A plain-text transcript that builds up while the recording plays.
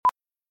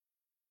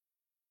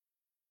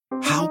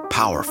How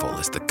powerful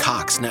is the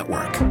Cox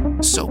network?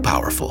 So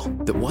powerful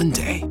that one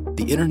day,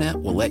 the internet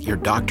will let your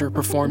doctor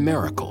perform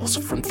miracles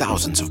from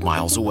thousands of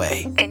miles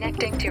away.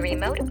 Connecting to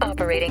remote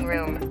operating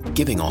room.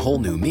 Giving a whole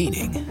new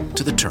meaning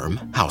to the term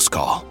house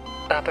call.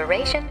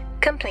 Operation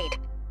complete.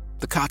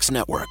 The Cox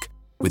network.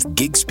 With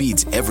gig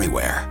speeds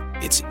everywhere.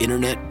 It's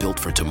internet built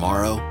for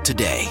tomorrow,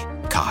 today.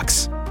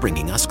 Cox,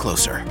 bringing us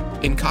closer.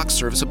 In Cox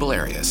serviceable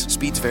areas,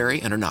 speeds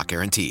vary and are not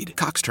guaranteed.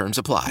 Cox terms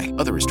apply.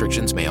 Other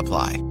restrictions may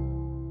apply.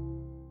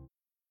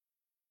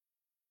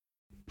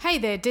 Hey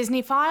there,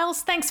 Disney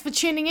Files. Thanks for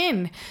tuning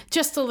in.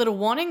 Just a little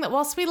warning that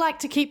whilst we like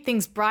to keep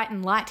things bright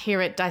and light here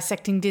at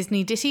Dissecting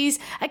Disney Ditties,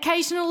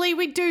 occasionally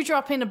we do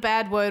drop in a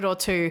bad word or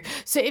two.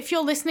 So if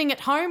you're listening at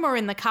home or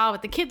in the car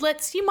with the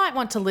kidlets, you might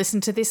want to listen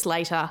to this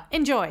later.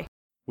 Enjoy.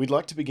 We'd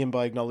like to begin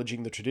by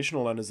acknowledging the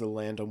traditional owners of the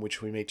land on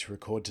which we meet to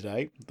record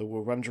today, the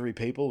Wurundjeri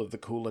people of the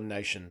Kulin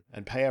Nation,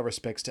 and pay our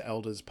respects to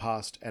elders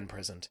past and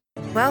present.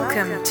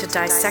 Welcome to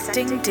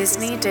Dissecting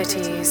Disney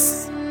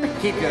Ditties.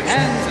 Keep your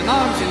hands and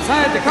arms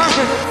inside the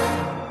carpet.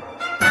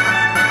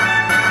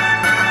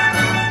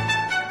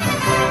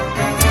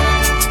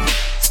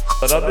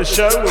 But on this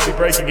show, we'll be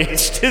breaking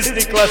each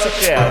Disney classic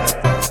down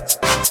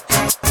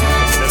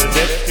in an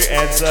attempt to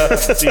answer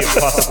the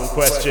impossible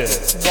question.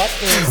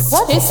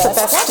 What is the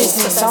best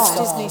Disney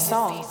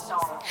song?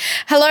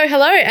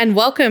 Hello, and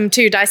welcome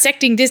to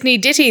Dissecting Disney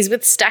Ditties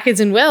with Stackers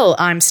and Will.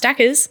 I'm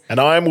Stackers. And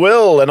I'm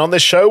Will, and on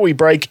this show, we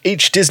break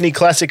each Disney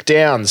classic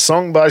down,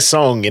 song by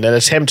song, in an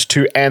attempt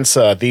to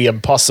answer the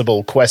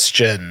impossible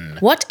question.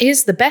 What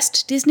is the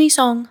best Disney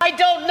song? I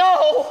don't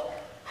know.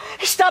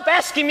 Stop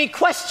asking me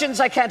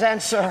questions I can't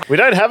answer. We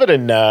don't have it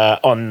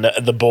on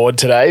the board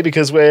today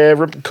because we're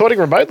recording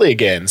remotely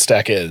again,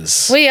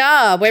 Stackers. We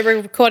are. We're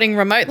recording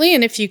remotely,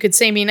 and if you could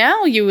see me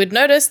now, you would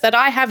notice that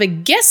I have a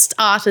guest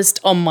artist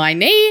on my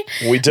knee.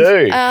 We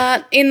do.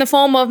 In the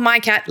form of my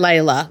cat,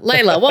 Layla.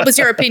 Layla, what was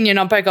your opinion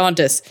on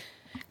Pocahontas?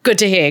 Good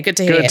to hear. Back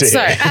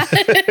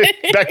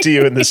to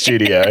you in the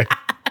studio.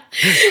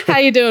 How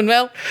you doing,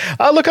 Will?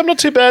 Look, I'm not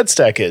too bad,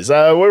 Stackers.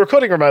 We're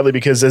recording remotely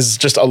because there's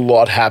just a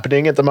lot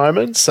happening at the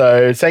moment.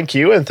 So thank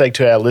you, and thank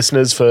to our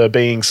listeners for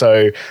being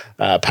so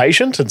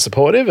patient and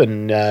supportive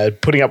and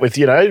putting up with,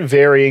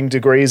 varying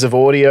degrees of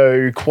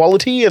audio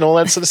quality and all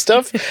that sort of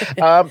stuff.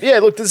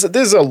 Look,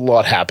 there's a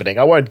lot happening.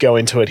 I won't go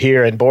into it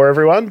here and bore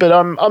everyone, but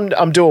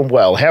I'm doing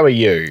well. How are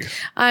you?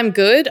 I'm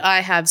good.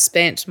 I have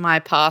spent my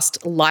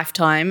past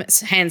lifetime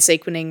hand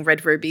sequining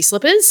red ruby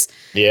slippers.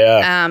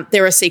 Yeah.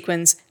 There are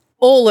sequins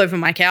all over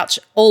my couch,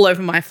 all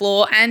over my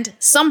floor, and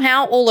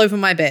somehow all over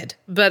my bed.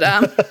 But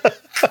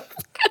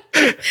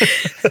but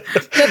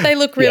they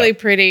look really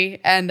pretty,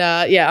 and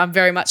I'm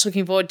very much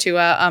looking forward to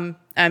I'm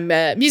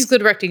musical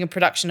directing a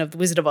production of The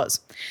Wizard of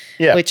Oz,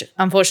 which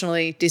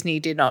unfortunately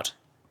Disney did not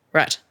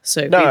write,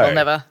 so we will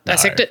never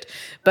dissect it.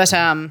 But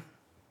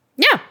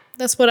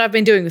that's what I've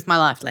been doing with my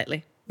life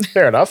lately.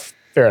 Fair enough.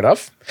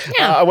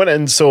 Yeah. I went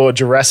and saw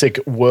Jurassic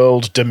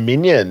World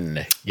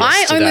Dominion yesterday.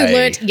 I only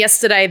learnt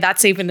yesterday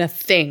that's even a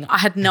thing. I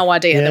had no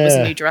idea there was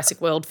a new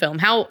Jurassic World film.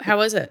 How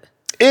was it?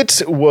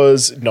 It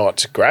was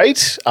not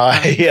great.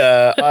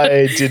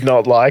 I did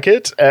not like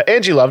it.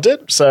 Angie loved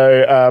it.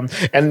 So,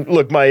 and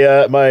look,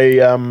 my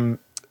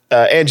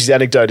Angie's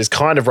anecdote is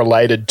kind of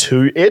related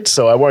to it,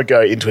 so I won't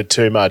go into it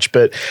too much.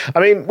 But, I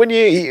mean, when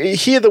you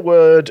hear the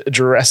word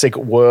Jurassic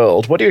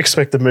World, what do you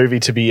expect the movie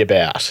to be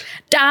about?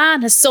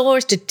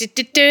 Dinosaurs,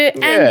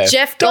 and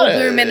Jeff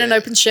Goldblum in an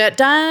open shirt.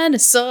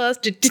 Dinosaurs.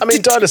 I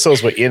mean,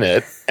 dinosaurs were in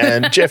it,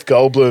 and Jeff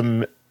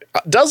Goldblum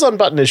does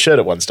unbutton his shirt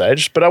at one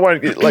stage, but I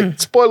won't,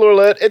 spoiler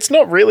alert, it's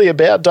not really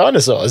about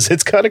dinosaurs.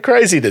 It's kind of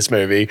crazy, this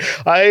movie.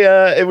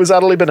 It was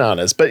utterly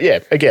bananas. But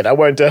yeah, again, I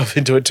won't delve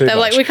into it too much. They're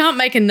like, we can't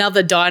make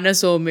another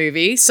dinosaur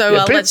movie,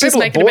 so let's just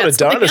make it about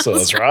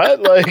dinosaurs, right?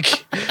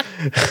 Like,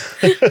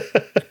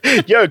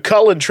 yo,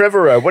 Colin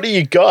Trevorrow, what do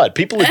you got?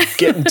 People are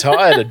getting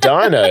tired of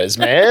dinos,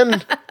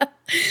 man.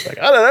 Like,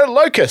 I don't know,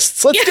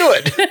 locusts. Let's do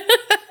it.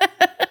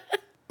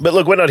 But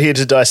look, we're not here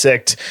to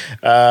dissect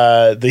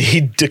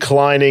the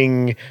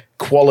declining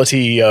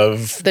quality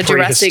of the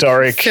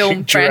prehistoric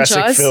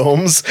Jurassic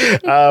films.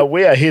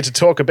 We are here to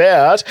talk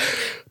about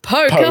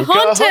Pocahontas.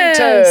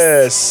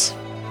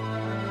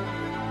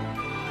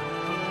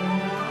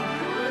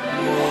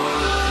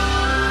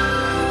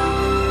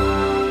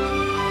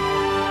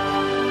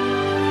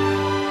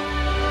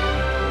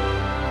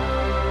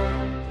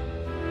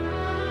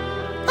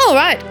 All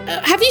right.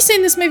 Have you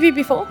seen this movie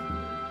before?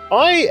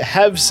 I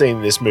have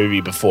seen this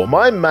movie before.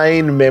 My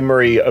main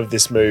memory of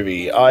this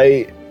movie,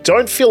 I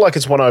don't feel like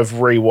it's one I've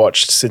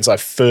rewatched since I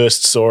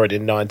first saw it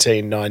in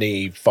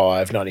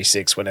 1995,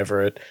 96,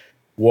 whenever it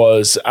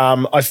was.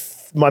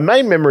 My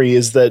main memory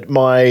is that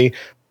my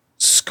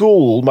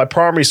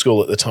primary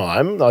school at the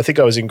time, I think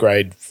I was in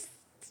grade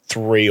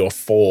 3 or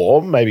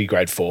 4, maybe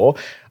grade 4,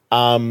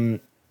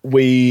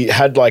 we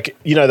had like,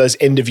 those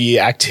end of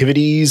year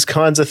activities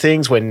kinds of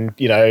things when,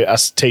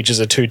 us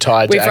teachers are too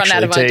tired to actually run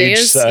out of teach.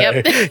 ideas. So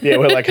Yep. yeah,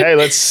 we're like, hey,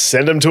 let's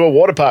send them to a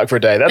water park for a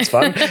day. That's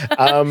fun.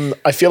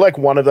 I feel like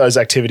one of those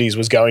activities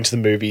was going to the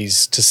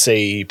movies to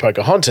see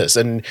Pocahontas.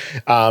 And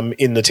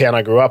in the town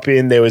I grew up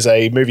in, there was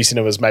a movie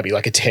cinema, was maybe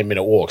like a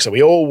 10-minute walk. So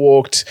we all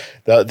walked,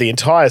 the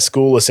entire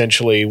school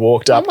essentially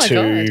walked up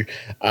to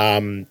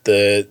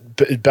the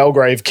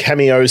Belgrave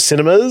Cameo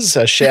Cinemas.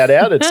 A shout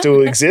out. It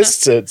still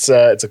exists. It's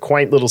a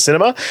quaint little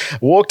cinema.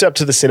 Walked up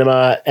to the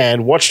cinema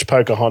and watched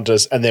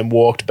Pocahontas and then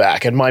walked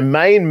back. And my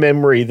main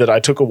memory that I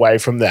took away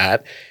from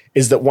that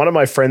is that one of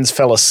my friends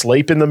fell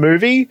asleep in the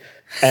movie,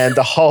 and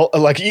the whole,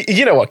 like,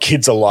 you know what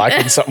kids are like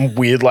when something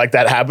weird like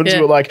that happens.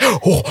 We're like,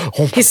 oh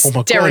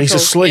my God, he's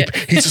asleep.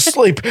 Yeah. He's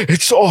asleep.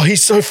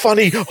 He's so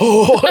funny.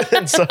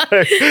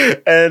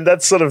 And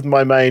that's sort of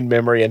my main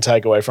memory and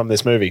takeaway from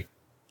this movie.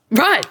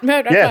 Right.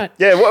 Yeah.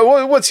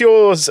 What's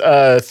your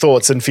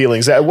thoughts and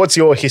feelings? What's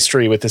your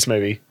history with this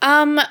movie?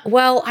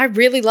 Well, I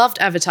really loved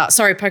Avatar.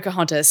 Sorry,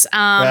 Pocahontas.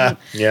 Yeah.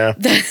 No,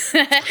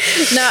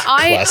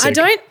 I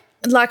don't.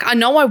 Like, I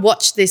know I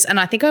watched this, and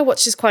I think I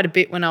watched this quite a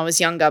bit when I was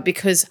younger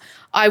because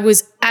I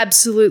was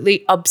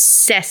absolutely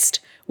obsessed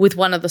with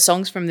one of the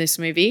songs from this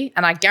movie,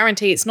 and I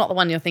guarantee it's not the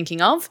one you're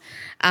thinking of.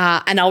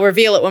 And I'll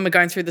reveal it when we're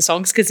going through the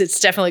songs because it's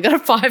definitely got a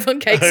 5 on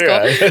Cake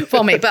Score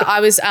for me. But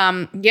I was,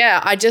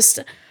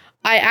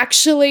 I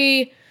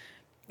actually,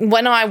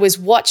 when I was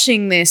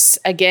watching this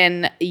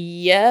again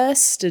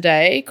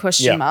yesterday,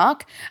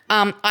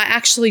 I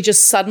actually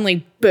just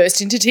suddenly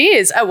burst into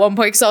tears at one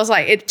point because I was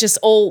like, it just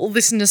all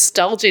this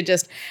nostalgia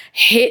just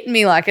hit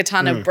me like a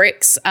ton of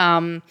bricks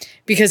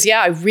because,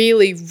 I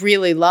really,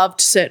 really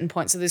loved certain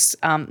points of this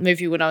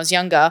movie when I was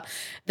younger.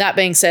 That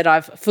being said,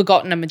 I've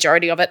forgotten a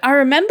majority of it. I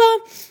remember,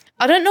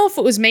 I don't know if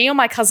it was me or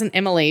my cousin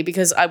Emily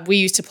because we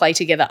used to play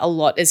together a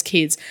lot as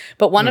kids,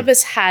 but one of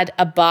us had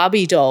a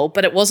Barbie doll,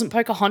 but it wasn't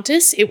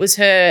Pocahontas. It was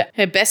her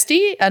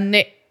bestie.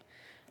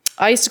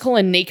 I used to call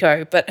her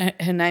Nico, but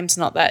her name's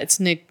not that. It's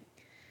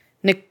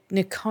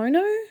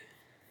Nicono?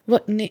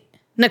 What?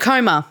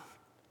 Nakoma.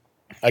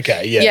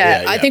 Okay,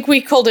 yeah. I think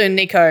we called her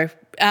Nico.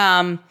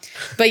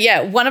 But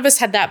yeah, one of us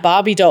had that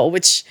Barbie doll,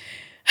 which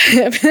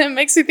it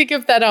makes me think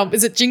of that.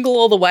 Is it Jingle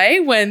All the Way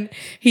when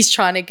he's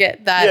trying to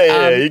get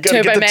that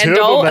Turbo Man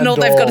doll, and all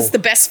they've got is the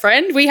best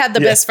friend? We had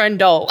the best friend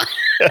doll.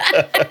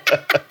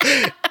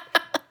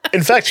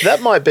 In fact,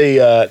 that might be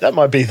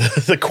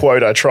the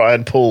quote I try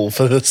and pull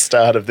for the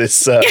start of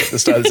this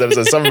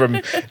episode. Some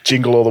from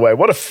Jingle All the Way.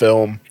 What a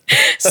film!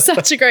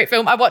 Such a great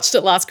film. I watched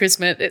it last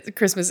Christmas.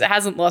 It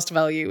hasn't lost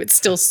value. It's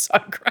still so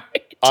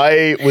great.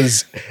 I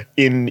was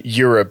in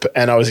Europe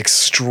and I was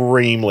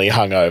extremely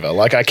hungover.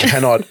 Like, I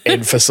cannot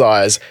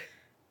emphasize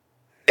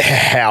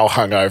how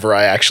hungover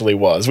I actually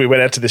was. We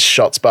went out to this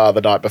shots bar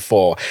the night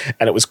before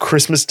and it was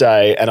Christmas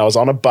Day and I was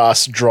on a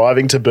bus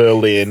driving to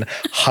Berlin,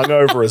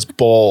 hungover as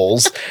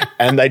balls,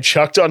 and they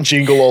chucked on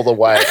Jingle All the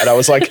Way and I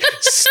was like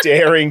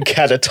staring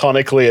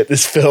catatonically at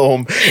this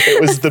film.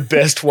 It was the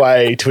best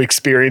way to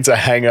experience a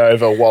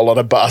hangover while on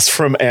a bus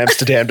from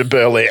Amsterdam to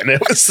Berlin.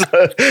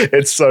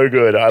 It's so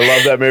good. I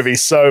love that movie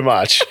so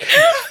much.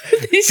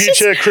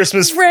 Future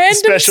Christmas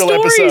special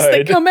stories episode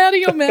that come out of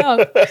your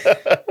mouth.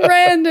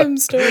 Random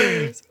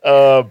stories.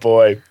 Oh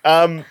boy.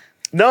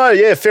 No,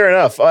 yeah, fair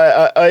enough.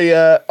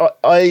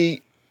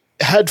 I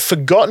had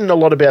forgotten a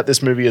lot about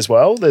this movie as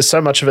well. There's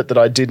so much of it that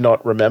I did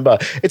not remember.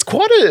 It's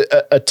quite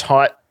a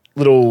tight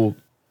little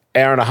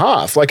hour and a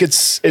half. Like it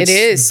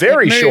is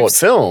very short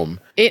film.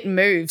 It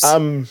moves.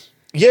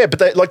 Yeah,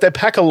 but they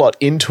pack a lot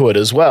into it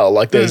as well.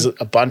 Like there's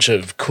a bunch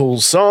of cool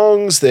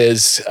songs.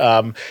 There's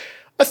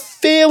a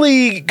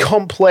fairly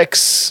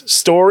complex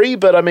story,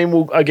 but I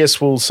mean, I guess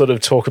we'll sort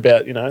of talk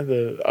about,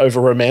 the over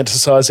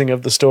romanticizing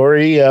of the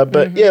story.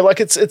 But yeah,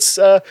 like it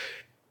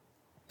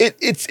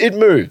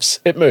moves,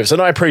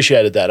 and I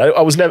appreciated that.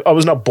 I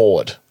was not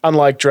bored.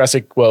 Unlike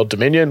Jurassic World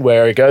Dominion,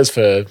 where it goes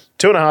for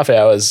 2.5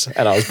 hours,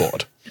 and I was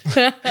bored.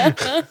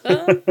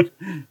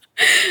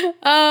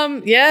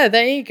 Yeah,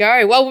 there you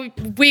go. Well,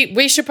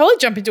 we should probably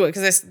jump into it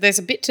because there's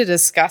a bit to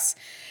discuss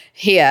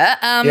here.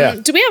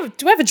 Do we have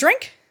a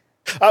drink?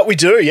 We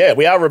do, yeah.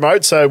 We are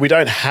remote, so we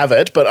don't have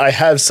it, but I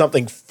have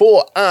something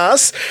for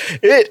us.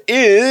 It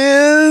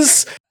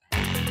is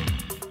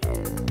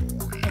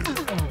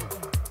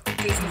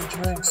Disney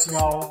drinks,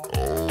 y'all.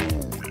 Oh,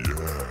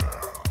 yeah.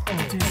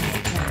 Disney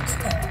drinks.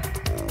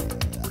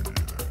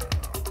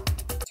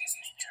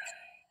 Disney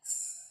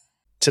drinks.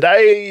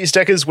 Today,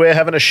 Steckers, we're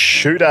having a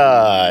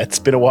shooter. It's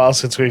been a while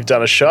since we've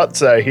done a shot,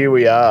 so here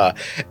we are.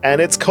 And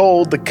it's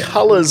called The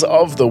Colours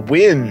of the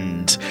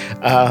Wind.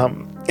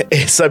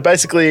 So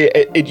basically,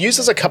 it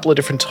uses a couple of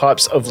different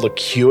types of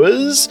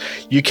liqueurs.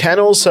 You can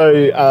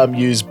also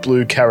use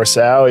blue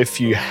curacao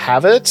if you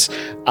have it,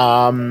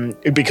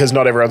 because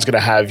not everyone's going to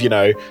have,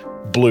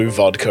 blue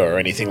vodka or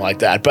anything like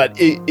that. But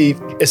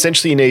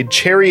essentially you need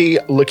cherry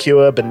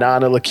liqueur,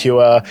 banana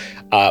liqueur,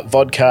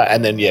 vodka,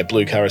 and then,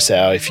 blue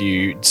curacao if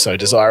you so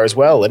desire as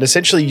well. And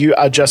essentially you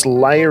are just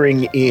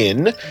layering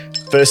in,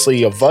 firstly,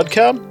 your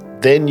vodka,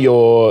 then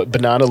your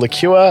banana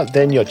liqueur,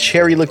 then your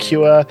cherry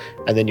liqueur,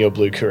 and then your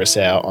blue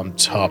curacao on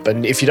top.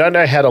 And if you don't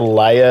know how to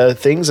layer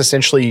things,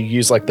 essentially you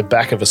use like the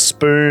back of a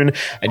spoon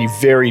and you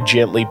very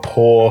gently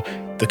pour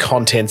the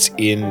contents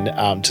in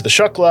to the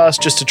shot glass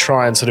just to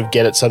try and sort of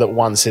get it so that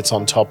one sits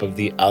on top of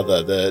the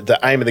other. The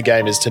aim of the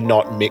game is to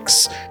not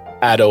mix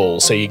at all,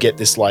 so you get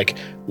this like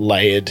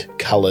layered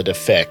coloured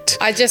effect.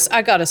 I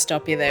gotta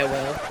stop you there,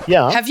 Will.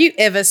 Yeah. Have you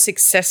ever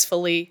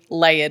successfully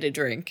layered a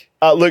drink?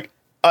 Look,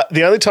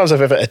 the only times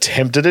I've ever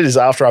attempted it is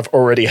after I've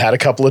already had a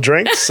couple of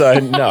drinks, so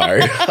no,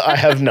 I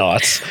have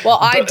not. Well,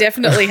 I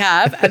definitely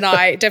have, and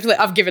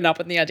I've given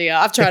up on the idea.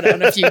 I've tried it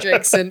on a few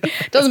drinks, and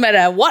it doesn't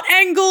matter what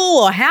angle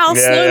or how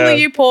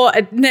slowly you pour,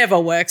 it never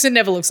works. It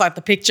never looks like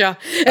the picture.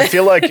 I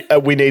feel like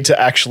we need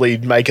to actually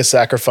make a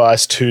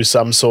sacrifice to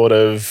some sort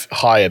of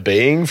higher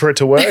being for it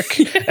to work,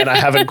 and I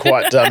haven't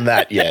quite done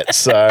that yet.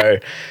 So,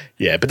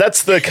 yeah, but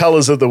that's the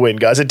colours of the wind,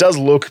 guys. It does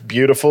look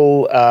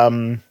beautiful.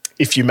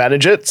 If you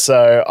manage it,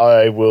 so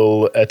I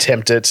will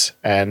attempt it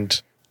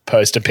and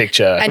post a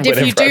picture. And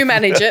if you do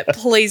manage it,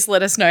 please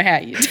let us know how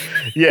you do.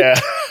 Yeah,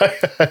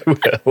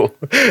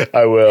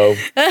 I will.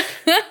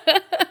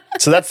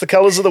 So that's the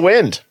colours of the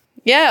wind.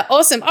 Yeah,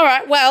 awesome. All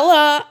right,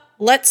 well,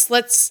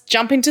 let's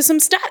jump into some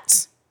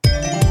stats.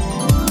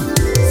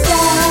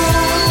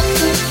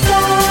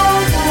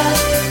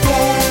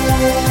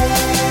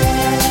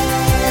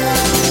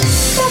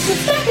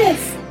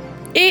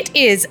 It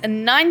is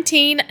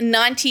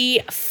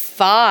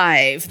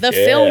 1995. The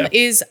film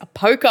is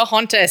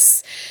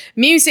Pocahontas.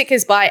 Music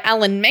is by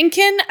Alan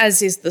Menken,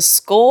 as is the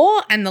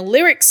score, and the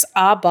lyrics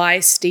are by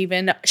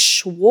Stephen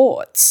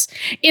Schwartz.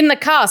 In the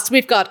cast,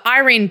 we've got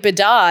Irene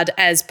Bedard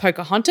as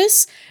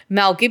Pocahontas,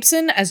 Mel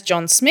Gibson as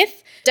John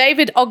Smith,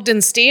 David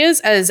Ogden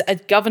Stiers as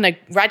Governor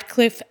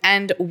Radcliffe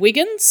and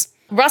Wiggins,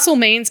 Russell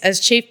Means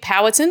as Chief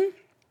Powhatan,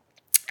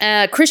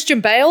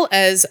 Christian Bale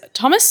as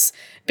Thomas,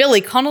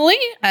 Billy Connolly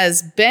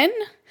as Ben,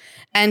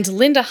 and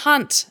Linda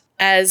Hunt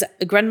as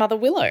Grandmother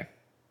Willow.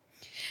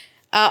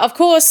 Of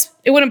course,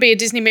 it wouldn't be a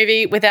Disney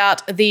movie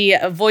without the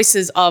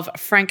voices of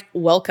Frank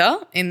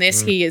Welker. In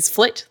this, he is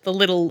Flit, the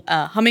little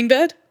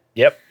hummingbird.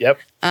 Yep.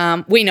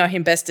 We know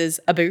him best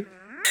as Abu.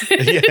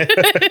 He's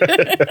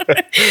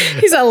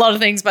a lot of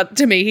things, but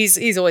to me,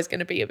 he's always going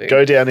to be Abu.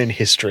 Go down in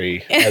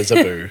history as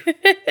Abu.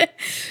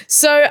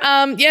 So,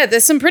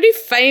 there's some pretty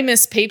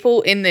famous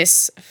people in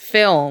this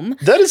film.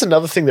 That is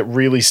another thing that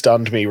really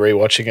stunned me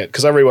rewatching it,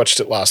 because I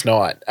rewatched it last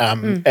night.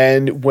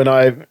 And when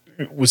I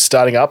was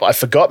starting up, I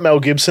forgot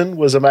Mel Gibson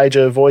was a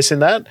major voice in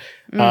that.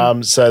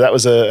 So that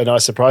was a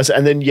nice surprise.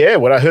 And then,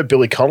 when I heard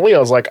Billy Connolly, I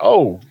was like,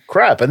 oh,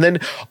 crap. And then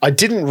I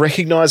didn't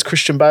recognize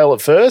Christian Bale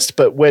at first,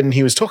 but when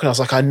he was talking, I was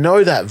like, I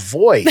know that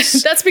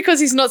voice. That's because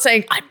he's not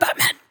saying, I'm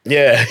Batman.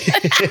 Yeah.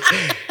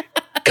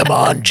 Come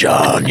on,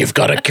 John, you've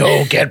got to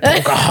go get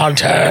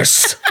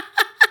Pocahontas.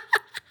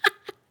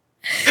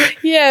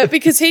 Yeah,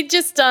 because he'd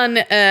just done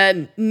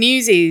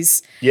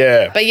Newsies.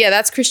 Yeah. But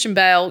that's Christian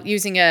Bale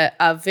using a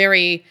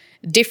very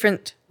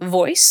different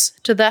voice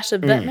to that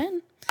of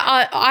Batman.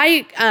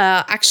 I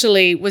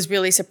actually was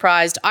really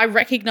surprised. I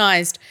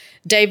recognised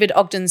David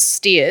Ogden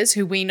Stiers,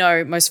 who we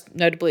know most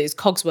notably as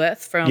Cogsworth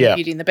from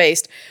Beauty and the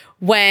Beast,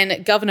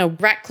 when Governor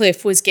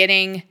Ratcliffe was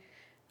getting,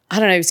 he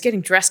was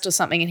getting dressed or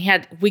something, and he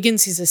had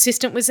Wiggins, his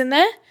assistant, was in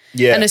there.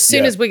 Yeah. And as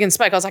soon as Wiggins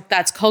spoke, I was like,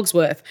 that's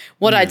Cogsworth.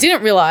 What I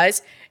didn't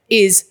realise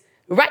is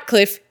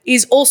Ratcliffe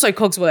is also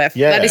Cogsworth.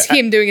 Yeah. That is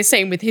him doing a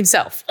scene with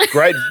himself.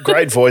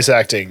 Great voice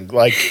acting.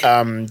 Like,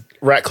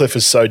 Ratcliffe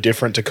is so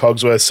different to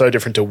Cogsworth, so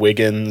different to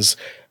Wiggins.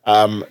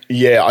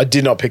 I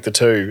did not pick the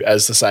two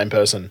as the same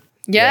person.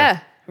 Yeah.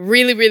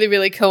 Really, really,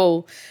 really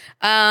cool.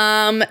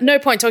 No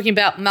point talking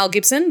about Mel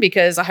Gibson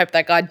because I hope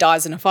that guy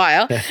dies in a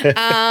fire.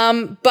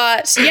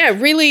 But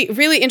really,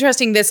 really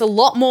interesting. There's a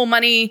lot more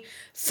money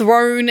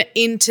thrown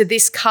into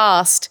this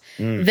cast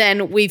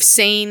than we've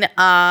seen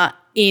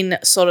in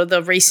sort of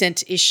the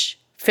recent-ish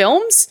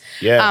films.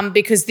 Yeah.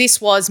 Because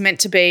this was meant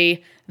to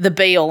be the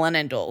be-all and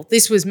end-all.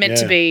 This was meant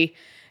to be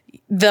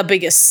the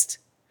biggest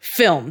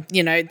film.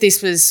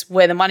 This was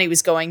where the money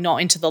was going,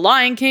 not into The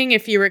Lion King,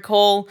 if you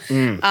recall.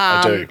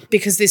 I do.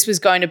 Because this was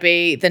going to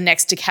be the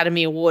next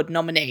Academy Award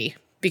nominee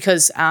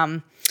because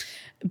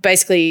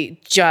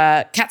basically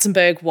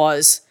Katzenberg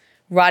was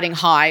riding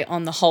high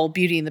on the whole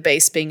Beauty and the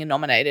Beast being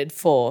nominated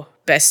for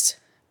Best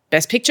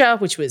Picture,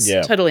 which was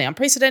totally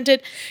unprecedented.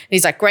 And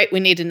he's like, great,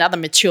 we need another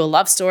mature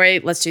love story.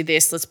 Let's do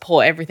this. Let's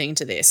pour everything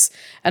into this.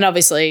 And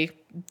obviously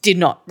did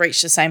not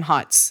reach the same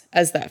heights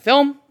as that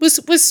film. Was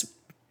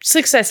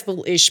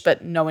successful-ish,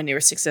 but nowhere near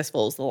as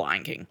successful as The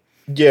Lion King.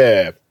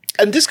 Yeah.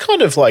 And this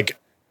kind of like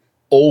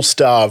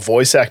all-star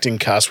voice acting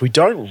cast we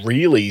don't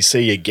really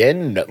see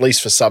again, at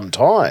least for some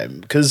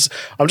time, because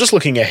I'm just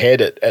looking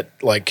ahead at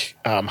like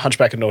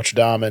Hunchback of Notre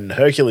Dame and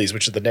Hercules,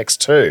 which are the next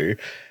two,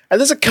 and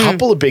there's a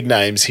couple of big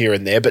names here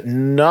and there, but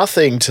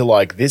nothing to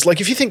like this.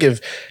 Like if you think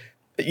of,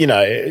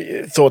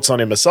 thoughts on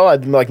him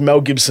aside, like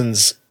Mel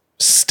Gibson's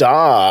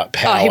star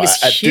power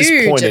at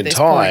this point in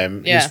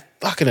time is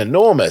fucking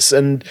enormous.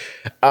 And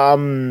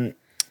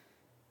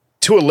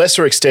to to a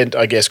lesser extent,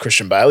 I guess,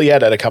 Christian Bale. He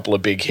had a couple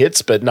of big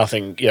hits, but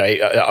nothing,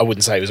 I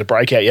wouldn't say he was a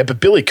breakout yet. But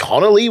Billy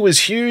Connolly was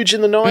huge in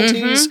the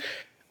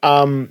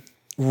 90s.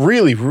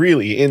 Really,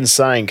 really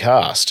insane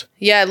cast.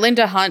 Yeah,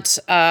 Linda Hunt,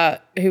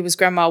 who was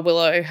Grandma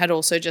Willow, had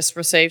also just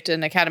received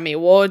an Academy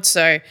Award.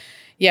 So,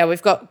 yeah,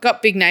 we've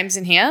got big names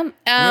in here.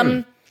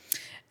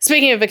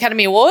 Speaking of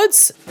Academy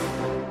Awards,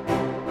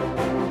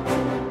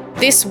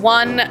 this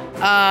won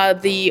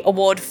the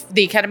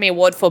Academy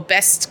Award for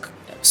Best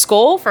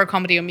Score for a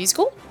Comedy or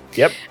Musical.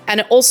 Yep.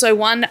 And it also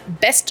won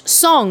Best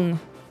Song.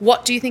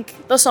 What do you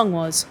think the song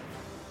was?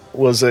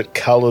 Was it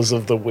Colours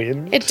of the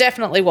Wind? It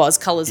definitely was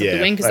Colours of the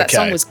Wind, because that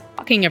song was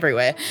fucking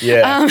everywhere.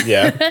 Yeah,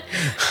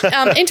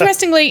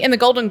 Interestingly, in the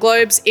Golden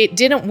Globes, it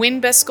didn't win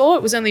Best Score.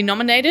 It was only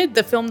nominated.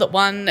 The film that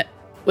won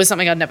was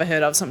something I'd never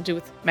heard of, something to do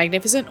with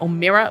Magnificent or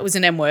Mirror. It was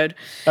an M word.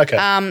 Okay.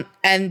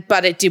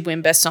 But it did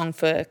win Best Song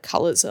for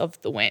Colours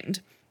of the Wind.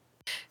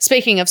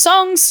 Speaking of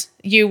songs,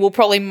 you will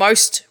probably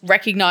most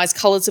recognise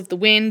Colours of the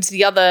Wind.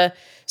 The other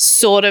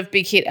sort of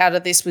big hit out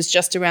of this was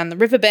Just Around the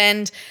River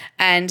Bend,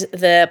 and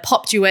the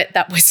pop duet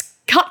that was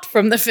cut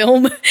from the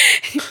film,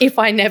 If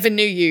I Never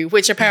Knew You,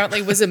 which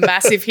apparently was a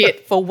massive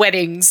hit for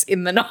weddings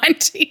in the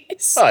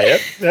 90s.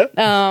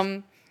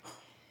 Oh,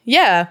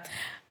 yeah.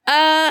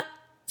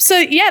 So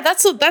yeah,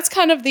 that's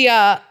kind of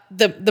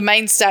the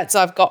main stats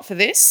I've got for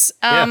this.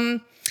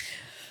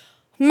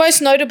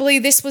 Most notably,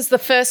 this was the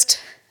first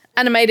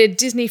animated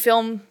Disney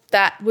film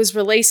that was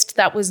released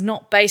that was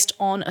not based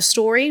on a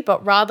story,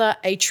 but rather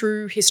a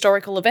true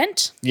historical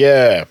event.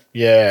 Yeah.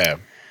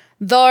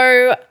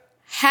 Though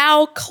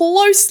how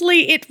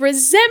closely it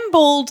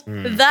resembled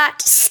that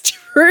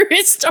true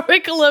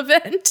historical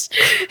event,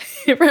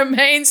 it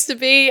remains to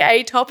be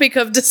a topic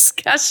of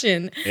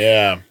discussion.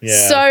 Yeah.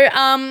 So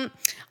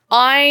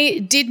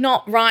I did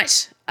not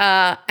write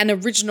an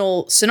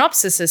original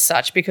synopsis as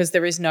such, because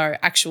there is no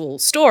actual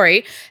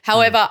story.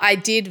 However, I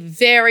did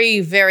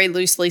very, very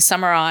loosely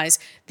summarize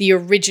the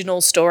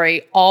original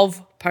story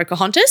of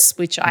Pocahontas,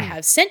 which I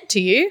have sent to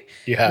you,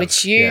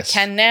 which you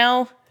can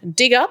now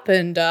dig up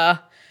and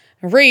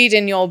read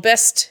in your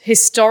best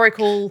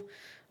historical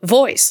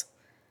voice.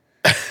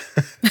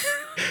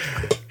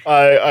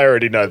 I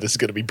already know this is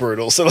going to be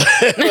brutal, so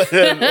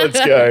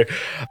let's go.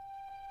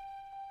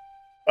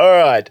 All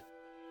right.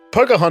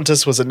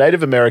 Pocahontas was a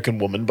Native American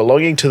woman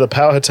belonging to the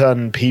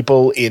Powhatan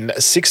people in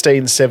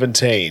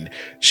 1617.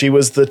 She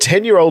was the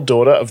 10-year-old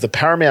daughter of the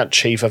paramount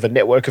chief of a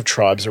network of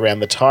tribes around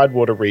the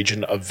Tidewater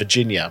region of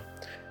Virginia.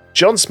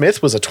 John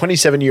Smith was a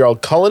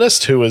 27-year-old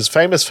colonist who was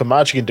famous for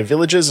marching into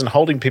villages and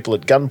holding people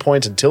at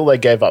gunpoint until they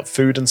gave up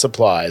food and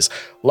supplies.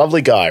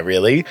 Lovely guy,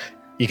 really.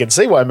 You can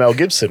see why Mel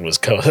Gibson was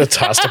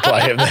tasked to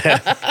play him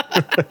there.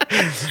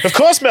 Of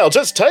course, Mel,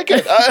 just take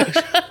it.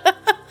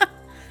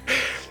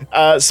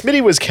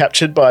 Smitty was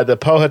captured by the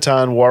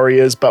Powhatan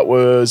warriors, but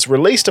was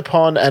released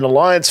upon an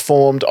alliance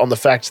formed on the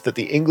fact that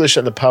the English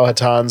and the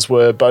Powhatans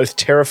were both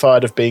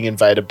terrified of being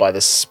invaded by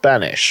the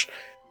Spanish.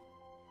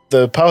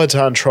 The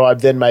Powhatan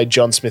tribe then made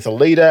John Smith a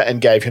leader and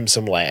gave him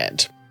some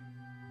land.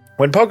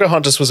 When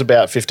Pocahontas was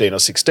about 15 or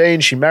 16,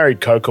 she married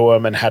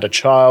Kocoum and had a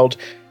child.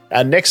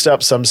 And next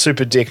up, some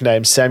super dick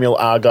named Samuel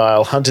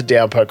Argyle hunted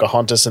down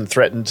Pocahontas and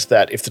threatened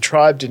that if the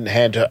tribe didn't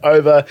hand her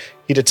over,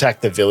 he'd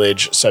attack the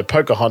village. So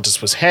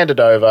Pocahontas was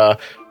handed over,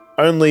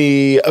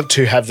 only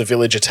to have the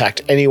village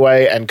attacked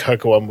anyway, and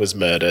Kocoum was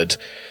murdered.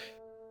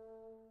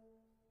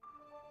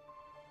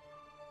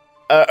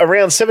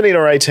 Around 17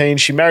 or 18,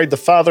 she married the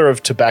father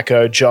of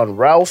tobacco, John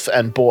Ralph,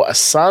 and bore a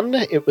son.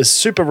 It was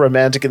super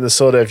romantic in the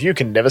sort of you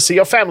can never see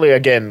your family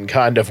again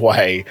kind of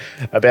way.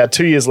 About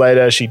 2 years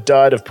later, she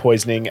died of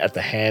poisoning at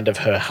the hand of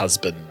her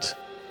husband.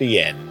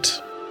 The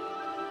end.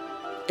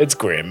 It's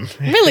grim.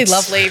 Really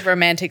lovely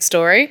romantic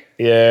story.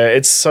 Yeah,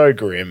 it's so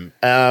grim.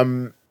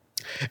 And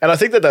I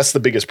think that that's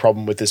the biggest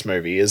problem with this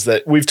movie is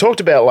that we've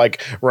talked about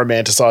like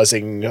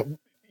romanticizing,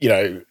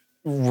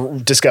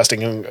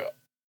 disgusting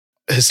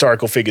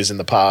historical figures in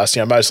the past.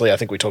 Mostly I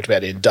think we talked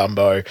about it in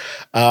Dumbo.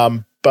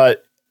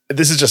 But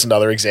this is just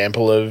another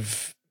example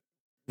of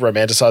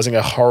romanticizing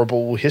a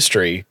horrible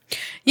history.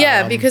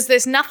 Yeah, because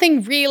there's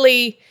nothing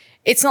really,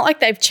 it's not like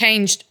they've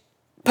changed,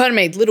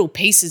 little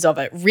pieces of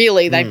it.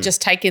 Really, they've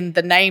just taken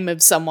the name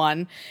of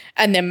someone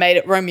and then made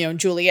it Romeo and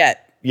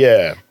Juliet.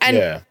 Yeah.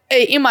 And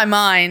in my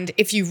mind,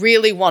 if you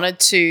really wanted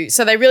to,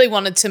 so they really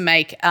wanted to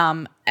make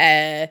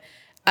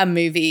a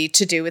movie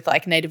to do with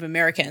like Native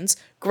Americans,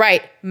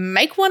 great,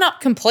 make one up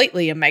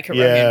completely and make it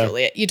Romeo and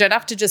Juliet. You don't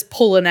have to just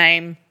pull a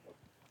name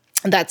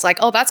that's like,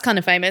 oh, that's kind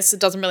of famous. It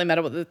doesn't really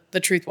matter what the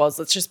truth was.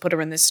 Let's just put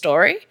her in this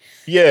story.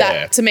 Yeah.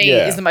 That to me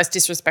is the most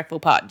disrespectful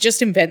part.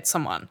 Just invent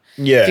someone.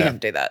 Yeah. If you're going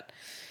to do that.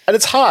 And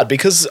it's hard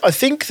because I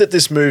think that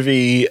this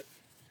movie,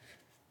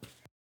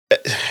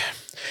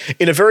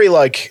 in a very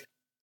like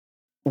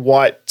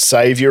white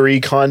saviour-y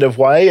kind of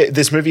way,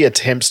 this movie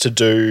attempts to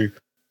do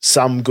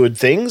some good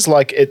things.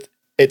 Like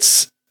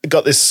it's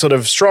got this sort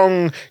of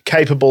strong,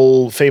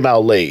 capable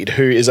female lead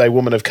who is a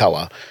woman of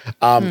colour.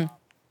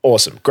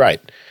 Awesome, great.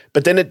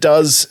 But then it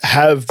does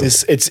have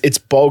this, it's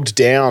bogged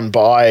down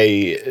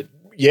by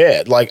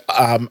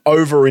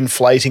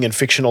overinflating and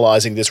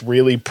fictionalizing this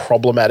really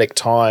problematic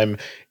time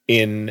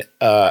in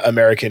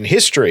American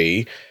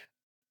history.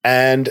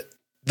 And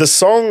the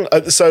song,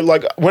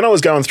 when I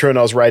was going through and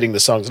I was rating the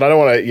songs, and I don't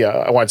want to,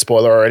 I won't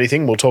spoil it or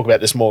anything. We'll talk about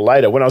this more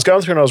later. When I was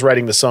going through and I was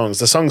rating the song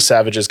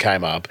Savages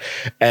came up,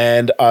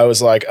 and I was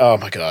like, oh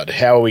my God,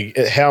 how are we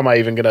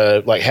going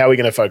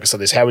to focus on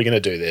this? How are we going to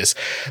do this?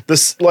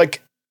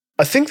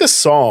 I think the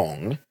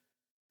song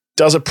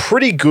does a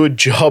pretty good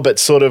job at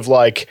sort of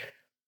like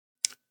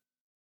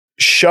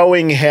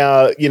showing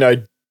how,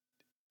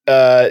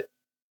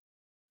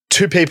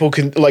 two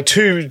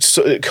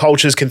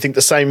cultures can think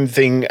the same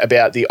thing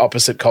about the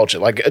opposite culture,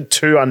 like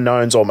two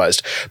unknowns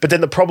almost. But then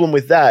the problem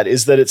with that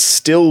is that it's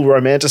still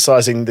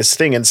romanticizing this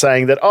thing and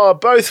saying that, oh,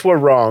 both were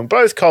wrong,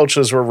 both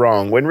cultures were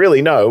wrong, when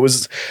really, no, it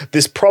was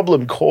this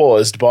problem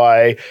caused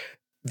by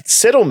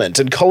settlement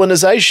and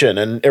colonization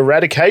and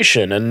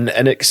eradication and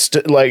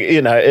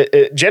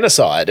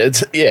genocide.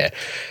 It's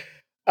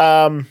sorry,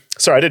 I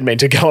didn't mean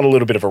to go on a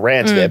little bit of a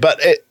rant there, but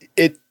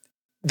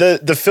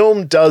the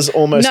film does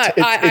almost. No,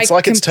 I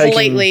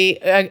completely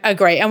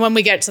agree. And when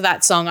we get to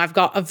that song, I've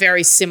got a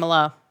very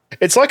similar.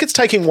 It's like it's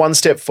taking one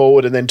step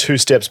forward and then two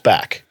steps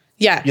back.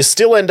 Yeah, you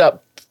still end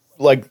up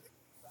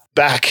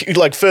back,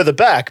 further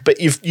back, but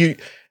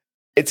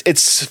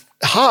it's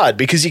hard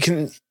because you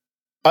can.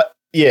 I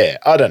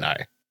don't know.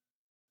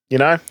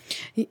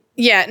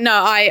 Yeah,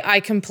 no, I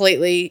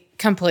completely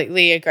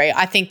agree.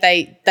 I think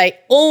they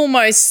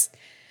almost.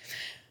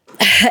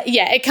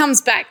 It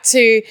comes back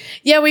to,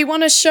 we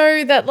want to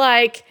show that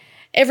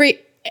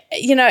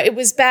it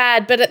was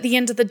bad, but at the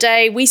end of the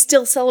day, we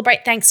still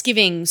celebrate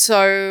Thanksgiving.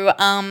 So,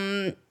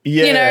 And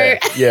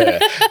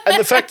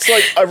the fact,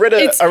 I read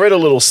a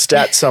little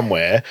stat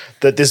somewhere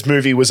that this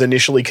movie was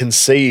initially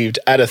conceived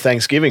at a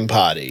Thanksgiving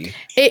party.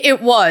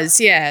 It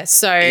was, yeah.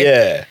 So,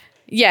 yeah,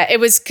 it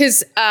was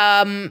because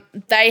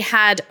they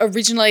had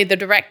originally, the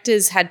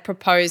directors had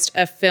proposed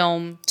a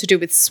film to do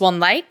with Swan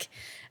Lake,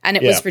 and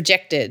it was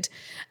rejected.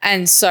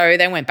 And so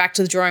they went back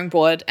to the drawing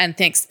board, and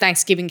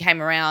Thanksgiving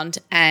came around,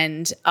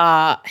 and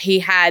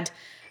the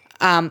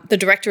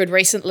director had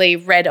recently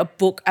read a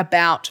book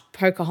about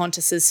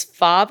Pocahontas'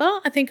 father,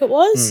 I think it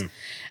was,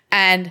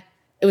 and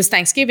it was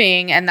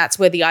Thanksgiving, and that's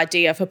where the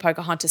idea for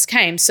Pocahontas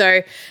came.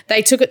 So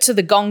they took it to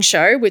the Gong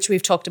Show, which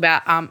we've talked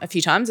about a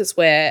few times. It's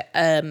where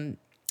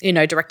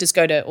directors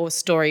go to, or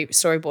story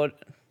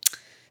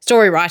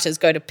writers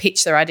go to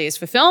pitch their ideas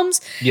for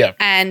films. Yeah,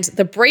 and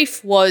the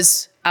brief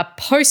was a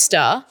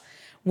poster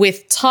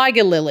with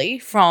Tiger Lily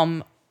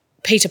from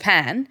Peter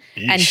Pan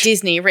and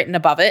Disney written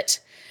above it.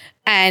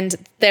 And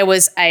there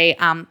was a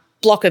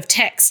block of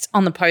text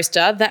on the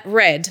poster that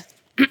read,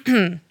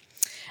 an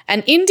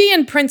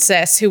Indian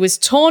princess who was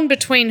torn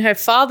between her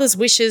father's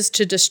wishes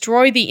to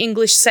destroy the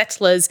English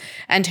settlers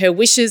and her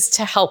wishes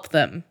to help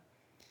them.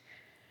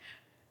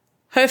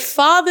 Her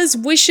father's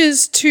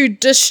wishes to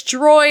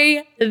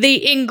destroy the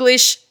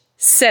English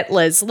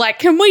settlers.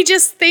 Can we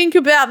just think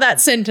about that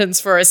sentence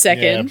for a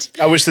second?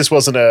 Yeah. I wish this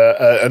wasn't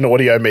an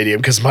audio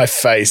medium because my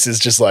face is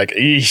just like,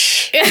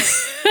 eesh.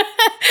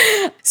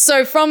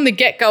 So from the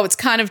get-go, it's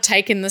kind of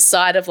taken the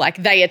side of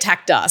they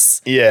attacked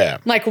us. Yeah.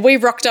 We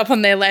rocked up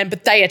on their land,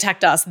 but they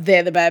attacked us.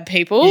 They're the bad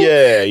people.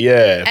 Yeah,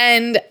 yeah.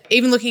 And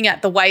even looking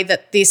at the way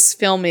that this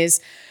film is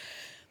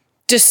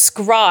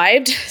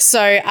described,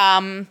 so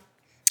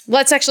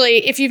let's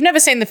actually, if you've never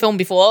seen the film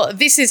before,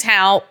 this is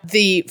how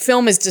the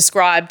film is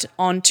described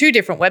on two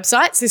different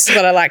websites. This is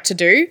what I like to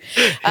do.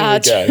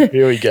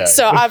 Here we go.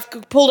 So I've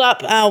pulled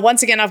up,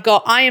 once again, I've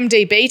got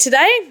IMDb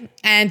today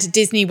and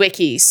Disney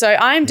Wiki. So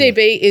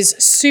IMDb is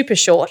super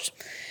short.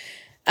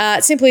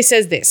 It simply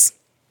says this.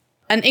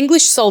 An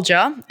English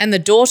soldier and the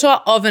daughter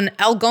of an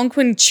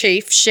Algonquin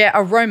chief share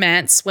a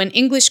romance when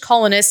English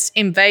colonists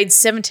invade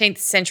 17th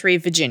century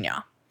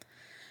Virginia.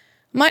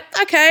 I'm like,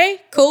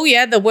 okay, cool.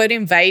 Yeah, the word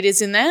invade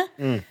is in there.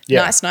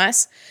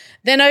 Nice.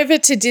 Then over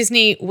to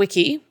Disney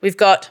Wiki, we've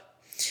got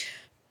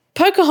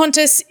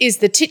Pocahontas is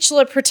the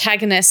titular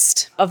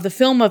protagonist of the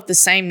film of the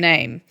same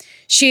name.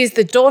 She is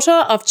the daughter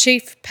of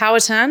Chief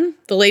Powhatan,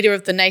 the leader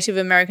of the Native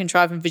American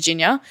tribe in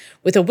Virginia.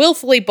 With a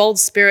willfully bold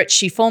spirit,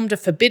 she formed a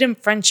forbidden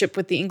friendship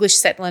with the English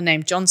settler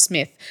named John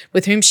Smith,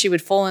 with whom she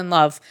would fall in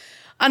love.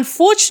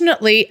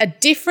 Unfortunately, a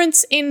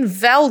difference in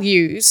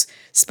values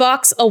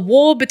sparks a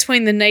war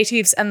between the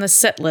natives and the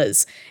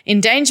settlers,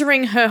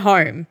 endangering her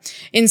home.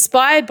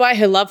 Inspired by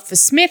her love for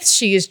Smith,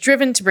 she is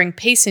driven to bring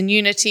peace and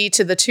unity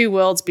to the two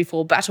worlds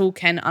before battle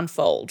can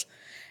unfold.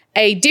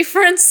 A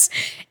difference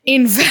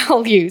in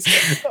values.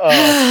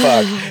 Oh,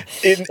 fuck.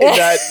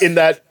 In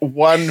that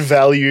one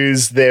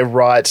values their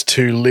right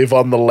to live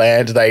on the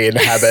land they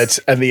inhabit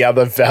and the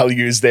other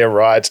values their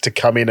right to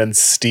come in and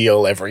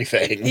steal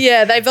everything.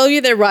 Yeah, they value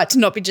their right to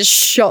not be just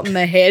shot in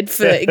the head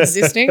for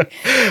existing.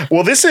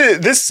 Well, this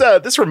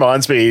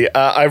reminds me,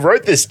 I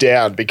wrote this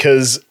down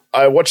because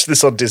I watched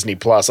this on Disney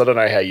Plus. I don't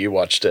know how you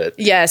watched it.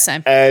 Yeah,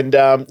 same. And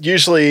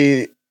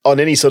usually on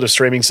any sort of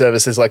streaming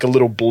service, there's like a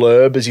little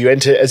blurb as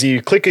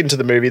you click into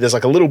the movie, there's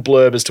like a little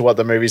blurb as to what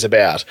the movie's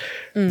about.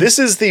 This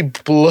is the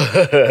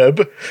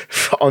blurb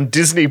on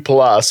Disney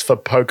Plus for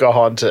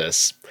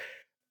Pocahontas.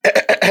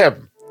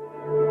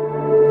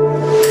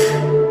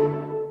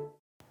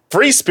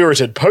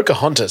 Free-spirited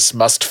Pocahontas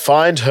must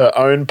find her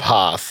own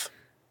path.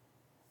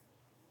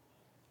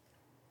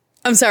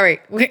 I'm sorry.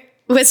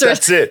 That's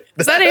it.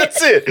 Is that it?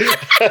 That's it.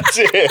 That's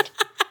it.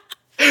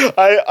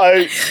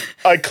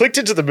 I clicked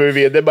into the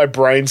movie and then my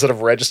brain sort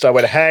of registered. I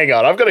went, hang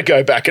on, I've got to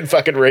go back and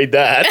fucking read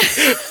that.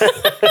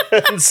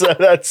 And so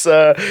that's,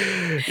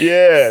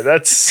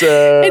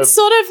 It's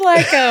sort of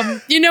like,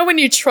 when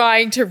you're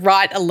trying to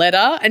write a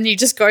letter and you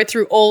just go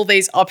through all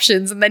these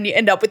options and then you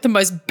end up with the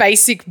most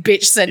basic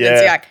bitch sentence.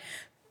 Yeah. You're like,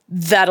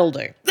 that'll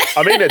do.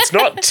 I mean, it's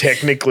not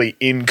technically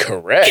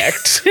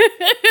incorrect.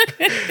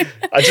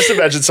 I just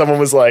imagine someone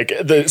was like,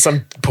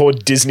 some poor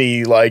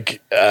Disney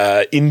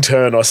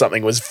intern or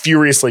something was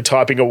furiously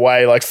typing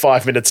away like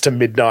 5 minutes to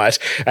midnight,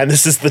 and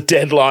this is the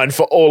deadline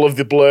for all of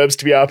the blurbs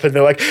to be up, and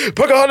they're like,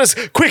 Pocahontas,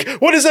 quick,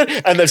 what is it?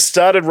 And they've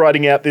started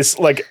writing out this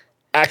like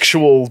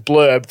actual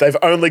blurb. They've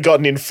only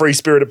gotten in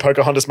free-spirited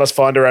Pocahontas must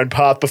find her own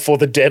path before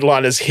the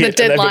deadline is hit,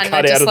 and they've been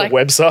cut out of the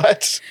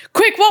website.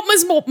 Quick, what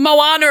was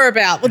Moana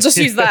about? We'll just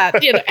use that.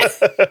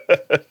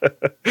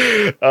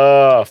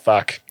 Oh,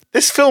 fuck.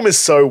 This film is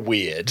so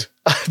weird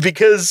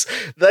because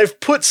they've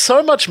put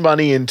so much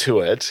money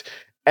into it,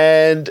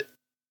 and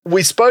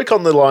we spoke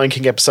on the Lion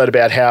King episode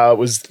about how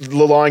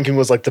the Lion King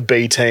was like the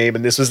B team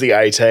and this was the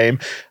A team.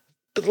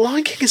 But the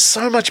Lion King is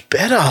so much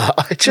better.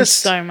 It's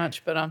so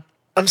much better.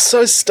 I'm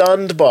so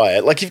stunned by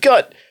it. Like, you've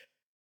got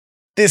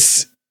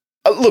this.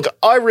 Look,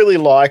 I really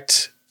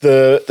liked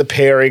the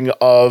pairing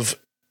of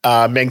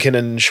Menken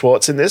and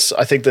Schwartz in this.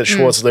 I think that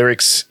Schwartz's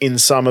lyrics in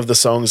some of the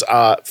songs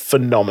are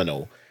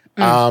phenomenal.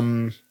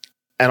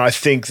 And I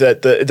think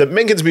that the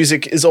Menken's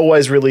music is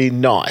always really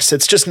nice.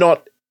 It's just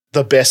not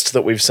the best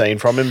that we've seen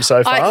from him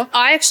so far.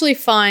 I actually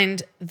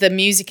find the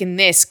music in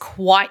this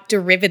quite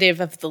derivative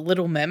of The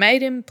Little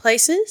Mermaid in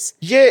places.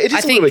 Yeah, it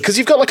is a little bit, because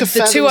you've got like a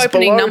the two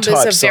opening numbers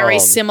are very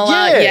song. similar.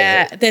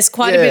 Yeah, there's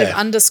quite a bit of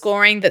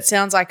underscoring that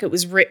sounds like it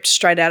was ripped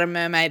straight out of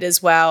Mermaid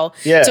as well.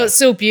 Yeah. So it's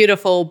still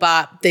beautiful,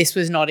 but this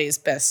was not his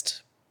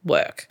best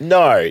work.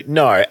 No.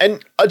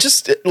 And I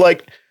just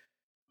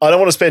I don't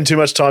want to spend too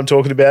much time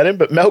talking about him,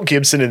 but Mel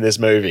Gibson in this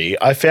movie,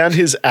 I found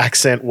his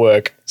accent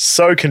work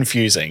so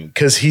confusing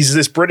because he's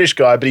this British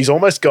guy, but he's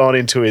almost gone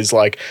into his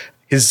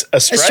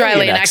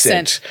Australian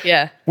accent.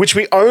 Yeah. Which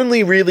we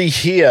only really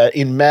hear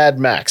in Mad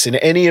Max in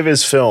any of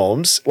his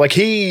films. Like,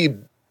 he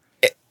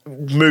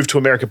moved to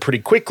America pretty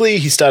quickly.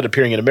 He started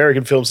appearing in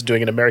American films and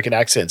doing an American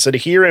accent. So to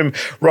hear him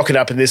rocking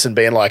up in this and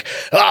being like,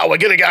 oh, we're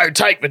going to go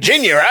take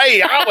Virginia, eh,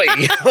 aren't we?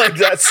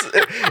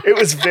 It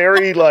was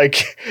very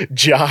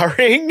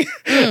jarring.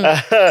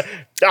 I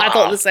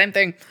thought the same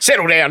thing.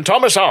 Settle down,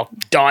 Thomas. I'll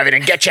dive in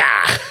and get ya.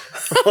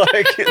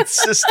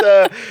 It's just,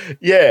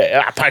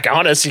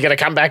 Pocahontas, you're going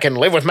to come back and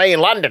live with me in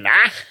London,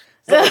 huh?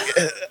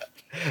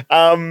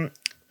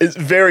 It's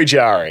very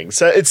jarring.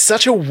 So it's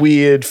such a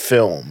weird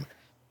film.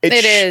 It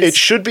is. It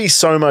should be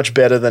so much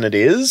better than it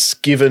is,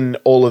 given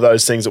all of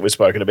those things that we've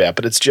spoken about,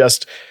 but it's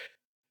just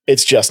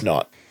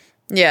not.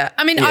 Yeah.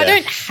 I mean, I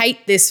don't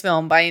hate this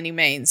film by any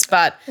means,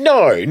 but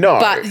No.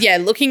 But yeah,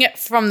 looking at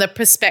from the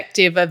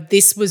perspective of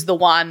this was the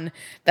one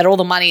that all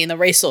the money and the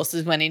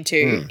resources went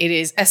into, it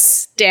is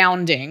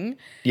astounding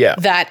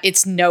that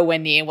it's nowhere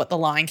near what The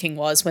Lion King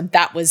was when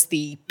that was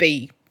the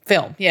B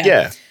film.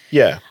 Yeah.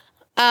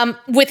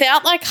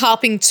 Without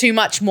harping too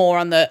much more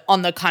on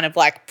the kind of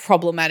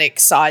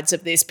problematic sides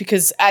of this,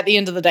 because at the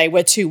end of the day,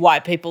 we're two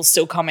white people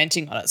still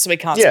commenting on it, so we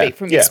can't speak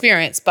from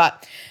experience.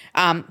 But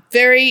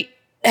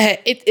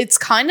it's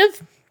kind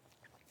of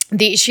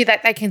the issue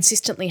that they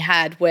consistently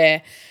had,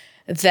 where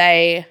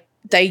they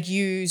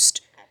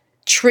used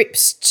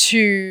trips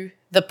to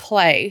the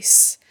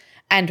place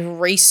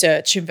and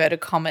research, inverted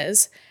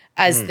commas,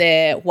 as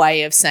their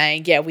way of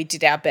saying, yeah, we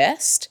did our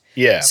best.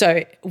 Yeah.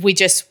 So we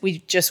just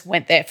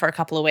went there for a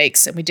couple of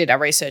weeks and we did our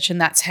research, and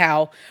that's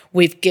how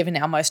we've given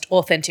our most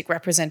authentic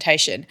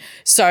representation.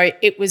 So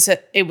it was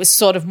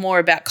sort of more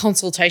about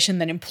consultation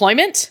than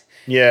employment.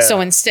 Yeah. So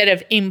instead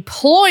of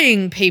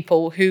employing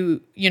people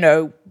who,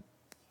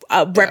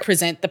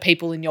 represent the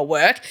people in your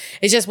work,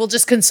 it's just we'll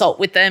just consult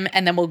with them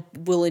and then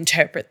we'll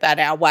interpret that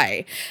our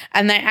way.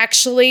 And they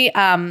actually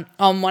on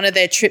one of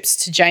their trips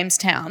to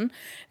Jamestown,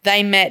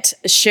 they met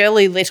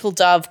Shirley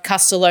Littledove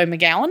Costello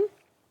McGowan.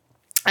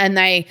 And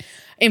they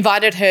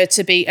invited her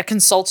to be a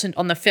consultant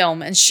on the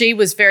film, and she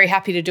was very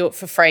happy to do it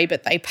for free,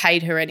 but they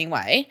paid her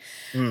anyway.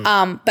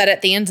 But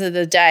at the end of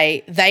the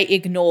day, they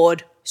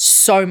ignored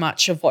so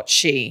much of what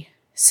she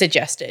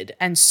suggested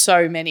and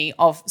so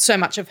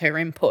much of her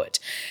input,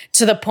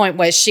 to the point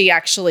where she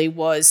actually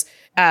was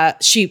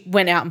she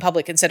went out in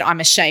public and said, I'm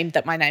ashamed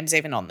that my name's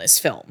even on this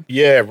film.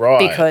 Yeah,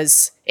 right.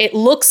 Because it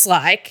looks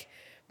like,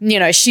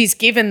 she's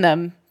given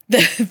them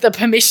the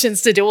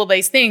permissions to do all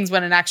these things,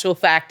 when in actual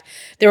fact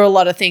there are a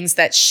lot of things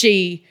that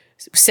she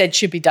said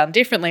should be done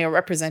differently or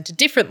represented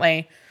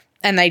differently,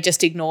 and they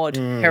just ignored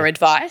her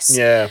advice.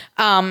 Yeah.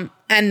 And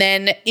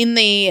then in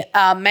the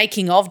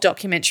making of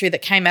documentary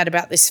that came out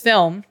about this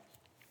film,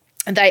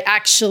 they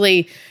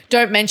actually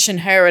don't mention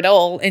her at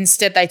all.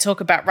 Instead, they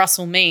talk about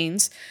Russell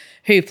Means,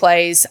 who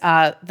plays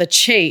the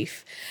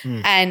chief,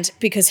 and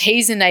because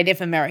he's a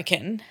Native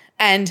American,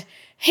 and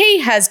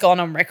he has gone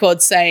on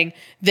record saying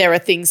there are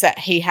things that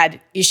he had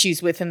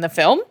issues with in the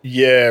film.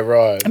 Yeah,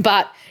 right.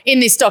 But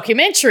in this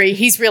documentary,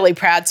 he's really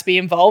proud to be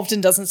involved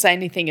and doesn't say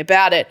anything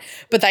about it.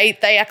 But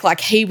they act like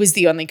he was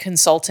the only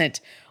consultant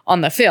on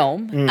the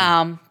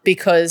film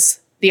because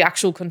the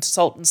actual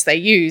consultants they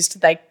used,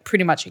 they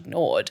pretty much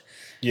ignored.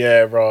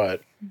 Yeah, right.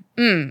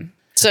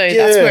 So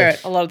that's where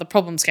a lot of the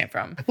problems came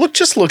from. Look,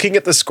 just looking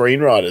at the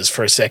screenwriters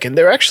for a second,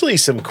 there are actually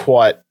some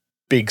quite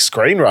big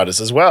screenwriters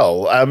as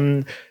well.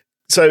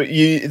 So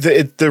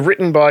the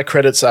written by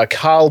credits are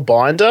Carl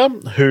Binder,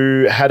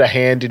 who had a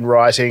hand in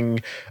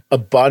writing a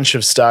bunch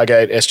of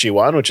Stargate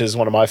SG-1, which is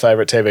one of my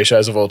favourite TV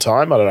shows of all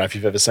time. I don't know if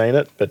you've ever seen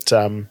it, but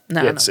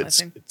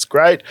it's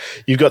great.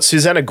 You've got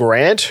Susanna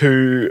Grant,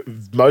 who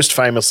most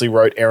famously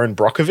wrote Erin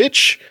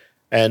Brockovich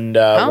and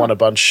won a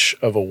bunch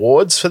of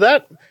awards for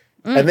that.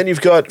 And then you've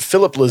got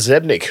Philip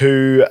Lezebnik,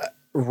 who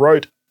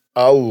wrote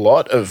a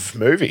lot of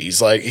movies.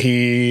 Like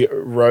he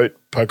wrote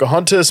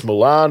Pocahontas,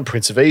 Mulan,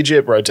 Prince of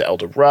Egypt, Road to El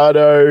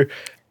Dorado. A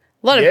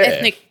lot of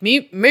ethnic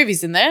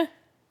movies in there.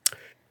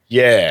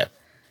 Yeah.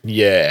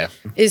 Yeah.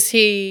 Is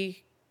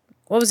he,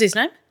 what was his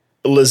name?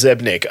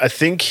 Lezebnik. I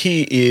think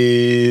he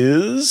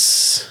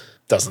is,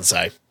 doesn't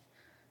say.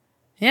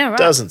 Yeah, right.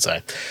 Doesn't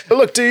say. But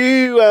look, do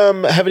you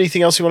have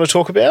anything else you want to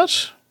talk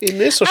about in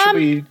this, or should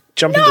we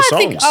jump into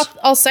songs? I think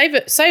I'll save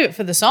it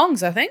for the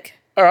songs, I think.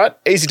 All right,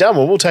 easy done.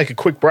 Well, we'll take a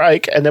quick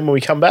break, and then when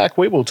we come back,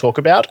 we will talk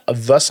about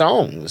the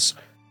songs.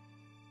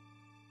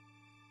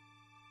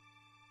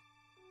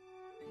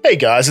 Hey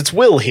guys, it's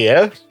Will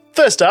here.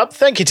 First up,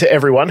 thank you to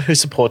everyone who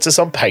supports us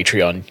on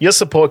Patreon. Your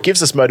support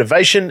gives us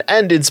motivation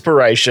and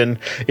inspiration.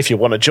 If you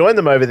want to join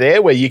them over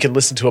there, where you can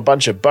listen to a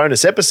bunch of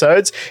bonus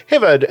episodes,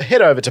 head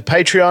over to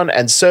Patreon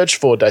and search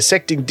for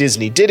Dissecting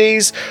Disney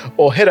Ditties,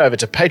 or head over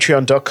to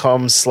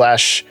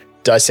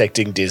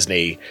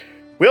patreon.com/dissectingdisney.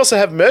 We also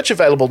have merch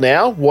available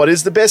now. What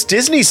is the best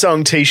Disney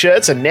song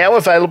t-shirts are now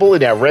available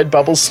in our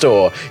Redbubble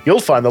store. You'll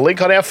find the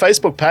link on our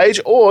Facebook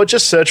page, or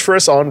just search for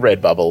us on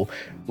Redbubble.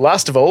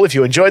 Last of all, if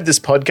you enjoyed this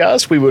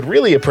podcast, we would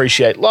really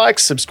appreciate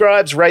likes,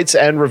 subscribes, rates,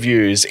 and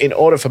reviews in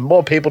order for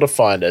more people to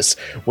find us.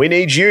 We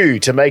need you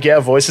to make our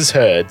voices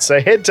heard,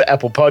 so head to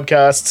Apple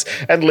Podcasts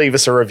and leave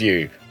us a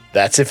review.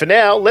 That's it for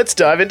now. Let's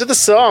dive into the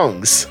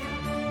songs.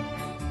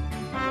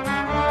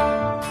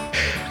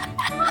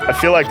 I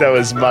feel like that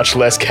was much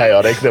less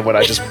chaotic than when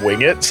I just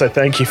wing it, so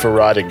thank you for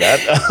writing that.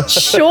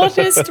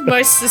 Shortest,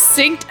 most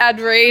succinct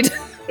ad read.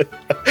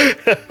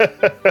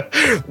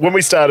 When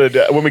we got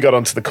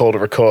onto the call to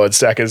record,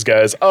 Stackers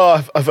goes,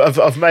 "Oh,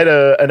 I've made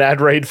an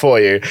ad read for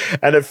you."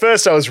 And at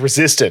first I was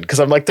resistant because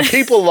I'm like, the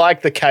people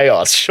like the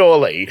chaos,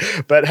 surely.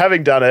 But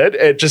having done it,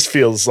 it just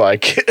feels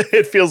like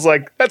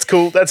that's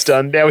cool, that's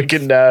done. Now we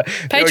can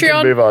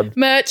Patreon, move on.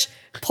 Merch.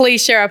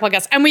 Please share our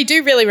podcast. And we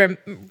do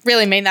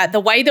really mean that. The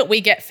way that we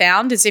get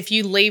found is if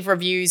you leave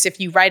reviews, if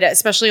you rate it,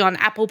 especially on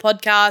Apple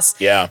Podcasts.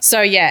 Yeah.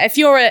 So yeah, if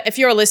you're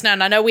a listener,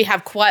 and I know we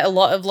have quite a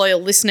lot of loyal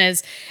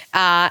listeners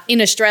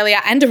in Australia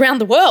and around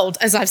the world,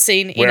 as I've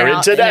seen We're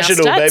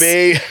international,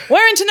 baby.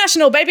 We're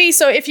international, baby.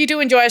 So if you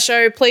do enjoy our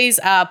show, please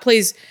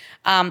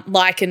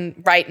like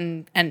and rate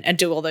and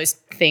do all those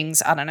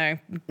things. I don't know,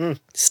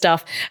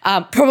 stuff.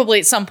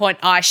 Probably at some point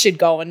I should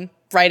go and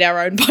rate our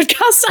own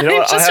podcast. You know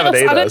what? I haven't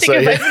either. I don't think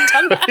I've even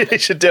done that. You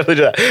should definitely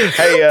do that.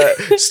 Hey,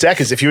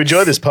 Stackers, if you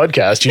enjoy this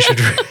podcast, you should...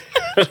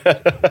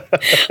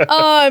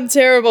 Oh, I'm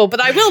terrible,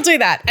 but I will do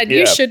that, and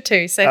you should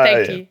too, so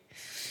thank you.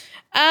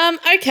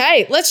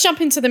 Okay, let's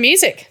jump into the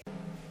music.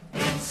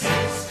 In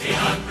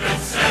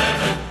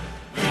 1607,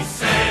 we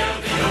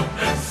sailed the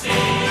open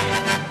sea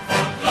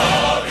for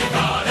glory,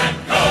 God, and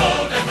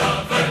gold, and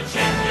the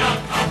Virginia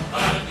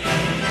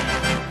Company.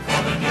 For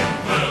the New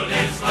World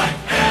is like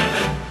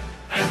heaven,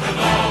 and will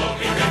all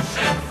be rich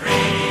and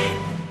free.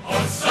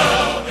 Or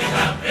so we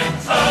have been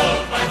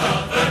told by the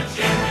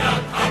Virginia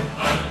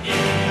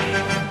Company.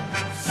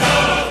 So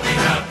we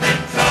have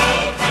been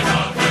told by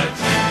the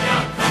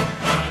Virginia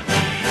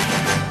Company.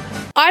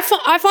 I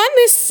find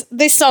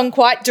this song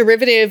quite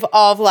derivative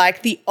of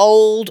like the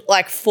old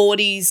like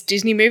 40s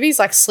Disney movies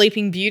like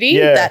Sleeping Beauty,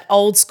 that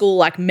old school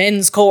like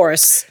men's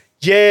chorus.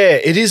 Yeah,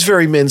 it is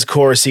very men's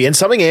chorusy. And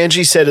something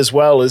Angie said as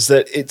well is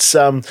that it's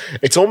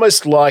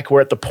almost like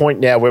we're at the point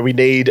now where we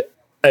need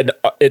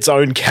its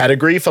own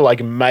category for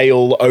like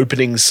male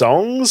opening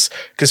songs,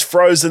 because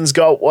Frozen's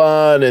got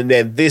one, and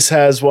then this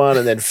has one,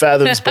 and then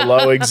Fathoms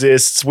Below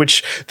exists,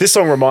 which this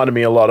song reminded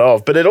me a lot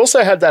of. But it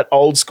also had that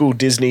old school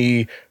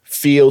Disney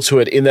feel to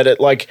it, in that it,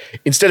 like,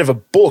 instead of a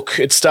book,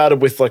 it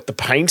started with like the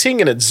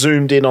painting and it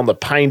zoomed in on the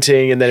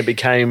painting, and then it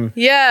became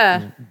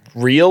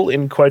real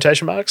in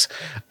quotation marks.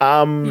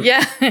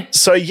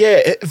 So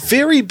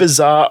very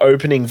bizarre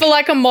opening for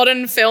like a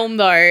modern film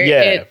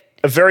though.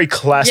 A very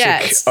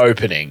classic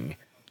opening.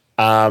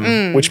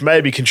 which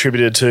maybe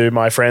contributed to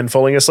my friend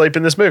falling asleep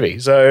in this movie.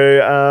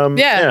 So,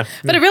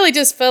 But it really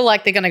just felt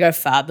like they're going to go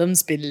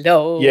fathoms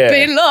below. Yeah.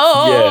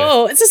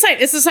 Below. It's the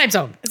same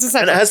song. It's the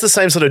same and song. it has the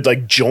same sort of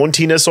like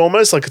jauntiness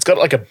almost. Like it's got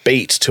like a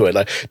beat to it.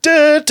 Like,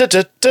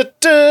 Because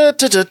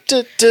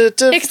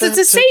it's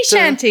a sea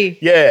shanty.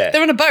 Yeah.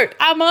 They're on a boat.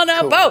 I'm on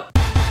a boat.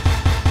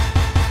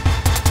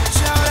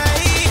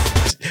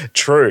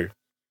 True.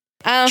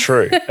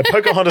 True. And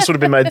Pocahontas would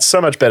have been made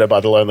so much better by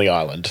The Lonely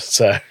Island.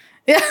 So,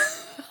 Yeah.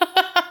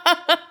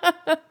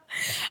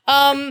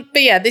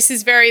 But yeah, this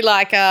is very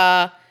like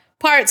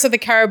Pirates of the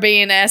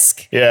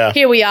Caribbean-esque. Yeah.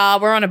 Here we are.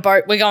 We're on a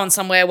boat. We're going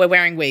somewhere. We're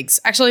wearing wigs.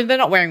 Actually, they're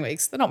not wearing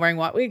wigs. They're not wearing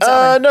white wigs,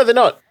 are they? no, they're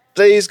not.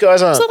 These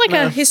guys aren't. Is that like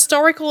a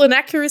historical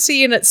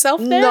inaccuracy in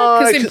itself there? No,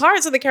 Because in 'cause-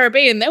 Pirates of the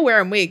Caribbean, they're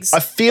wearing wigs. I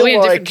feel Are we in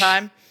a different like-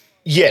 time?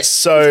 Yes.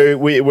 So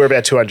we're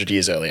about 200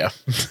 years earlier.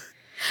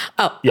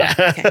 Oh, Yeah.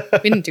 okay.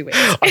 We didn't do wigs.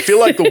 I feel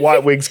like the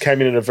white wigs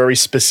came in at a very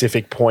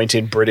specific point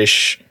in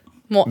British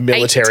More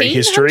military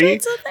history.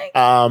 1800s, I think?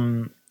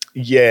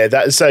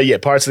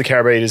 Pirates of the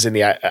Caribbean is in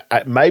the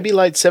maybe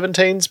late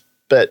 17s,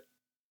 but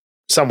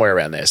somewhere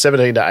around there,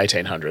 17 to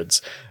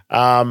 1800s.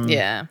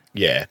 Yeah.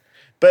 Yeah.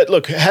 But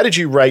look, how did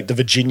you rate the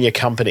Virginia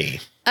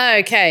Company?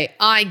 Okay,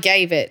 I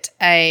gave it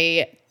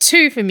a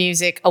 2 for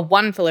music, a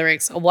 1 for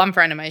lyrics, a 1 for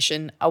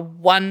animation, a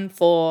 1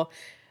 for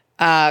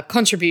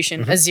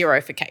contribution, a 0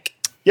 for cake.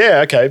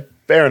 Yeah, okay.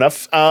 Fair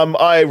enough.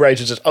 I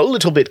rated it a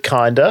little bit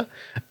kinder.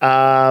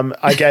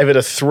 I gave it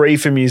a 3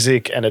 for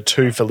music and a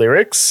 2 for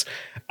lyrics,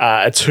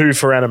 a 2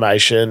 for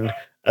animation,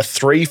 a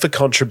 3 for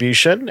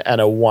contribution, and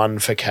a 1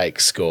 for cake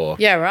score.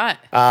 Yeah, right.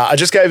 I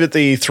just gave it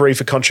the 3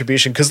 for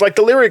contribution because, like,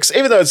 the lyrics,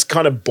 even though it's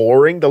kind of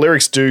boring, the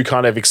lyrics do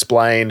kind of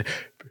explain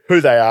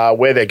who they are,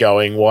 where they're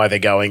going, why they're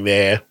going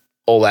there,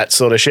 all that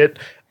sort of shit.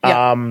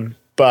 Yeah.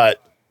 But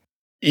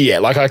yeah,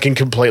 like I can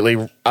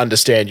completely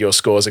understand your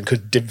scores and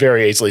could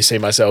very easily see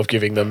myself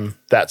giving them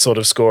that sort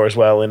of score as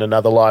well in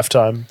another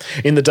lifetime,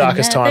 in the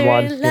darkest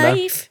timeline.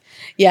 Life.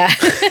 You know? Yeah.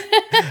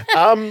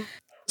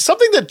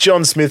 Something that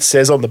John Smith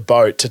says on the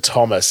boat to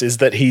Thomas is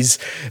that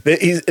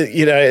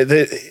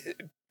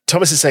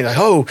Thomas is saying like,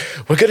 "Oh,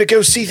 we're going to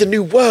go see the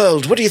new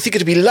world. What do you think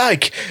it'll be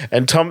like?"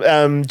 And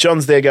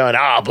John's there going,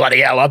 bloody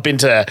hell, I've been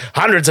to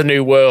hundreds of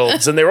new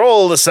worlds and they're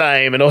all the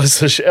same and all this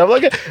shit. I'm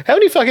like, how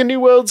many fucking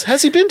new worlds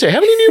has he been to? How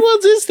many new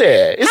worlds is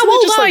there? Isn't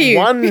there just like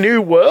one new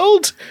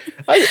world?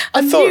 I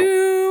thought,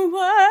 new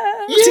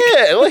world.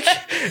 yeah, like,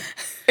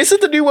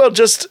 isn't the new world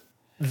just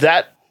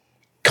that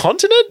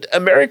continent?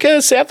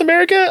 America, South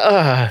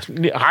America?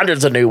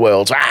 Hundreds of new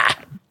worlds.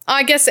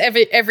 I guess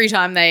every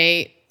time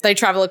they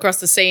travel across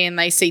the sea and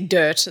they see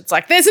dirt, it's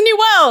like, there's a new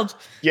world.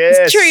 Yes,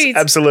 there's trees.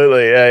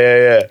 Absolutely.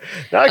 Yeah.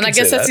 No, I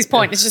guess that's his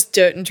point. It's just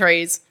dirt and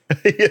trees.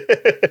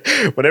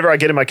 Whenever I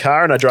get in my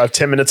car and I drive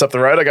 10 minutes up the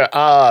road, I go,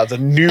 the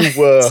new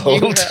world.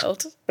 New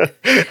world.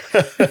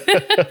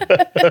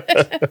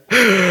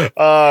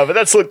 But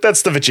that's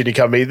the Virginia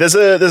Company. There's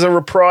a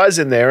reprise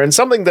in there, and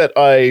something that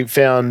I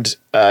found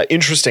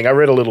interesting. I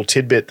read a little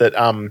tidbit that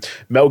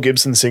Mel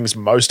Gibson sings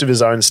most of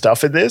his own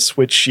stuff in this,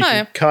 which you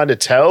can kind of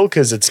tell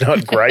because it's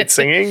not great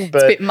singing, but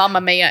it's a bit Mamma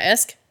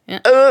Mia-esque. Yeah.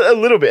 A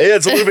little bit. Yeah,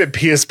 it's a little bit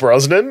Pierce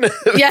Brosnan.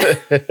 Yeah.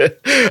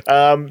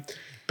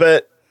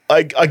 But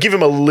I give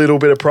him a little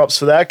bit of props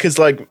for that because,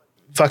 like,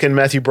 fucking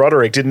Matthew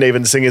Broderick didn't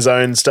even sing his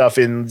own stuff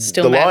in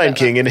The Lion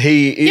King, and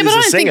he is a singer. Yeah, but I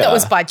don't think that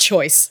was by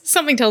choice.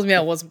 Something tells me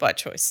that wasn't by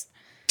choice.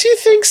 Do you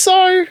think so?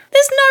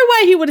 There's no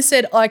way he would have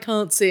said, I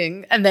can't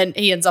sing, and then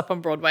he ends up on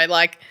Broadway.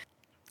 Like,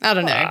 I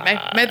don't know.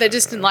 Maybe they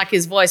just didn't like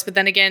his voice, but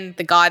then again,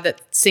 the guy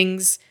that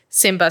sings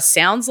Simba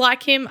sounds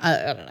like him. I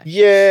don't know.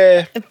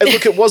 Yeah. And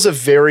look, it was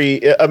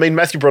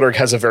Matthew Broderick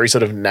has a very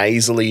sort of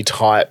nasally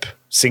type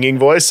singing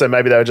voice, so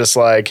maybe they were just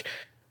like,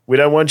 we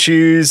don't want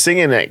you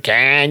singing it.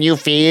 Can you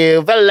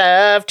feel the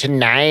love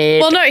tonight?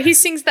 Well, no, he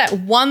sings that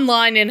one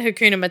line in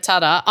Hakuna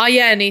Matata. Oh,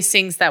 yeah, and he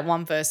sings that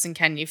one verse in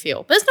Can You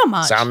Feel? There's not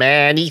much. So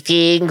many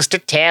things to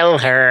tell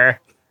her.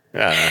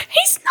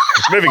 He's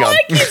not. Moving I on.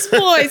 like his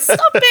voice.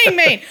 Stop being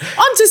mean.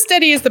 On to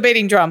Steady as the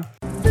Beating Drum.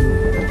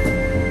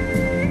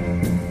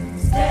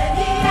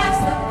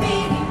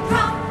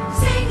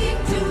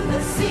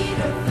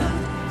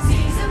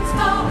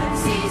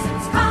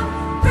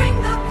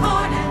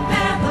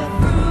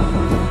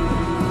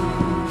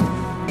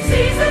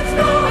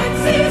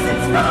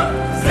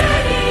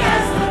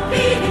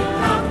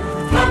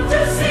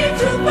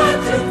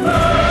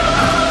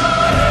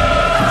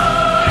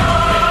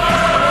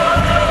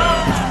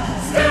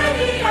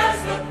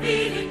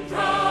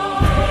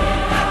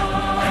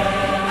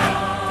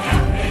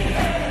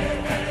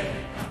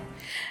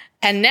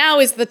 And now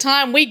is the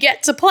time we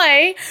get to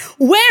play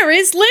Where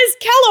is Liz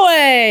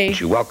Calloway?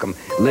 You welcome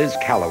Liz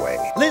Calloway.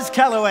 Liz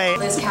Calloway.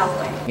 Liz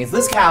Calloway. It's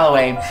Liz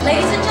Calloway.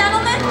 Ladies and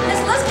gentlemen,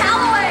 it's Liz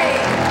Calloway.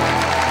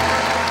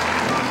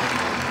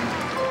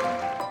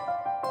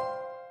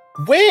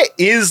 Where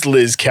is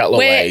Liz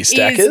Calloway,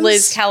 Stackers? Where is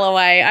Liz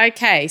Calloway?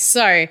 Okay,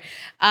 so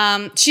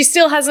she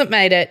still hasn't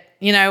made it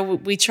You know,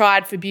 we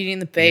tried for Beauty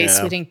and the Beast,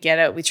 Yeah. we didn't get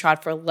it. We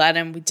tried for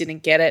Aladdin, we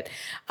didn't get it.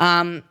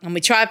 And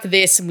we tried for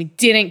this and we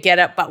didn't get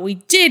it, but we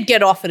did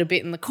get offered a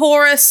bit in the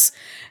chorus.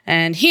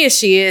 And here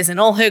she is in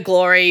all her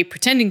glory,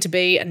 pretending to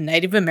be a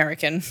Native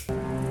American.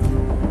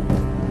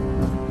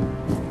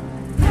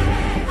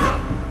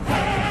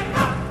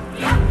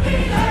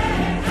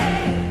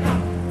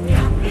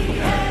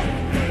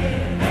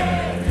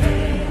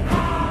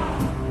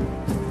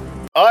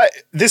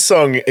 This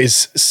song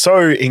is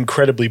so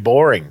incredibly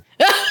boring.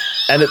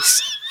 And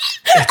it's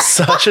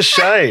such a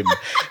shame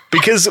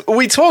because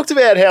we talked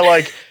about how,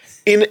 like,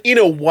 in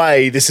a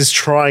way, this is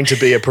trying to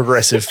be a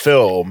progressive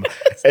film.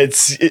 But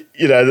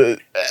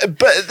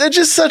they're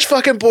just such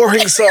fucking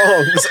boring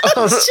songs.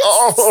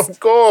 Oh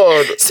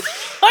God.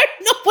 I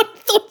don't know what I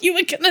thought you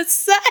were going to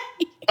say.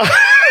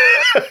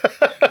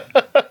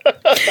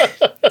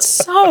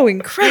 So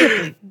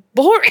incredibly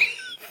boring.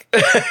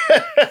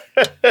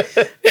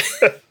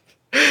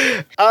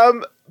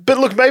 But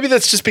look, maybe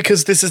that's just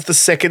because this is the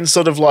second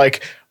sort of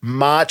like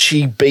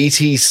marchy,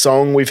 beaty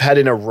song we've had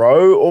in a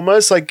row,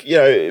 almost like, you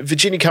know,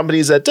 Virginia Company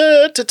is that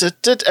da, da, da,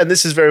 da, and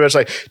this is very much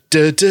like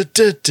da, da,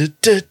 da, da,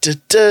 da, da,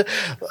 da.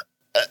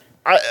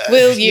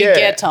 Will you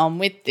get on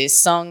with this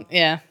song?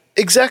 Yeah.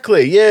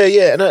 Exactly.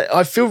 Yeah. And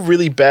I feel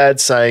really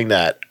bad saying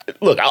that.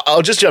 Look,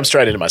 I'll just jump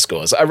straight into my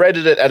scores. I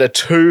rated it at a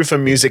 2 for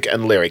music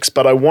and lyrics,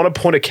 but I want to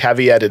point a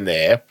caveat in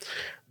there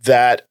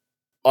that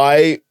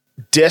I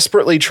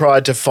desperately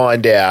tried to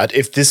find out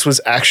if this was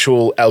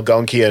actual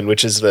Algonquian,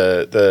 which is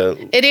the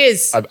It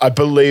is. I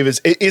believe is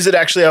it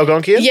actually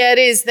Algonquian? Yeah, it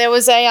is. There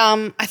was a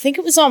I think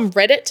it was on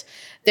Reddit.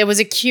 There was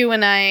a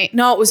Q&A.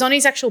 No, it was on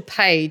his actual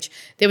page.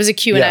 There was a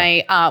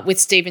Q&A with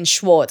Stephen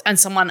Schwartz, and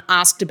someone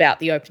asked about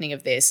the opening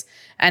of this,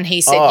 and he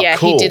said,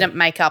 cool. He didn't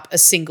make up a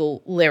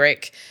single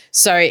lyric.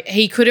 So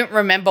he couldn't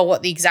remember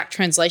what the exact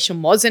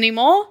translation was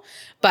anymore,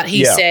 but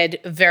he said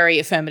very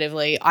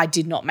affirmatively, I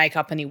did not make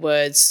up any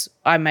words.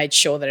 I made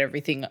sure that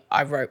everything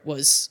I wrote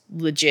was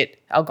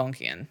legit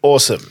Algonquian.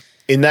 Awesome.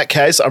 In that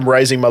case, I'm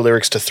raising my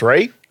lyrics to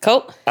 3.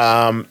 Cool.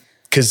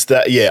 Because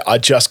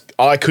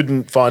I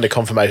couldn't find a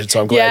confirmation,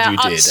 so I'm glad you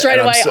did. Straight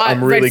away,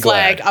 I'm really red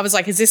flag. glad. I was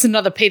like, is this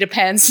another Peter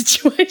Pan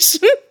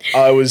situation?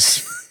 I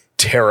was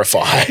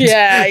terrified.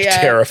 Yeah.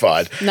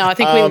 Terrified. No, I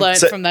think we learned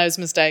from those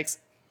mistakes.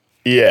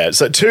 Yeah,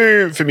 so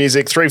 2 for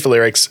music, 3 for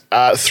lyrics,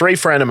 3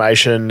 for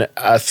animation,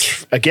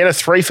 again a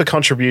 3 for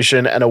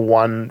contribution, and a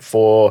 1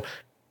 for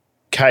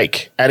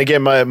cake. And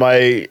again,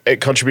 my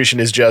contribution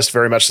is just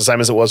very much the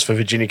same as it was for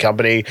Virginia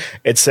Company.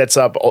 It sets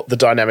up the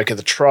dynamic of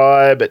the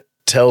tribe. It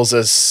tells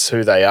us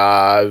who they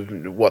are,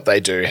 what they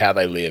do, how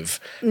they live.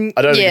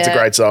 I don't think it's a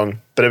great song,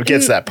 but it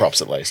gets that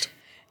props at least.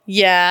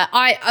 Yeah,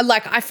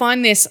 I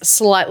find this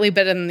slightly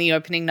better than the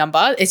opening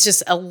number. It's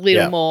just a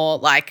little more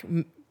like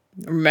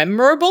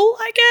memorable,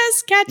 I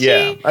guess, catchy.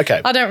 Yeah, okay.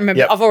 I don't remember.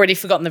 Yep. I've already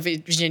forgotten the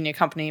Virginia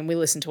Company, and we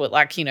listened to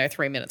it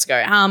 3 minutes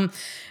ago.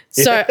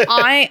 So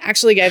I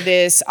actually gave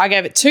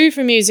it 2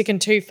 for music and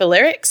 2 for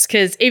lyrics,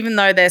 because even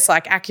though there's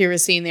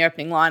accuracy in the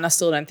opening line, I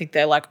still don't think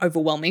they're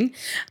overwhelming.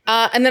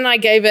 And then I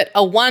gave it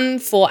a 1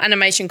 for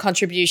animation,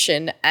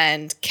 contribution,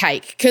 and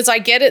cake, because I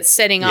get it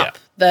setting up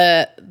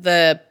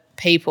the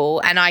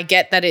people, and I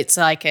get that it's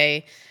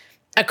a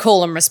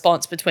call and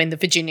response between the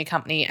Virginia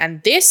Company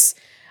and this.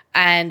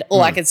 And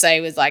all I could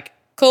say was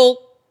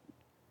cool.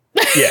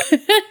 Yeah.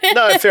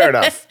 No, fair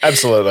enough.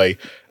 Absolutely.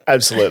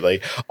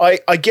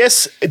 I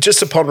guess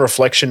just upon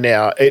reflection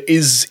now, it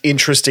is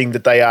interesting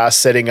that they are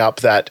setting up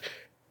that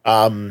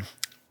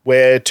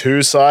we're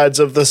two sides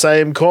of the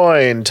same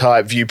coin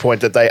type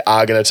viewpoint that they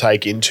are going to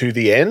take into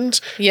the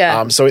end.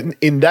 Yeah. So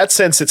in that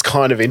sense, it's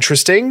kind of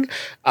interesting.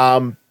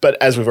 But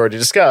as we've already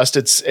discussed,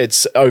 it's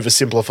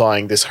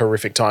oversimplifying this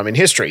horrific time in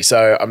history.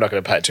 So I'm not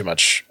going to pay it too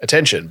much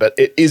attention. But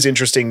it is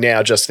interesting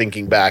now, just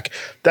thinking back.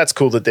 That's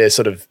cool that they're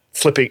sort of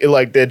flipping,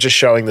 they're just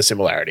showing the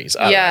similarities.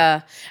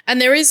 Yeah. And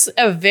there is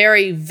a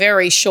very,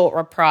 very short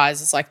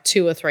reprise. It's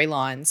 2 or 3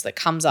 lines that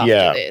comes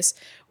after this,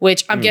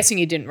 which I'm guessing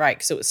you didn't rate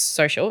because it was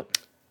so short.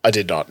 I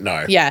did not,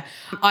 no. Yeah,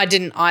 I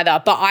didn't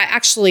either, but I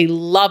actually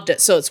loved it.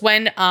 So it's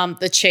when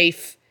the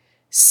chief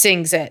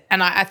sings it,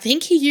 and I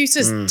think he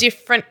uses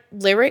different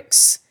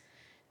lyrics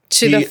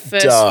to the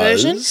first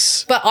version,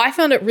 but I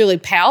found it really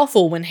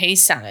powerful when he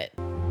sang it.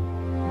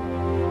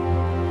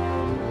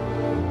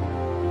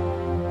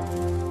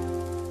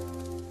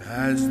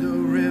 As the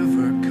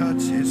river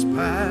cuts his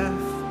path,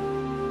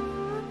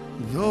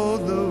 though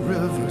the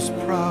river's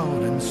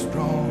proud and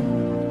strong,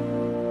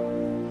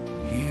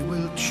 he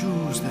will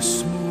choose the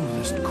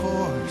smoothest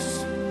course.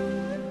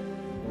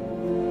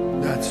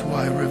 That's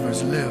why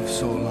rivers live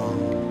so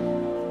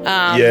long.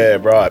 Yeah,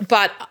 right.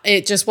 But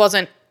it just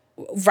wasn't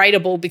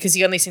rateable because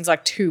he only sings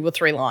 2 or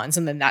 3 lines,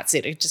 and then that's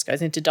it. It just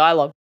goes into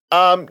dialogue.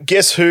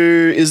 Guess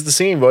who is the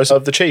singing voice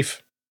of the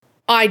chief?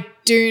 I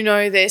do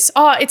know this.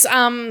 Oh, it's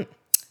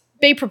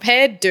Be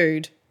Prepared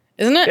Dude,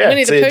 isn't it? Yeah,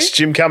 Winnie the Pooh? it's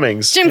Jim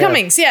Cummings.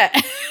 Cummings,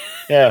 yeah.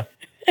 Yeah.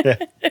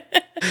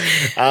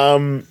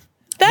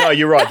 No,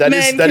 you're right. That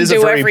is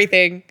do a very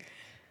everything.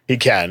 He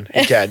can.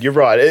 You're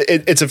right.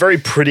 It's a very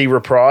pretty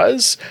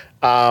reprise.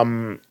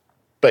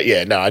 But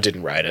yeah, no, I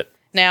didn't rate it.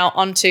 Now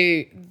on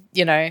to,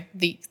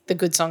 the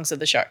good songs of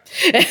the show.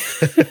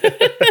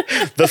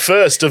 The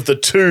first of the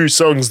 2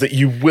 songs that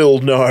you will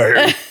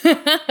know.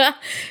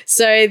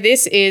 So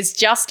this is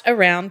Just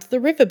Around the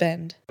River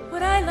Bend.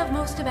 What I love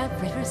most about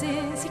rivers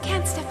is you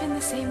can't step in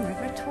the same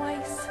river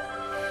twice.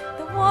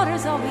 The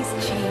water's always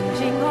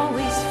changing,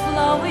 always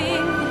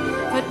flowing.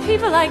 But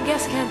people, I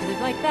guess, can't live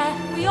like that.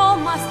 We all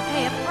must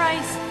pay a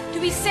price. To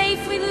be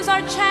safe, we lose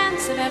our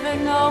chance of ever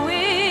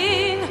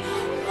knowing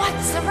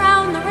what's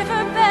around the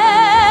river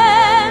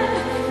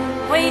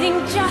bend,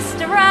 waiting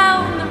just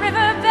around the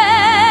river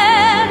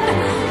bend.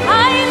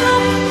 I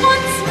look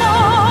once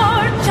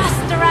more,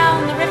 just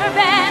around the river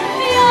bend,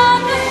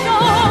 beyond the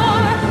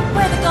shore,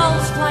 where the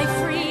gulls fly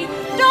free,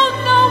 don't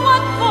know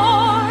what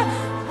for.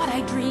 What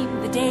I dream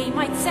the day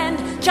might send,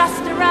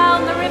 just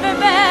around the river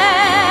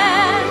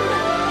bend,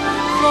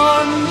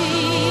 for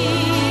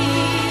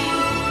me,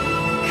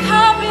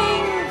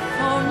 coming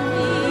for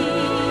me.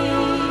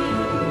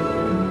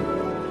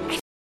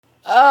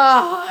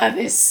 Oh,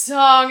 this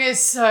song is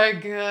so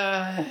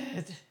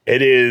good.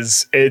 It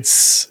is.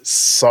 It's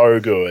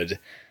so good.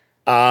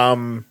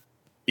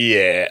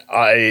 Yeah,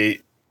 I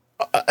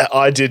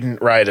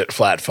didn't rate it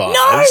flat 5. No,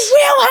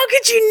 Will, how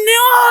could you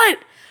not?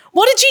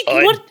 What did you,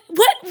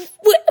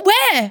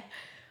 where?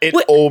 It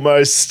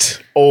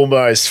almost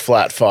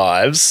flat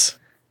 5s.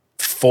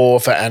 4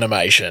 for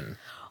animation.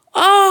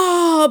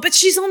 Oh, but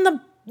she's on the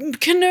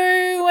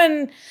canoe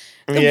and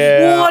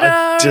the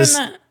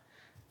water.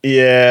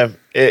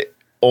 It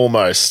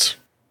almost.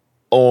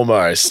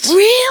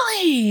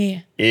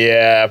 Really?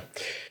 Yeah.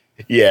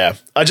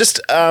 I just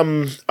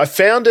I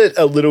found it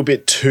a little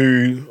bit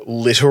too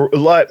literal.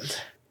 Like,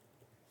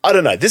 I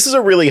don't know. This is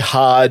a really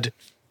hard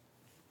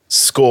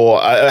score,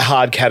 a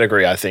hard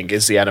category, I think,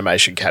 is the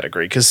animation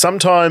category. Because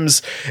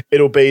sometimes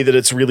it'll be that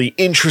it's really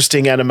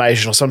interesting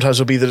animation, or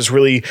sometimes it'll be that it's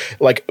really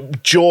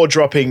like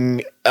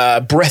jaw-dropping,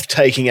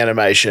 breathtaking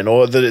animation,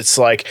 or that it's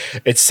like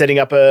it's setting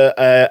up what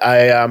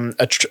am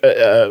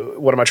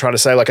I trying to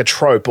say? Like a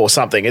trope or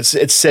something.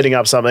 It's setting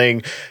up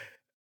something.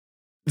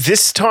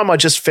 This time I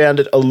just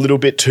found it a little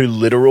bit too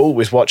literal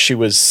with what she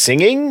was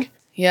singing.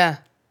 Yeah.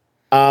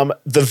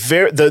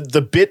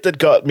 The bit that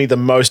got me the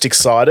most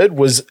excited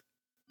was,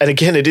 and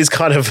again, it is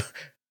kind of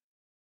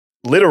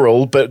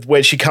literal, but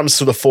when she comes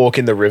to the fork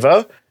in the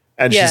river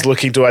and she's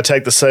looking, do I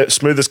take the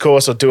smoothest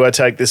course or do I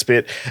take this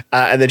bit?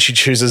 And then she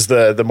chooses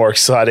the more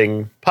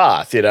exciting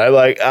path,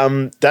 like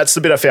that's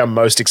the bit I found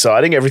most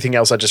exciting. Everything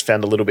else I just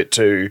found a little bit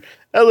too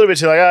like, oh,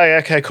 yeah,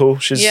 okay, cool.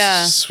 She's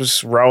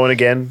just rowing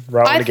again.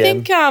 I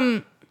think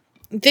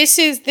this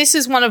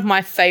is one of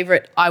my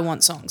favorite I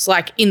Want songs,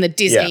 like in the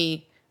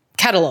Disney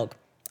catalog.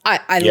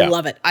 I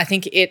love it. I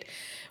think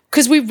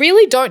because we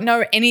really don't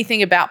know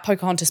anything about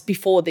Pocahontas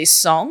before this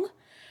song.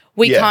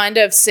 We kind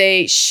of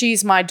see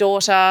she's my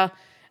daughter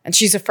and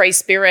she's a free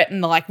spirit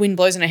and the wind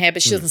blows in her hair,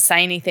 but she doesn't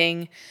say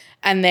anything.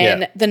 And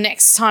then the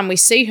next time we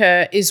see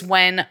her is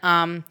when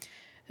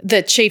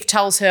the chief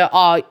tells her,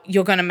 oh,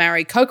 you're going to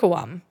marry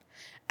Kokowam.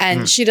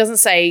 And she doesn't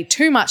say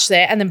too much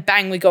there. And then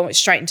bang, we go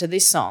straight into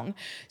this song.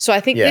 So I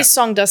think this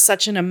song does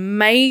such an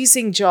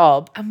amazing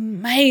job.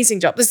 Amazing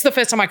job. This is the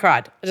first time I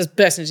cried. I just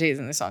burst into tears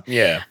in this song.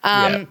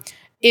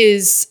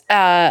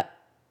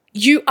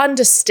 You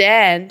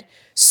understand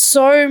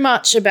so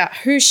much about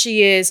who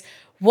she is,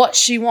 what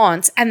she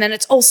wants, and then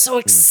it's all so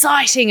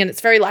exciting and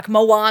it's very like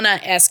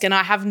Moana-esque, and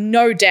I have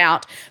no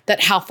doubt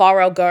that How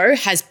Far I'll Go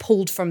has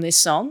pulled from this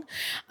song.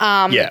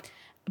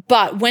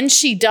 But when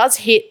she does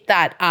hit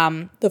that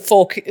the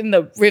fork in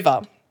the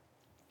river,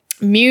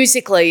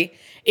 musically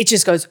it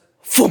just goes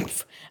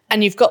foof.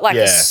 And you've got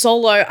a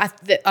solo, I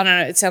don't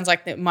know, it sounds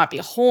like it might be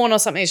a horn or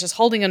something. It's just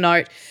holding a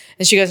note.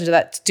 And she goes into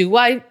that, do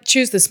I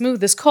choose the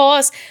smoothest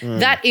course?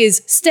 That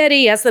is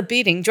steady as the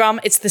beating drum.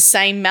 It's the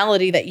same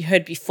melody that you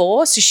heard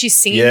before. So she's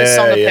singing the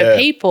song of her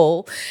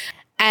people.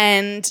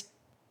 And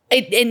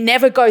it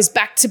never goes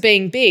back to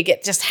being big.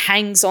 It just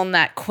hangs on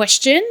that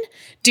question.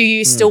 Do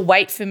you still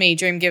wait for me,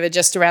 dream giver,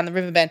 just around the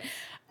river bend?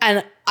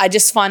 And I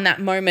just find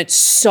that moment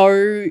so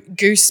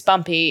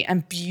goosebumpy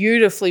and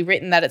beautifully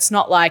written that it's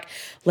not like,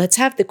 let's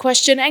have the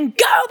question and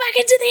go back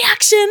into the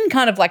action,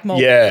 kind of like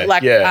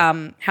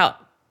how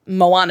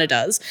Moana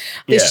does.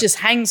 This just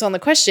hangs on the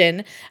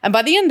question. And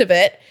by the end of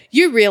it,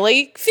 you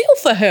really feel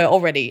for her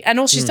already. And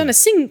all she's done is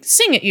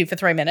sing at you for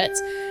 3 minutes.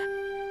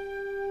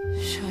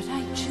 Should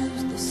I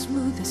choose the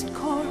smoothest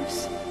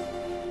course,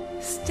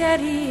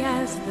 steady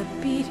as the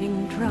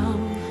beating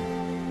drum?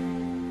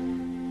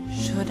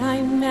 Should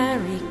I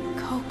marry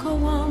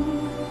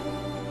Kokowam?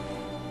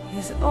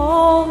 Is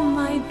all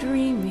my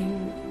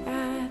dreaming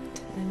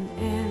at an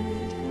end?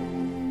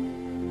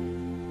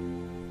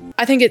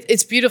 I think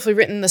it's beautifully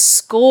written. The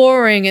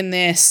scoring in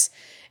this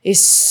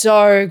is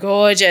so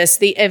gorgeous.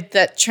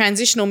 The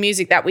transitional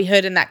music that we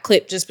heard in that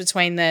clip just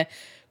between the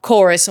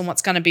chorus and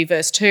what's going to be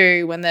verse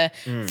 2, when the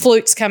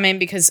flutes come in,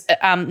 because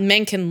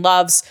Menken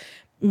loves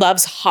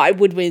high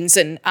woodwinds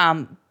and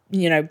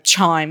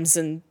chimes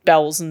and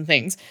bells and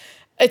things.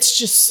 It's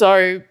just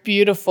so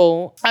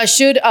beautiful. I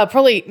should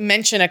probably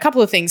mention a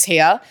couple of things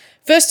here.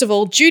 First of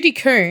all, Judy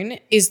Kuhn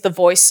is the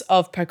voice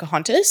of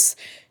Pocahontas.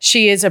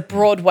 She is a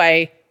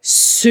Broadway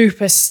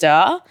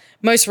superstar.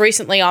 Most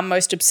recently, I'm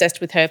most obsessed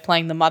with her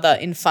playing the mother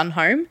in Fun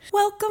Home.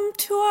 Welcome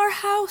to our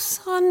house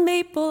on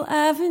Maple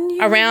Avenue.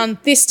 Around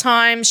this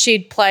time,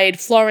 she'd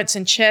played Florence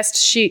in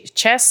Chess.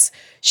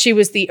 She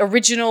was the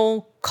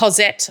original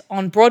Cosette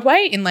on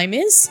Broadway in Les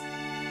Mis.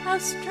 How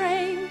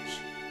strange,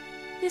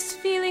 this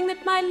feeling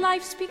that my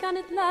life's begun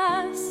at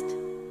last.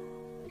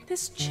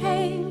 This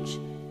change.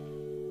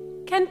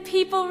 Can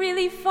people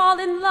really fall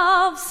in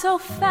love so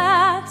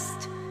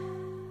fast?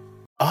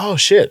 Oh,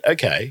 shit.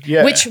 Okay.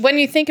 Yeah. Which, when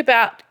you think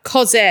about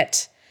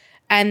Cosette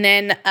and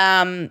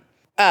then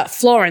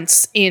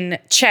Florence in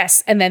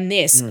Chess and then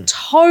this,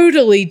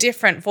 totally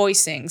different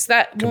voicings.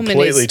 That woman is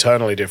completely,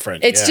 totally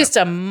different. It's just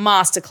a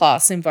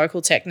masterclass in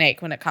vocal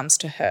technique when it comes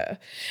to her.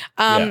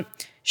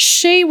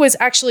 She was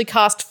actually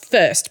cast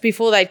first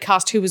before they'd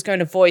cast who was going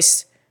to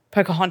voice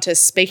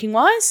Pocahontas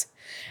speaking-wise.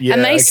 Yeah,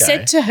 and they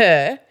said to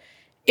her,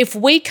 if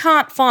we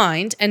can't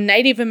find a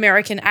Native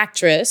American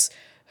actress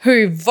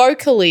who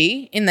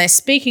vocally in their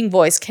speaking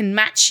voice can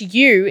match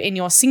you in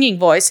your singing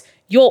voice,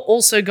 you're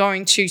also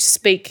going to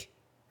speak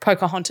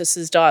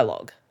Pocahontas's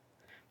dialogue.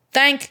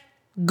 Thank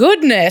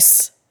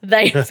goodness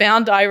they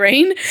found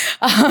Irene.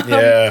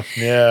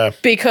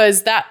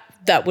 Because that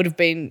would have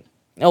been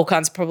all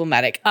kinds of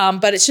problematic.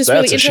 But it's just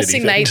really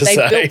interesting they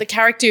built the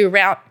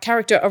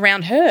character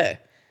around her.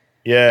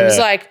 Yeah. It was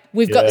like,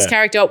 we've got this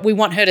character, we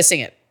want her to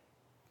sing it.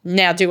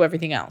 Now do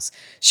everything else.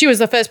 She was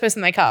the first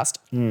person they cast.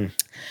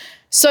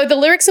 So the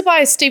lyrics are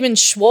by Stephen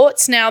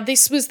Schwartz. Now,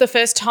 this was the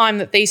first time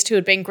that these two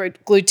had been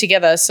glued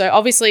together. So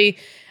obviously,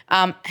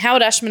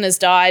 Howard Ashman has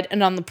died,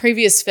 and on the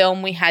previous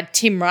film, we had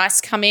Tim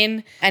Rice come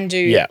in and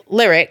do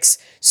lyrics.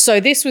 So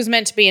this was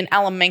meant to be an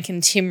Alan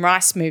Menken Tim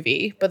Rice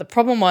movie, but the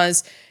problem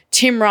was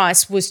Tim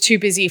Rice was too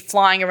busy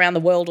flying around the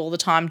world all the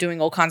time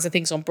doing all kinds of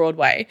things on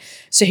Broadway.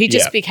 So he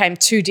just became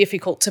too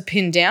difficult to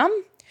pin down.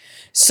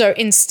 So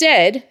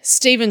instead,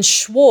 Stephen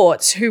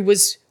Schwartz, who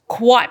was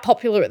quite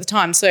popular at the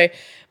time, so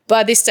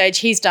by this stage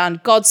he's done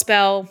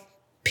Godspell,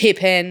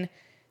 Pippin,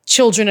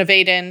 Children of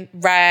Eden,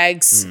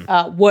 Rags,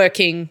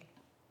 Working,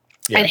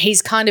 and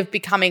he's kind of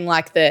becoming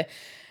like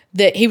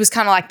he was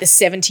kind of like the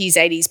 70s,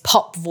 80s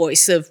pop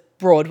voice of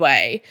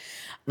Broadway.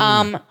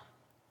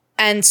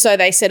 And so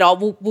they said,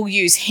 we'll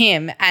use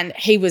him, and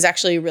he was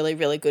actually a really,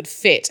 really good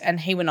fit, and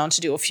he went on to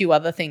do a few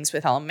other things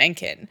with Alan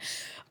Menken.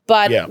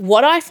 But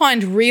what I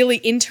find really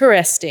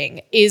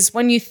interesting is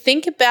when you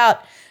think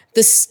about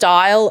the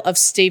style of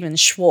Stephen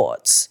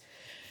Schwartz,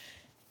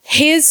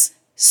 his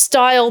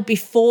style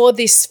before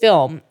this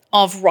film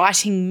of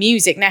writing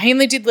music. Now, he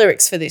only did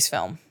lyrics for this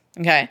film,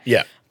 okay?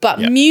 Yeah. But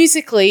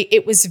musically,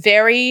 it was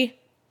very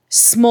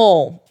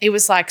small. It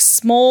was like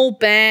small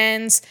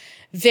bands,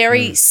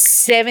 very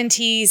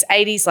 70s,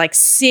 80s, like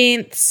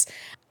synths,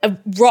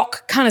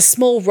 rock, kind of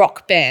small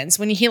rock bands.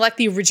 When you hear like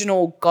the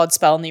original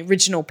Godspell and the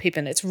original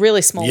Pippin, it's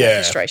really small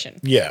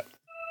orchestration. Yeah.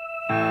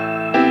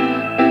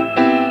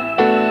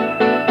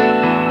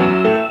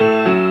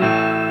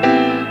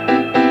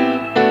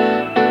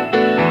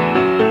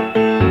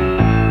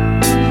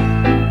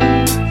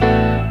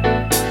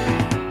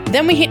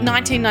 Then we hit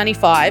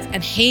 1995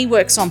 and he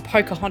works on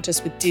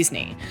Pocahontas with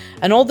Disney.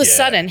 And all of a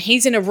sudden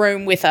he's in a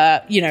room with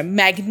a,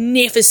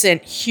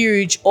 magnificent,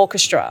 huge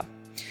orchestra.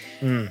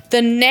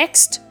 The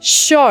next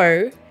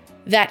show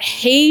that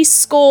he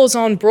scores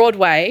on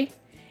Broadway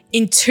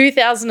in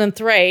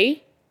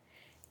 2003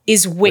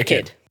 is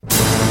Wicked.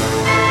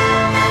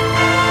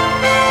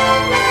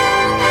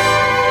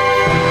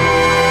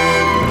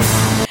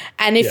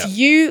 And if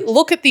you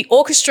look at the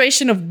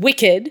orchestration of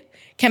Wicked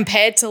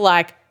compared to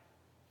like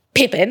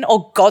Pippin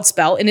or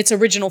Godspell in its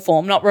original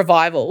form, not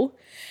revival,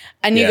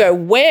 and you go,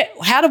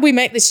 how did we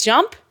make this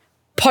jump?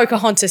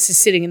 Pocahontas is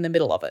sitting in the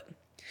middle of it.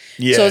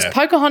 Yeah. So it's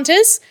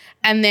Pocahontas,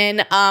 and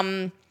then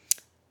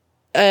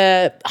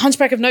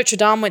Hunchback of Notre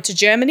Dame went to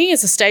Germany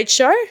as a stage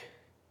show.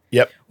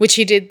 Yep. Which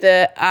he did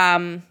the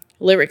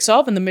lyrics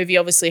of, and the movie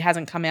obviously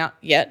hasn't come out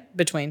yet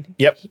between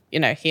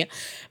here.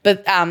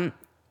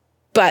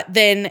 But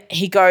then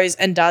he goes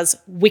and does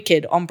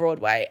Wicked on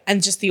Broadway,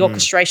 and just the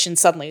orchestration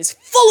suddenly is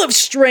full of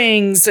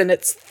strings and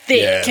it's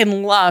thick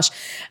and lush.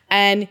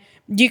 And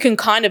you can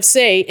kind of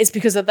see it's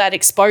because of that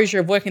exposure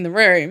of working the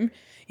room,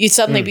 you'd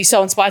suddenly be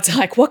so inspired to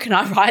like, what can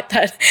I write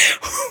that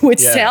would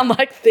sound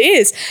like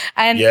this?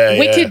 And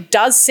Wicked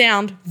does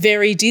sound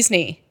very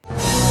Disney.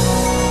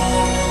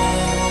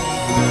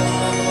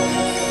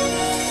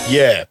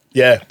 Yeah,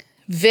 yeah.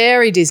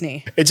 Very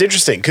Disney. It's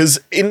interesting because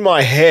in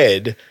my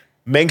head,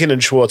 Menken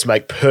and Schwartz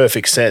make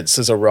perfect sense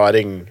as a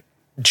writing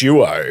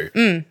duo.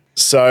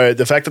 So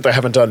the fact that they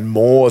haven't done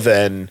more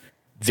than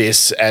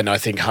this, and I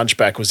think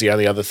Hunchback was the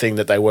only other thing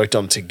that they worked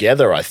on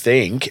together, I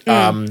think,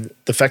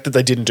 the fact that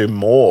they didn't do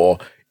more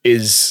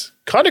is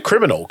kind of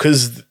criminal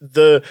because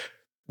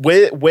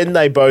when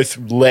they both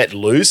let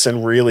loose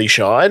and really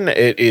shine,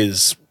 it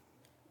is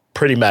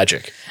pretty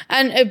magic.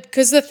 And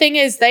because the thing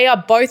is, they are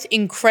both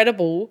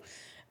incredible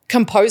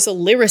composer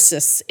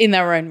lyricists in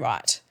their own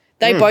right.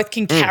 They both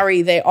can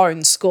carry their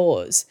own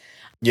scores.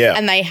 Yeah.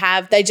 And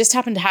they just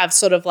happen to have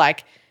sort of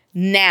like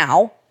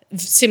now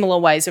similar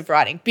ways of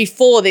writing.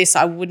 Before this,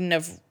 I wouldn't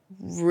have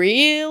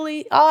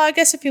really, I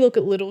guess if you look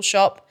at Little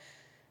Shop,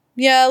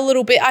 yeah, a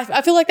little bit.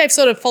 I feel like they've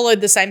sort of followed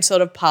the same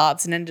sort of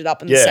paths and ended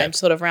up in the same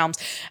sort of realms.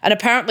 And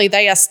apparently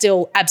they are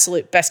still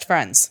absolute best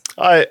friends.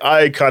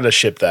 I kind of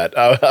ship that.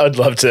 I'd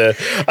love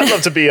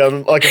to be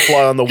on like a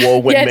fly on the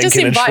wall when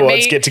Menken and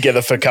Schwartz get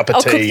together for a cup of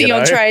I'll tea. cook the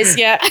entrees,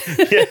 yeah.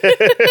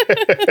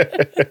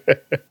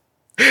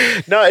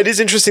 No, it is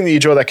interesting that you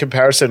draw that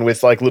comparison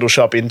with like Little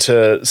Shop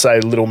into, say,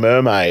 Little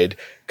Mermaid,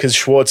 because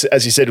Schwartz,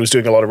 as you said, was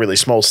doing a lot of really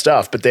small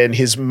stuff. But then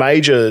his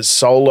major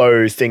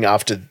solo thing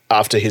after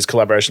his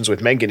collaborations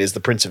with Menken is The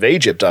Prince of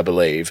Egypt, I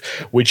believe,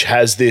 which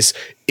has this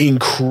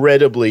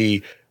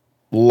incredibly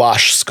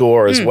lush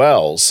score as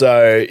well.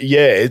 So,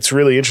 yeah, it's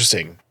really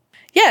interesting.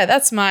 Yeah,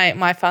 that's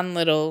my fun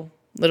little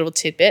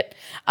tidbit.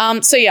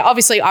 So, yeah,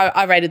 obviously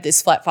I rated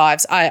this flat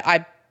fives.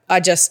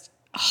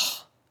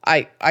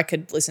 I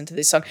could listen to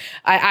this song.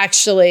 I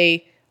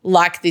actually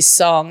like this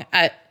song.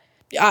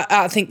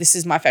 I think this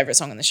is my favourite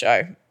song in the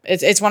show.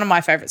 It's one of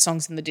my favourite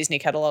songs in the Disney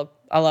catalogue.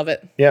 I love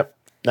it. Yep.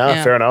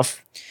 Fair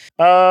enough.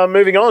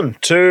 Moving on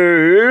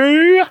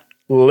to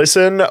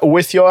Listen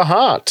With Your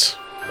Heart.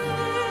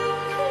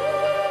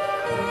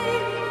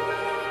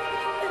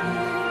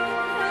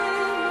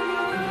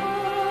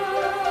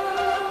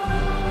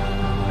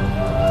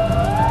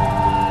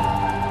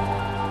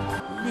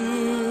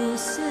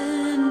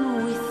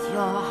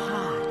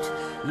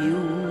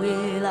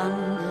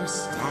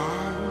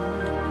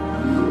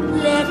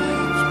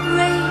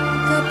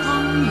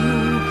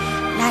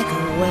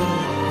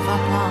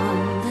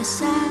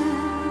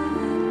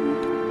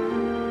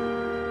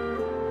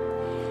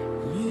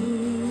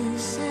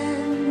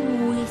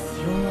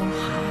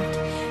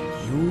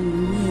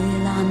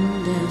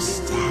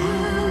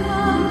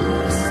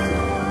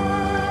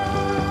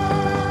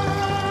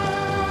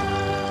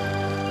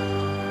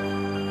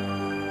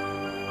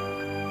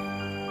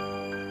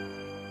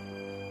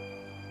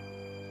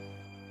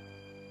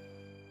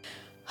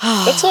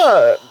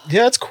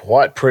 That's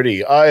quite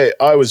pretty.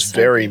 I was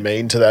very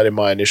mean to that in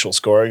my initial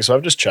scoring, so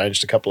I've just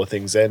changed a couple of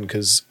things then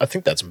because I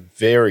think that's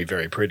very,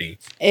 very pretty.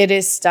 It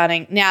is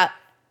stunning. Now,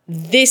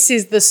 this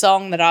is the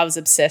song that I was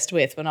obsessed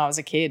with when I was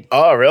a kid.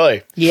 Oh,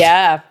 really?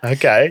 Yeah.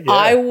 Okay. Yeah.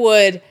 I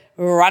would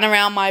run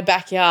around my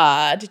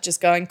backyard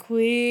just going,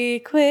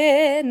 qui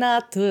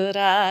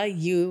natura,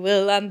 you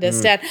will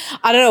understand.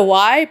 I don't know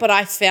why, but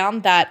I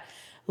found that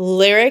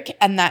lyric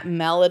and that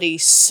melody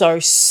so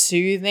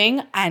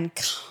soothing and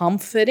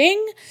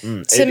comforting to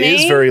me. It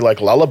is very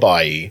like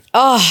lullaby-y.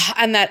 Oh,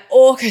 and that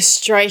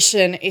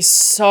orchestration is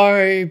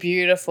so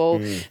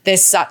beautiful.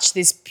 There's such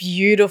this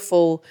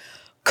beautiful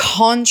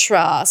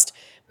contrast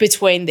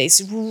between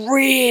these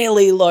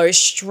really low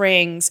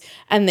strings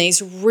and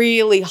these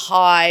really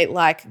high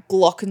like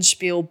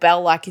glockenspiel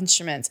bell-like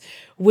instruments,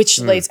 which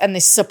leaves, and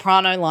this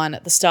soprano line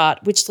at the start,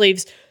 which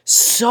leaves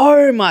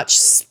so much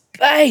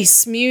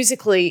space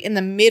musically in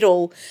the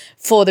middle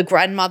for the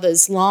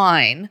grandmother's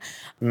line.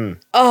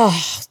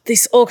 Oh,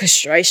 this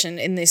orchestration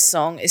in this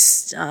song is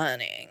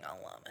stunning. I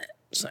love it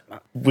so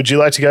much. Would you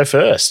like to go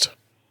first?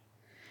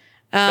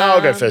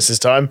 I'll go first this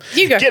time.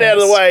 You go Get first. out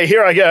of the way.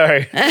 Here I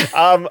go.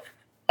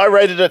 I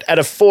rated it at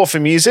a 4 for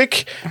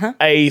music,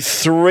 a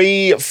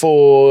 3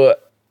 for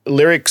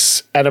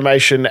lyrics,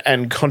 animation,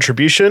 and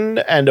contribution,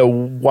 and a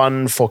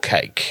 1 for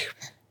cake.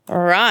 All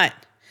right.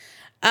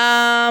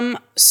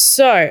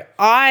 So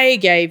I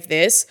gave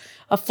this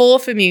a 4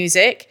 for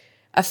music,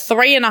 a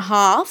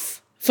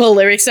 3.5 for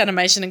lyrics,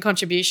 animation, and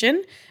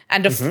contribution,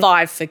 and a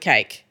 5 for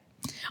cake.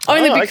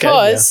 Only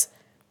because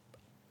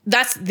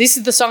this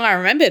is the song I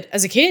remembered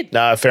as a kid.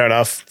 No, fair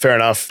enough.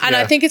 And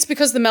I think it's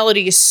because the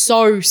melody is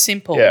so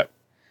simple. Yeah.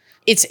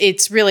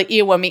 It's really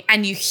earwormy,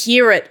 and you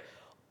hear it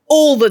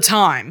all the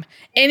time.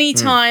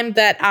 Anytime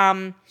that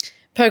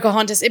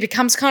Pocahontas, it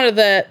becomes kind of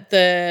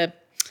the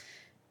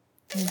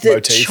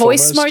motif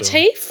choice almost,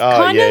 motif,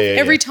 kind of.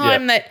 Every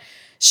time that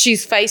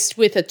she's faced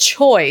with a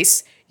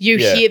choice, you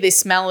hear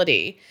this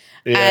melody.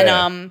 Yeah.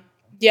 And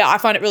I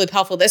find it really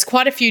powerful. There's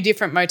quite a few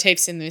different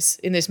motifs in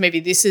this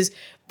movie.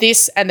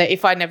 This and the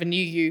If I Never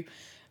Knew You,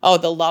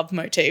 the love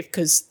motif,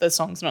 because the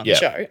song's not in the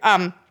show,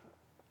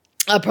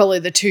 are probably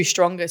the two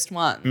strongest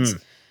ones.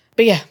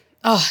 But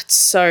it's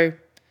so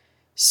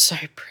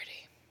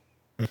pretty.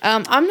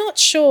 I'm not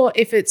sure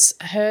if it's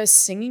her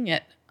singing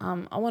it.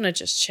 I want to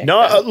just check.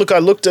 No, look, I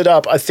looked it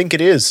up. I think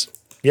it is.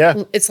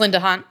 Yeah. It's Linda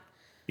Hunt.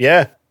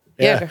 Yeah.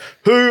 Yeah.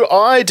 Who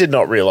I did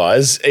not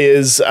realize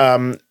is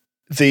I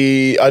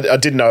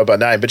didn't know her by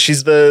name, but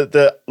she's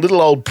the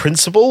little old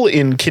principal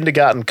in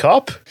Kindergarten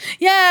Cop.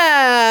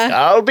 Yeah.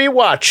 I'll be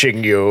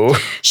watching you.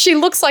 She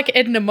looks like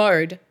Edna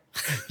Mode.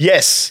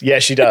 Yes. Yeah,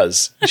 she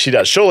does. She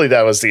does. Surely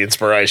that was the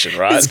inspiration,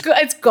 right? It's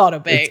got to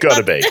be. It's got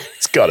to be.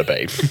 It's got to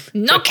be.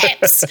 No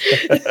caps.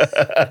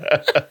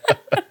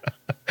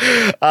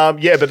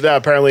 But no,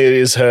 apparently it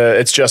is her.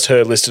 It's just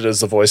her listed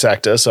as the voice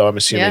actor, so I'm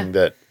assuming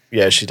that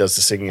she does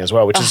the singing as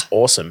well, which is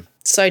awesome.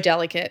 So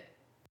delicate.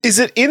 Is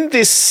it in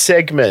this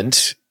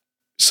segment,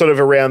 sort of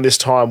around this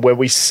time,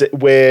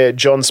 where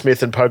John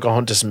Smith and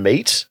Pocahontas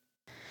meet?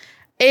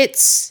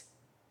 It's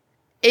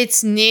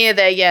near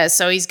there, yeah.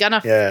 So he's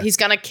gonna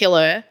kill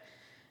her.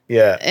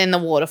 Yeah. In the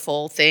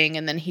waterfall thing,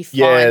 and then he finds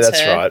her. Yeah,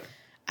 that's her, right.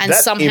 And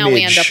that somehow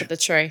we end up at the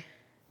tree.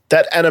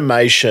 That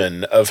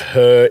animation of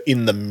her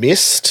in the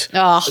mist,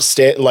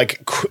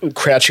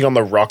 crouching on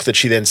the rock that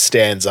she then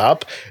stands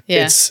up.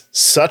 Yeah. It's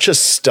such a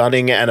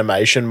stunning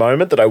animation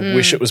moment that I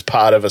wish it was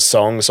part of a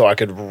song so I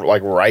could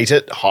rate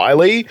it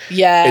highly.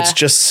 Yeah. It's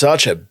just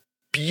such a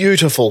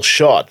beautiful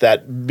shot,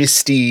 that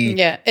misty.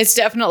 Yeah, it's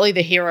definitely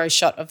the hero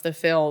shot of the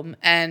film.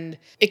 And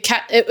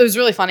it was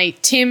really funny.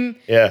 Tim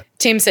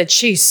said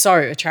she's so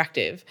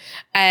attractive.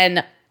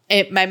 And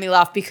it made me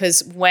laugh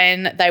because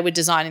when they were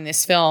designing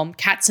this film,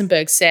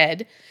 Katzenberg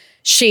said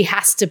she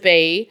has to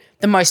be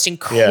the most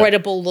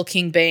incredible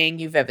looking being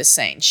you've ever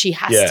seen. She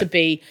has to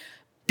be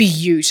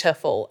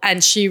beautiful,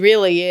 and she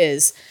really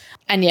is.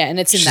 And and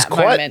it's in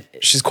moment.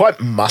 She's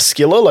quite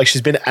muscular. Like,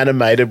 she's been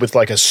animated with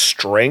like a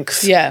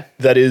strength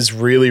that is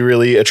really,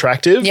 really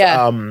attractive.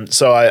 Yeah.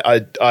 So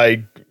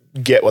I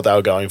get what they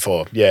were going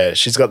for. Yeah.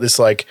 She's got this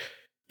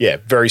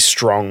very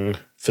strong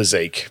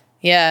physique.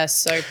 Yeah,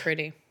 so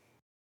pretty.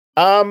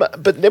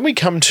 But then we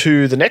come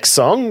to the next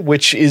song,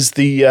 which is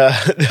the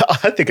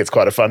I think it's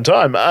quite a fun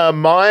time.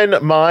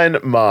 Mine, Mine,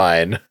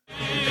 Mine.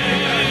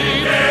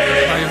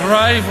 My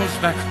rivals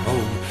back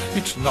home,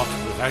 it's not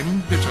that I'm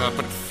bitter,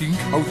 but think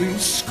how they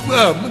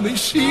squirm when they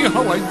see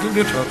how I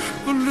glitter.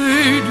 The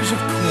ladies of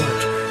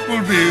court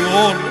will be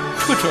all a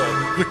twitter.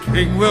 The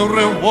king will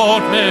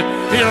reward me,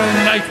 he'll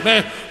knight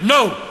me.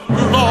 No,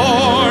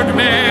 lord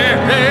me,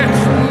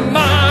 it's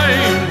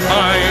mine,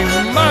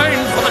 mine,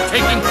 mine for the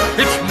taking.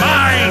 It's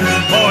mine,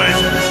 boys,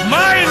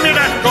 mine in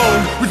that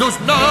gold with those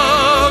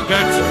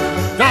nuggets.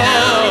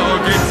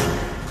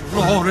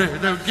 Glory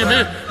they'll give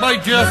me, my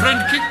dear friend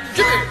King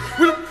Jimmy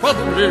will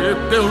probably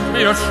build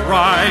me a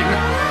shrine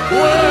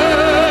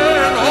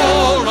when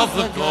all of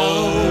the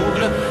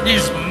gold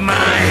is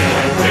mine.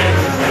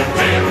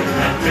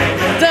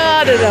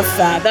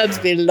 Fathoms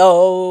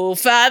below,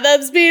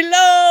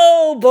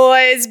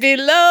 boys,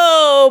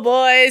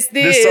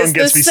 This song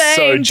gets me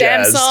so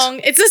jazzed.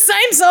 Song. It's the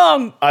same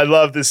song. I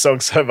love this song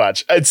so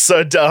much. It's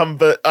so dumb,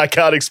 but I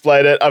can't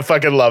explain it. I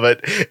fucking love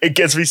it. It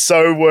gets me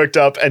so worked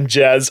up and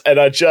jazzed, and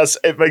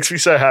it makes me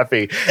so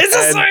happy. It's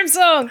the same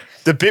song.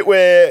 The bit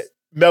where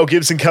Mel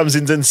Gibson comes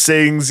in and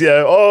sings,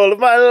 all of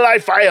my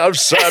life I have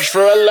searched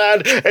for a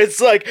land. It's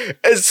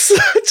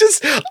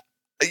just...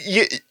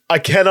 I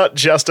cannot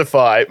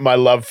justify my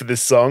love for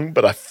this song,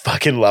 but I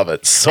fucking love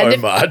it so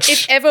much.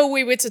 If ever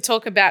we were to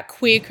talk about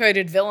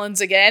queer-coded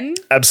villains again,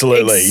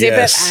 absolutely,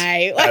 Exhibit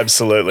A.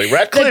 Absolutely.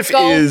 Ratcliffe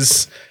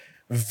is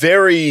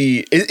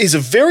a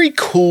very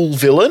cool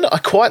villain. I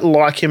quite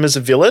like him as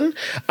a villain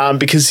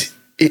because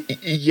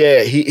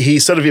he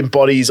sort of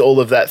embodies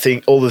all of that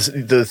thing, all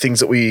the things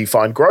that we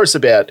find gross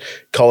about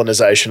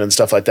colonization and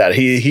stuff like that.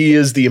 He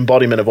is the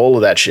embodiment of all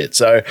of that shit.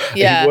 So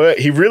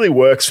he really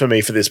works for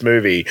me for this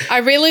movie. I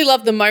really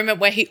love the moment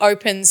where he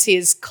opens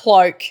his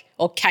cloak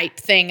or cape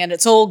thing and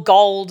it's all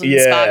gold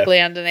and sparkly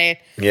underneath.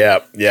 Yeah.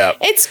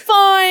 It's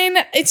fine.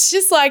 It's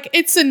just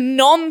it's a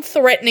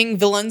non-threatening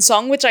villain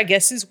song, which I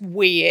guess is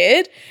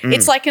weird.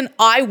 It's like an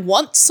I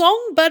want song,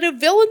 but a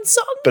villain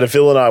song. But a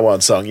villain I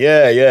want song.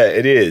 Yeah,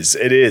 it is.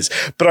 It is.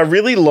 But I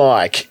really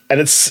like, and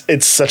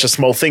it's such a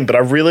small thing, but I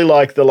really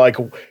like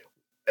the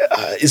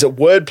is it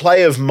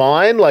wordplay of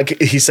mine?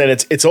 Like he's saying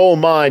it's all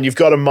mine. You've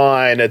got to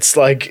mine. It's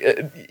like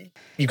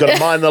you've got to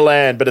mine the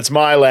land, but it's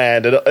my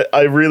land. And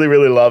I really,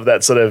 really love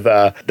that sort of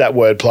that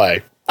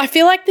wordplay. I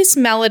feel like this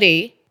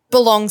melody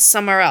belongs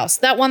somewhere else.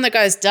 That one that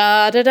goes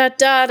da da da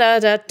da da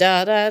da da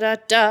da da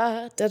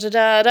da da da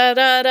da da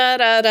da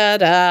da da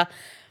da.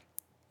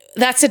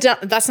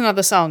 That's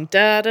another song.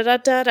 Da da da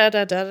da da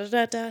da da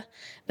da da.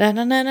 Na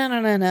na na na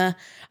na na.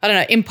 I don't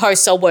know. In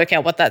post, I'll work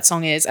out what that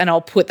song is, and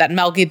I'll put that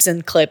Mel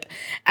Gibson clip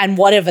and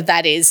whatever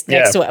that is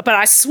next to it. But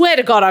I swear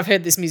to God, I've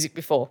heard this music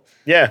before.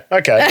 Yeah.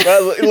 Okay.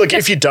 Well, look,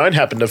 if you don't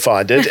happen to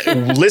find it,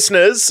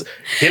 listeners,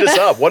 hit us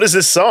up. What is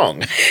this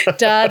song?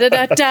 Da da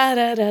da da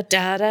da da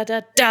da da da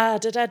da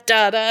da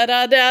da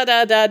da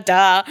da da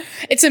da.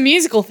 It's a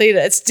musical theatre.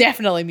 It's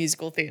definitely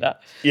musical theatre.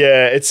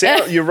 Yeah. It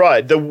you're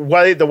right. The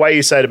way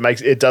you say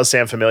it does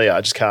sound familiar.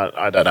 I just can't.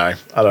 I don't know.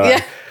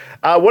 Yeah.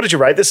 What did you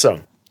rate this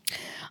song?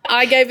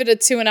 I gave it a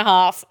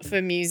 2.5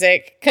 for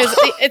music because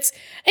it's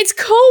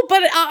cool,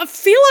 but I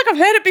feel like I've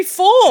heard it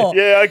before.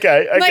 Yeah,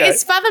 okay. Like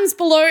it's fathoms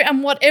below,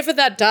 and whatever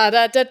that da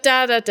da da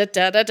da da da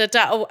da da da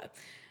da.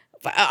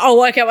 I'll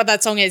work out what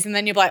that song is, and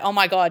then you're like, oh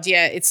my God,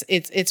 yeah, it's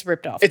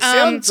ripped off. It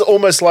sounds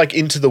almost like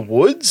Into the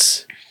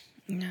Woods.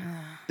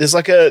 There's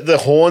like the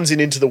horns in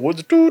Into the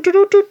Woods.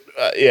 The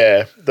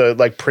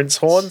Prince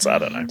horns. I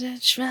don't know.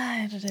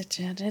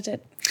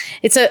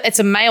 It's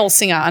a male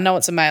singer. I know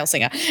it's a male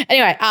singer.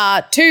 Anyway,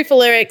 2 for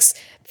lyrics,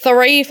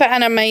 3 for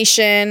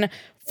animation,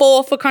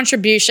 4 for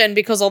contribution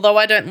because although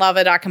I don't love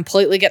it, I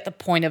completely get the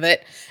point of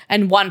it.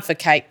 And 1 for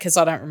cake because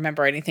I don't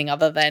remember anything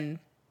other than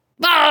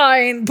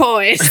fine,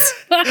 boys.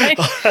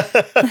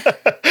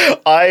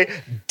 I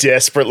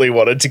desperately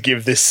wanted to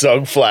give this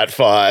song flat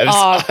 5s.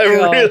 Oh, I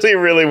really,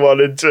 really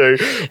wanted to,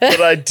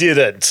 but I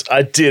didn't.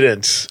 I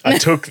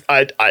took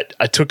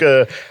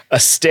a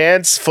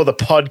stance for the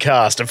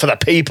podcast and for the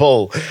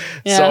people.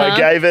 Yeah. So I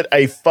gave it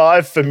a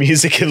 5 for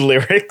music and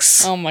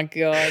lyrics. Oh my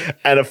God.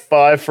 And a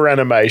 5 for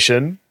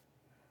animation.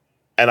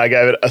 And I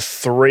gave it a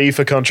 3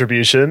 for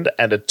contribution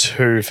and a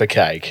 2 for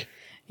cake.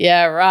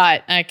 Yeah,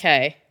 right.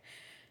 Okay.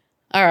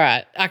 All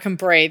right. I can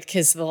breathe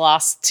because the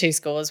last 2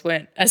 scores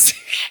weren't as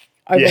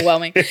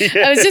overwhelming. Yeah.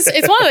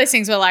 It's one of those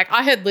things where like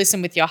I heard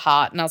Listen With Your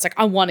Heart and I was like,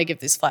 I want to give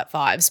this flat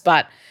 5s,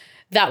 but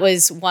that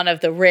was one of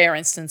the rare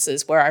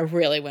instances where I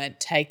really went,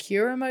 take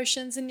your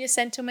emotions and your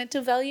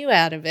sentimental value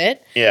out of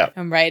it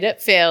and rate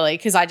it fairly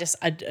because I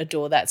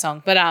adore that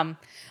song. But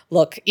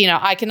look,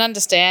 I can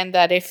understand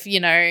that if,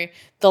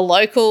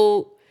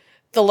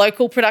 the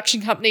local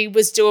production company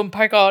was doing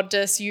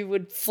Pocahontas, you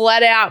would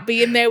flat out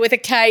be in there with a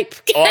cape.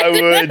 I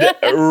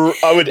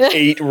would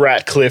eat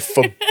Ratcliffe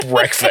for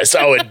breakfast.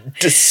 I would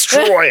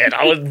destroy it.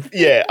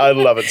 I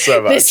love it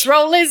so much. This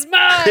role is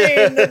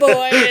mine. The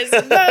boy is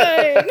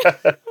mine.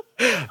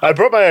 I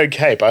brought my own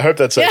cape. I hope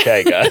that's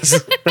okay,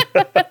 guys.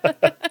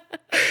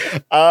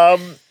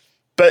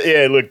 But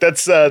yeah, look,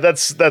 that's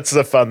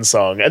a fun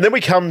song. And then we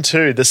come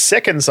to the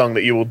second song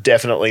that you will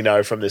definitely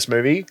know from this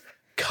movie,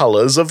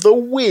 Colors of the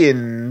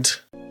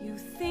Wind. You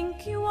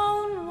think you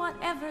own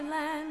whatever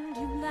land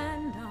you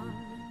land on.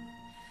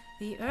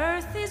 The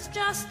earth is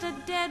just a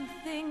dead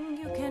thing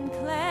you can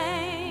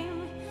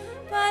claim.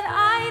 But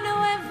I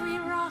know every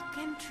rock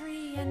and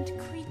tree and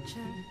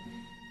creature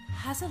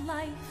has a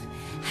life,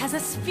 has a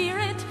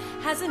spirit,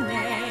 has a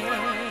name.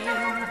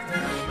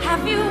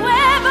 Have you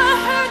ever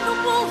heard the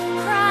wolf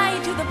cry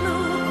to the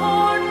blue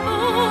corn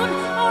moon,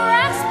 or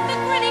asked the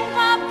grinning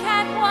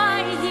bobcat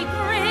why he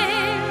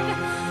grinned?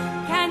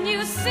 Can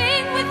you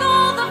sing with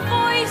all the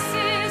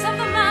voices of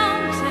the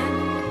mountain?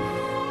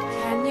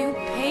 Can you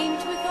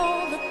paint with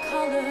all the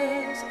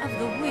colors of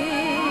the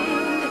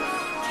wind?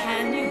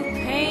 Can you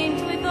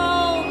paint with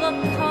all the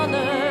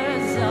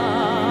colors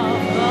of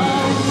the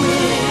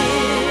wind?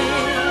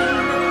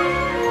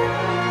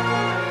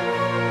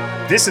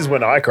 This is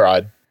when I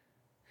cried.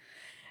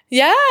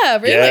 Yeah,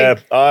 really.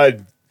 Yeah,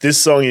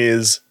 this song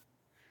is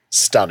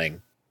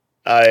stunning.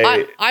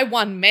 I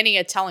won many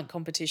a talent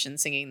competition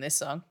singing this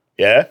song.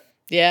 Yeah?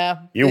 Yeah.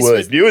 You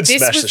would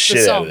smash the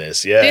shit out of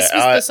this. Yeah. This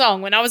was the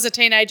song. When I was a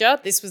teenager,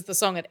 this was the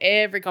song at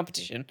every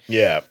competition.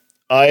 Yeah.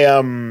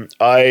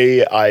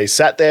 I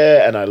sat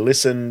there and I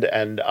listened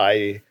and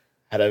I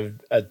had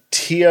a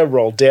tear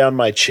roll down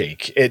my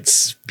cheek.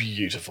 It's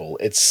beautiful.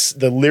 It's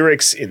the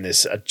lyrics in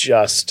this are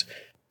just,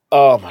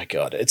 oh my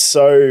God. It's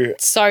so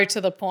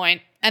to the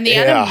point. And the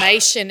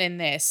animation in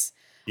this.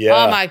 Yeah.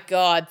 Oh my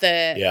God.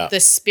 The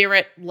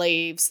spirit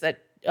leaves that.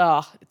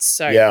 Oh, it's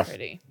so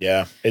pretty.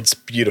 Yeah, it's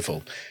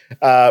beautiful,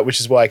 which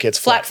is why it gets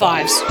flat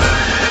 5s.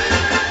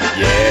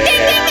 Yeah.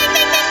 Ding, ding,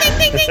 ding, ding,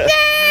 ding, ding,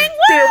 ding.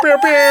 Pew, pew,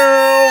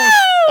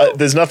 pew.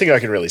 There's nothing I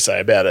can really say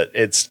about it.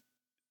 It's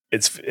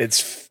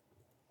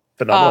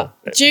phenomenal.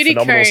 Judy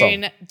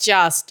Kuhn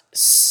just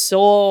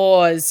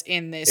soars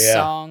in this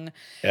song.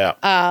 Yeah.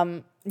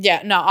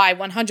 Yeah, no, I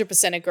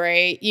 100%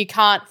 agree. You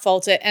can't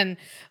fault it. And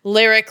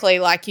lyrically,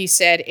 like you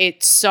said,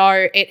 it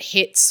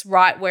hits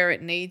right where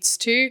it needs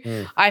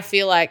to. I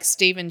feel like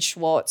Stephen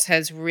Schwartz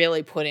has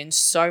really put in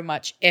so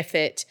much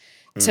effort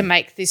to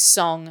make this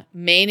song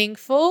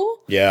meaningful.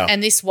 Yeah.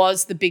 And this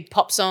was the big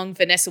pop song.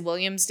 Vanessa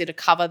Williams did a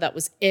cover that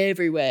was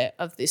everywhere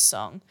of this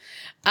song.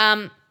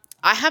 I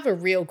have a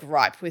real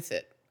gripe with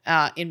it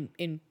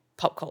in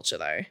pop culture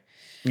though.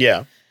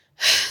 Yeah.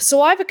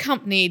 So I've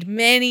accompanied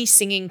many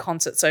singing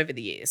concerts over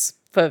the years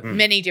for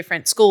many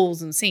different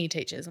schools and singing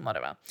teachers and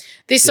whatever.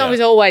 This song is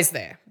always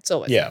there. It's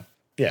always there.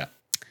 Yeah.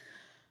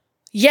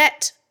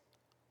 Yet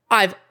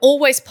I've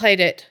always played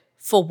it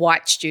for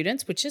white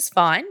students, which is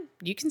fine.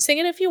 You can sing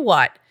it if you're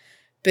white.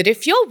 But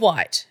if you're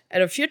white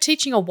and if you're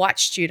teaching a white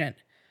student,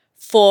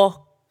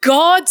 for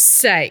God's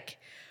sake,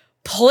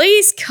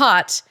 please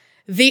cut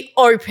the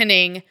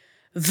opening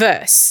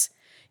verse.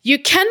 You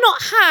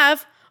cannot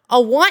have a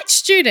white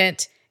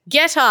student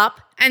get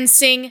up and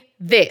sing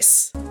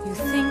this. You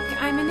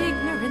think I'm an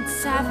ignorant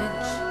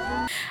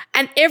savage.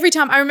 And every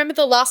time, I remember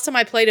the last time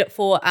I played it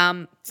for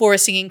a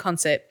singing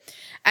concert,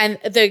 and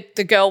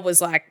the girl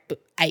was like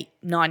 8,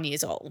 9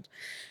 years old.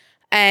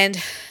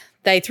 And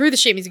they threw the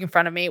sheet music in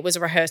front of me. It was a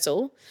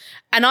rehearsal.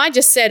 And I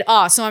just said,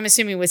 so I'm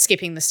assuming we're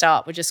skipping the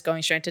start. We're just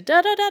going straight to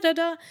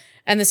da-da-da-da-da.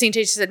 And the singing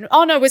teacher said,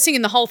 oh, no, we're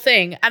singing the whole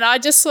thing. And I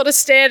just sort of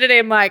stared at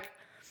him like,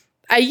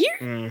 are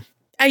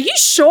you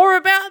sure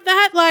about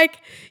that? Like,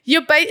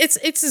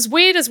 it's as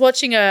weird as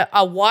watching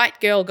a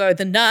white girl go,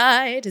 the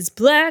night is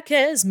black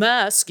as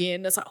my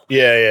skin. It's like,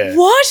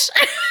 what?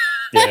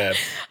 Yeah.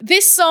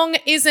 This song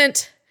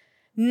isn't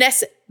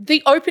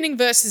the opening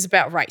verse is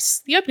about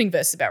race. The opening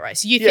verse is about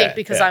race. You think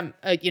because I'm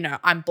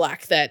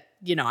black that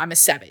I'm a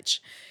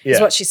savage, is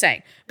what she's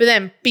saying. But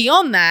then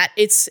beyond that,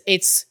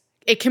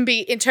 it can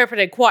be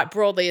interpreted quite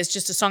broadly as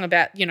just a song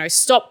about,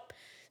 stop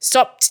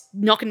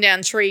knocking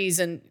down trees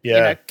and,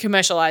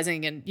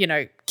 commercializing and,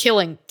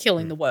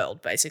 killing the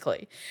world,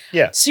 basically.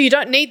 Yeah. So you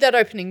don't need that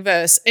opening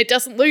verse. It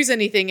doesn't lose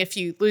anything if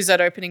you lose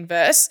that opening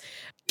verse.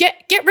 Get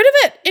rid of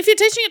it. If you're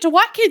teaching it to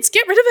white kids,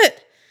 get rid of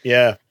it.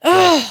 Yeah.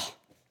 Oh.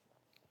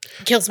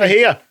 Kills me.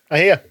 I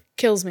hear.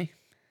 Kills me.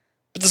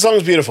 But the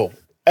song's beautiful.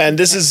 And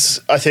this is,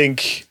 I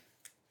think,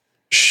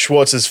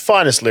 Schwartz's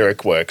finest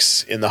lyric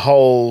works in the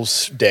whole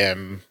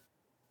damn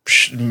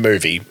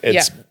movie.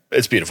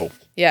 It's beautiful.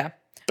 Yeah.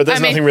 But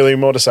there's nothing really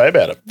more to say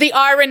about it. The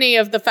irony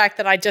of the fact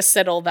that I just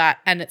said all that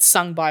and it's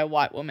sung by a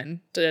white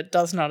woman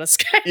does not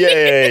escape me.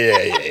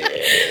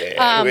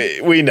 Yeah.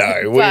 We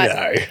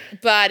know.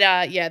 But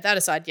that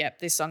aside,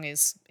 this song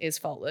is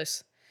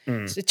faultless.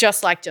 It's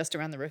just like Just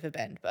Around the River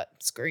Bend, but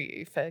screw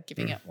you for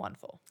giving it 1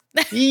 4.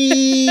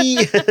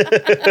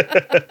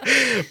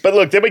 But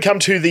look, then we come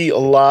to the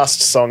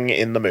last song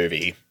in the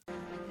movie.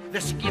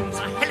 Their skins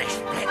are hellish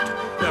red.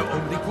 They're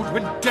only good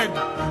when dead.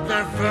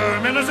 They're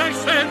vermin, as I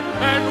said,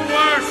 and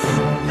worse.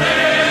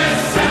 They're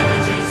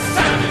savages.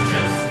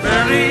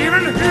 Barely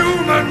even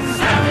human.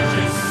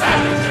 Savages.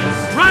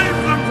 Drive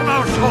them from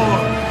our shore.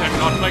 They're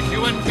not like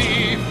you and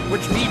me,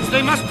 which means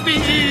they must be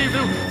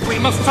evil. We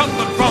must sound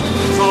the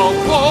drums of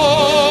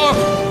war.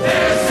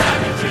 They're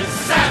savages.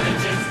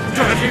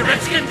 Dirty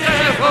redskin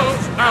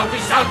devils. Now we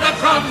sound the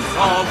drums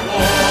of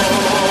war.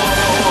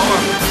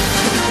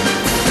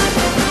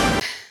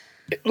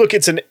 Look,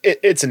 it's an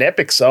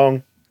epic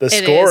song. The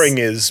scoring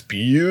is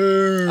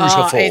beautiful.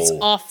 Oh, it's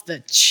off the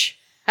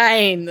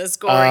chain, the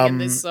scoring in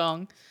this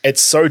song.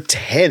 It's so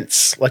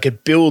tense. Like,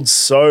 it builds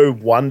so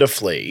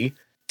wonderfully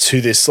to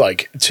this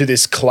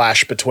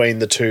clash between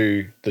the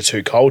two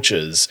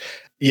cultures.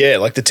 Yeah,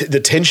 like the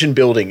tension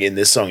building in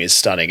this song is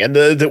stunning. And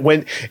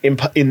when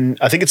in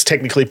I think it's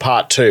technically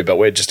part 2, but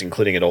we're just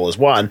including it all as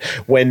one.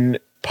 When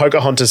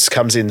Pocahontas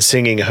comes in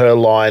singing her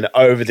line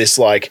over this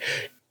the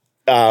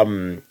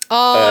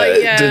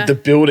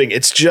building,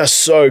 it's just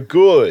so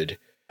good.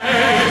 Eagle,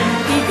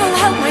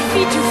 help my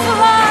feet to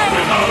fly.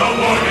 Without a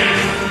warning.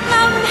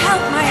 Mountain,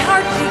 help my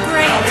heart be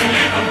great.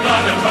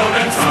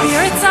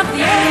 Spirits of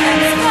the earth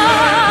and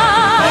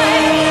sky,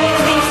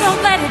 please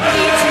don't let it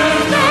be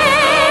too late.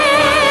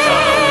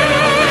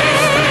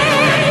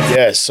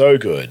 Yeah, so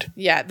good.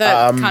 Yeah,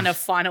 the kind of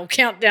final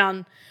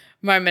countdown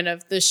moment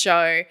of the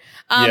show.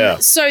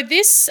 So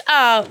this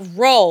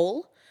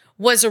role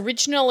was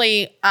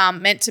originally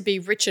meant to be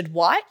Richard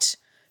White,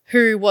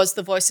 who was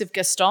the voice of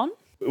Gaston.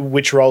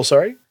 Which role,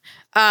 sorry?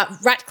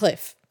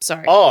 Ratcliffe,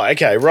 sorry. Oh,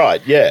 okay,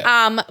 right,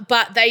 yeah.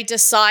 But they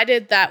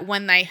decided that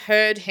when they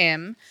heard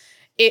him,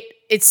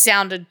 it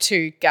sounded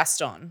to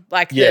Gaston.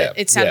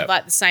 It sounded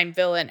like the same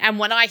villain. And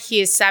when I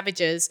hear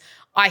Savages,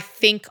 I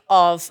think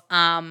of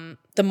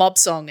the mob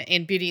song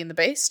in Beauty and the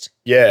Beast.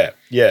 Yeah.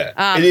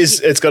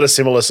 It's got a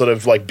similar sort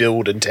of like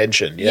build and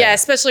tension. Yeah,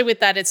 especially with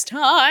that, it's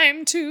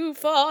time to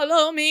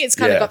follow me. It's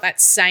kind of got that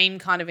same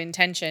kind of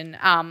intention.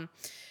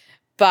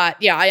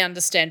 But yeah, I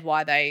understand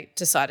why they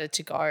decided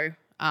to go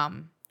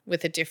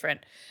with a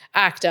different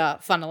actor.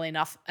 Funnily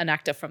enough, an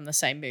actor from the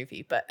same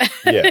movie. But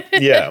yeah.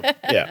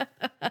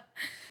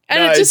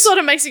 And it just sort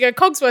of makes you go,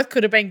 Cogsworth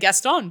could have been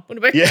Gaston.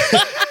 Would have been. Yeah.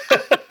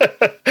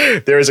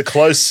 There is a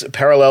close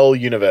parallel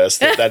universe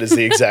that is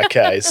the exact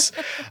case.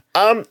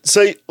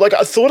 So,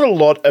 I thought a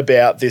lot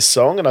about this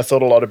song, and I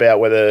thought a lot about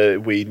whether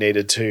we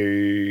needed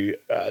to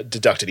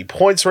deduct any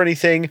points or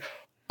anything.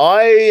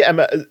 I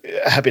am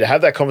happy to have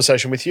that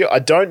conversation with you. I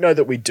don't know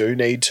that we do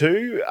need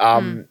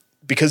to,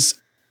 because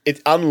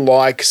it's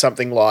unlike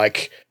something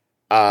like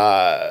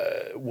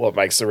What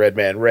Makes the Red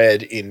Man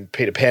Red in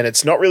Peter Pan.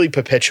 It's not really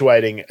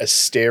perpetuating a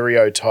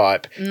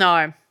stereotype.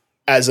 No.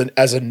 As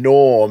a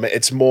norm,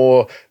 it's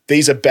more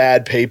these are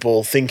bad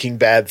people thinking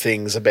bad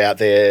things about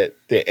their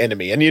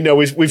enemy. And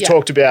we've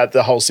talked about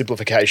the whole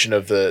simplification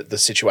of the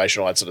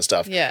situation, all that sort of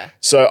stuff. Yeah.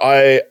 So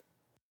I'm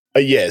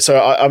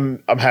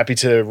happy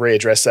to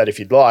readdress that if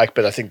you'd like,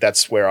 but I think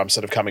that's where I'm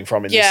sort of coming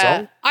from in this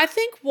song. I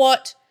think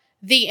what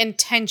the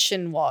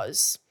intention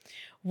was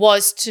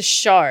to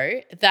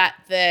show that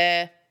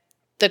the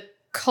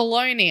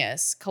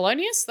colonists,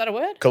 is that a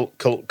word?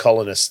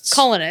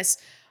 Colonists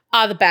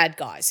are the bad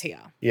guys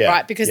here,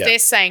 right? Because they're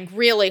saying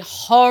really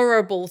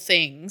horrible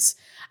things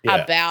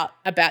about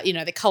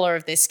the color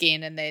of their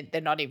skin, and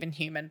they're not even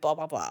human, blah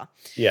blah blah.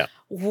 Yeah.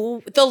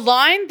 The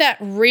line that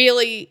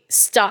really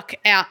stuck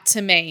out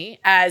to me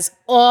as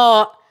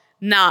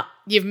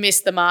you've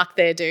missed the mark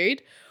there,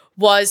 dude,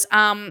 was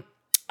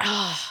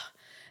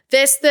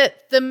there's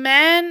the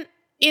man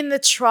in the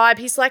tribe.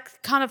 He's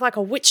kind of like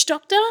a witch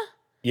doctor.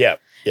 Yeah.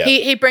 Yeah.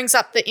 He brings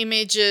up the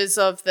images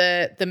of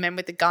the men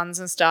with the guns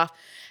and stuff.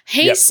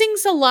 He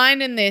sings a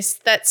line in this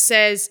that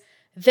says,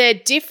 "They're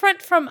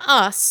different from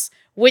us,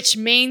 which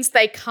means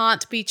they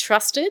can't be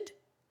trusted."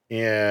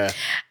 Yeah.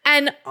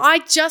 And I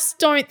just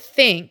don't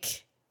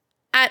think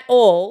at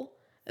all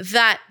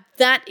that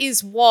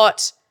is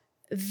what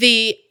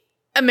the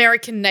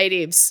American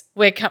natives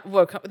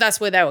that's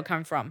where they were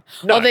coming from.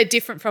 No. Or they're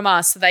different from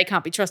us, so they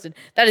can't be trusted.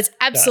 That is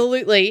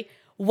absolutely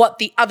what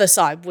the other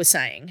side was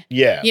saying.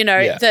 Yeah. You know,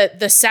 yeah.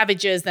 the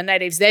savages, the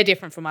natives, they're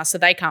different from us, so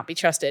they can't be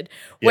trusted.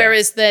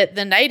 Whereas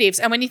the natives,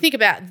 and when you think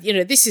about, you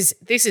know, this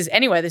is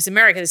anywhere, this is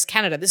America, this is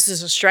Canada, this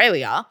is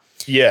Australia.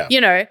 Yeah.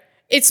 You know,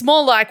 it's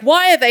more like,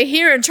 why are they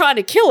here and trying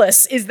to kill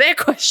us is their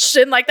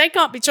question. Like, they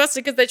can't be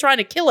trusted because they're trying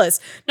to kill us,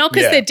 not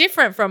because they're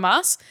different from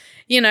us,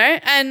 you know.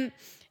 And,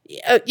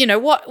 you know,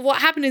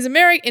 what happened is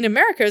in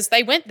America is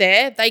they went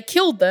there, they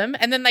killed them,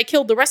 and then they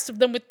killed the rest of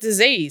them with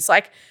disease.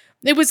 Like,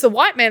 it was the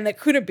white man that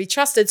couldn't be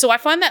trusted. So I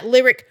find that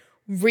lyric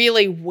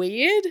really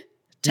weird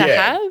to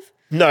have.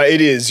 No,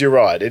 it is. You're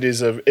right. It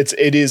is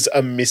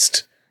a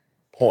missed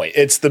point.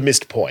 It's the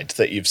missed point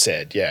that you've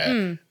said.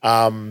 Yeah.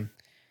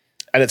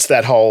 And it's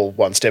that whole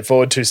 1 step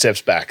forward, 2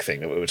 steps back thing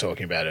that we were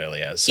talking about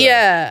earlier. So,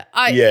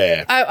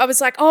 I was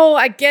like, oh,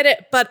 I get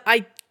it, but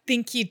I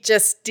think you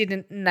just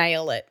didn't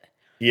nail it.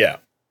 Yeah.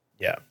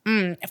 Yeah.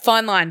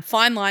 Fine line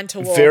to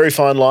walk. Very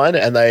fine line,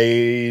 and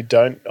they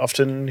don't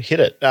often hit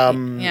it.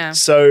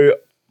 So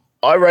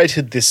I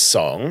rated this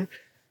song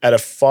at a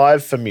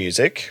 5 for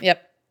music.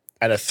 Yep.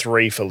 And a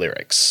 3 for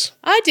lyrics.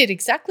 I did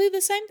exactly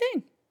the same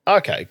thing.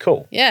 Okay,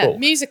 cool. Yeah, cool.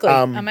 musically,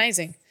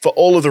 amazing. For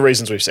all of the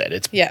reasons we've said.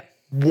 It's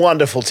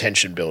wonderful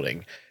tension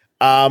building.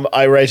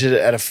 I rated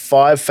it at a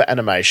 5 for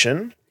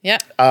animation. Yeah.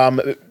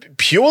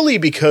 Purely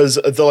because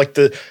of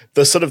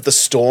the sort of the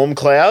storm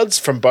clouds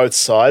from both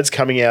sides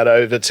coming out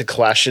over to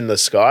clash in the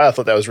sky. I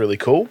thought that was really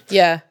cool.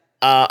 Yeah.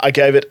 I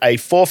gave it a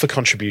 4 for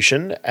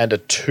contribution and a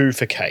 2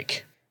 for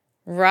cake.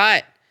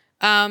 Right.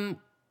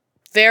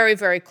 Very,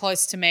 very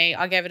close to me.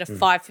 I gave it a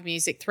 5 for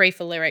music, 3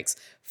 for lyrics,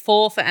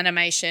 4 for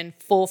animation,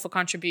 4 for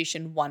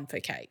contribution, 1 for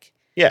cake.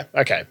 Yeah.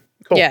 Okay.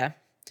 Cool. Yeah.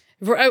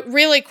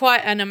 Really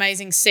quite an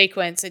amazing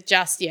sequence. It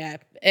just,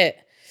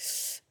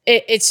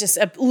 it's just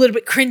a little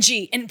bit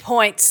cringy in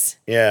points.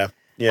 Yeah.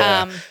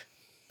 Yeah.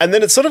 And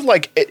then it's sort of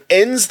like it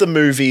ends the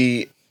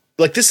movie.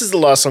 Like, this is the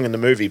last song in the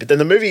movie, but then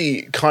the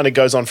movie kind of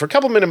goes on for a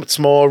couple minutes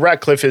more.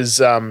 Ratcliffe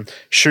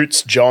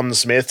shoots John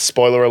Smith.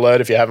 Spoiler alert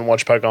if you haven't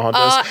watched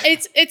Pocahontas.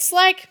 It's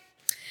like,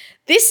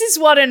 this is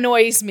what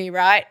annoys me,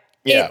 right?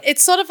 Yeah.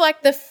 It's sort of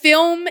like the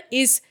film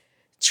is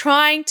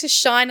trying to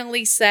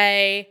shinily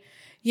say,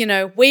 you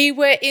know, we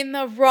were in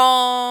the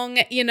wrong,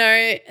 you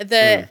know,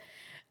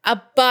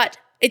 but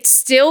it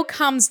still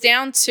comes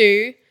down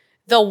to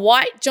the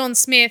white John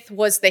Smith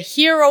was the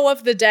hero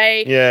of the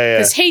day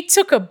because he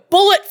took a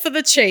bullet for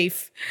the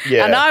chief.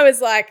 Yeah. And I was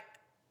like,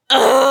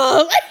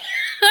 ugh.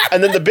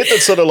 And then the bit that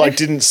sort of like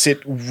didn't sit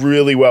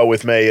really well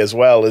with me as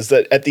well is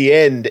that at the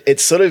end, it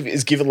sort of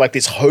is given like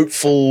this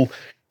hopeful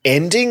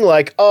ending,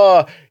 like,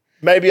 oh,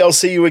 maybe I'll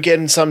see you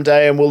again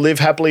someday and we'll live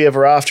happily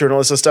ever after and all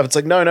this sort of stuff. It's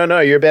like, no,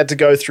 you're about to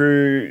go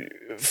through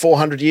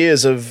 400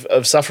 years of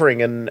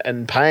suffering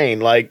and pain.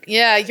 Like,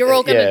 yeah, you're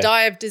all going to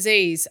die of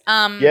disease.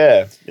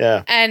 Yeah.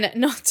 And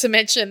not to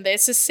mention,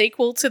 there's a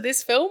sequel to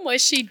this film where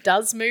she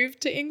does move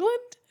to England.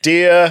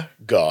 Dear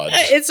God.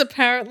 It's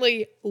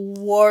apparently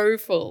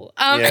woeful.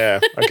 Yeah.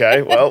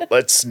 Okay. Well,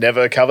 let's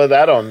never cover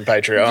that on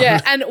Patreon.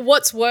 Yeah. And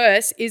what's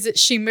worse is that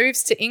she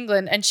moves to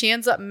England and she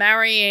ends up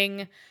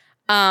marrying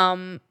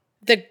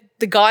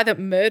the guy that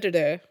murdered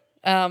her.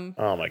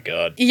 Oh my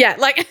God. Yeah.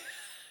 Like.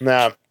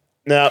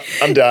 No,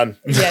 I'm done.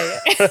 Yeah.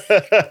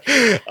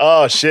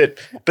 Oh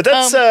shit! But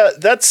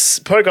that's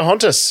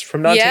Pocahontas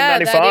from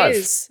 1995. Yeah, that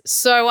is.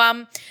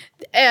 So,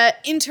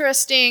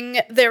 interesting.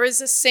 There is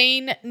a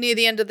scene near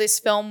the end of this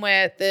film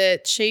where the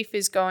chief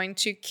is going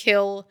to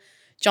kill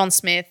John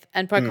Smith,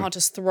 and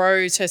Pocahontas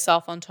throws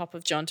herself on top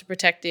of John to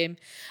protect him.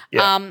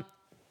 Yeah.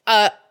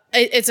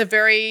 It's a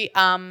very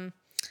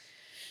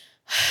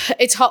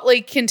it's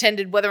hotly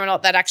contended whether or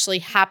not that actually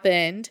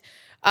happened.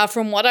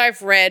 From what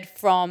I've read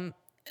from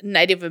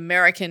Native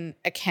American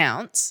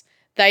accounts,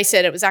 they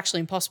said it was actually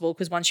impossible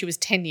because 1, she was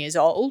 10 years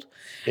old.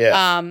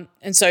 Yeah.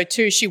 And so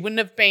 2, she wouldn't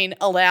have been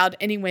allowed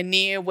anywhere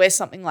near where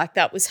something like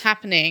that was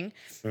happening.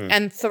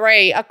 And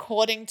 3,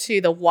 according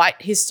to the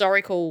white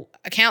historical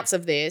accounts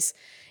of this,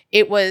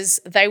 it was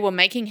they were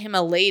making him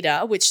a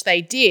leader, which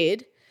they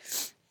did.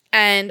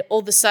 And all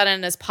of a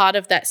sudden, as part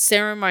of that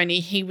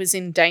ceremony, he was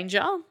in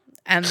danger.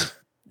 And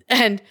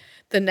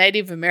the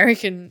Native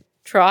American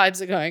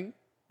tribes are going,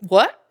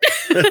 what?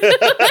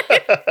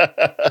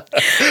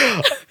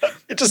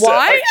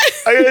 Why?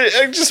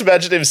 I just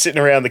imagine him sitting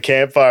around the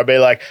campfire and be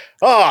like,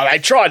 oh, they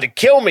tried to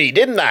kill me,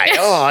 didn't they?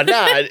 Oh,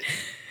 no.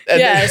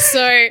 And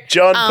so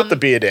John, put the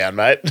beer down,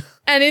 mate.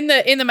 And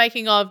in the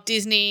making of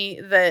Disney,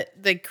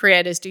 the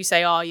creators do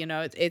say, oh, you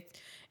know,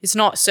 it's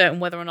not certain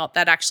whether or not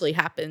that actually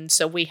happened.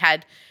 So we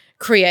had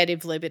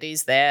creative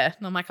liberties there.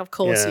 And I'm like, of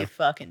course you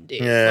fucking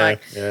did.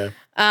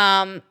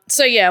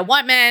 So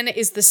white man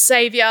is the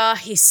savior.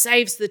 He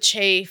saves the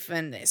chief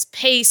and there's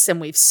peace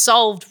and we've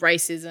solved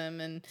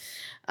racism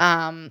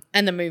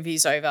and the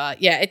movie's over.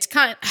 Yeah, it's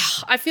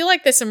I feel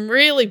like there's some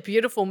really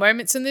beautiful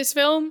moments in this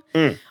film.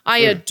 I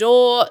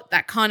adore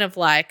that kind of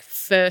like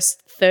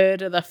first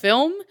third of the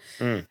film.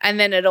 And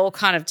then it all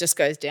kind of just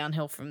goes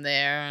downhill from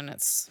there, and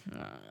it's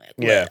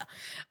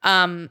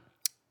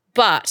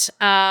But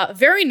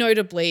very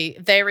notably,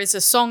 there is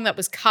a song that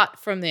was cut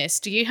from this.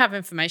 Do you have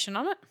information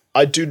on it?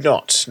 I do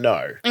not,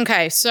 no.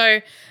 Okay, so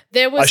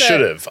there was I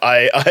should have.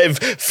 I've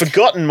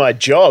forgotten my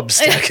job,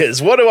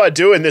 Stackers. What do I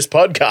do in this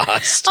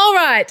podcast? All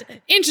right,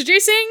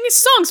 introducing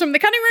Songs from the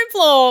Cutting Room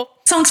Floor.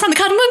 Songs from the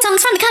cutting room,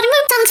 songs from the cutting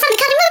room, songs from the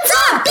cutting room,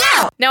 song,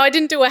 yeah! Now, I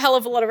didn't do a hell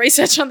of a lot of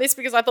research on this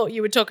because I thought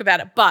you would talk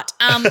about it, but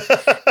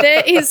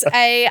there is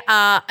a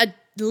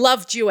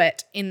love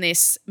duet in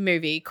this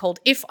movie called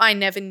If I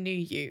Never Knew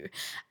You,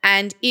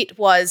 and it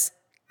was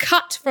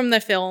cut from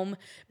the film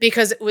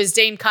because it was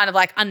deemed kind of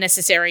like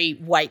unnecessary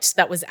weight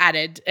that was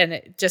added, and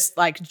it just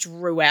like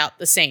drew out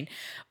the scene.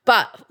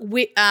 But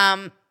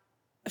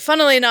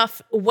funnily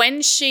enough,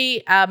 when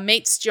she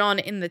meets John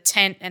in the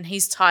tent and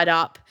he's tied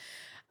up,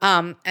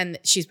 and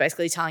she's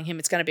basically telling him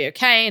it's going to be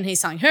okay, and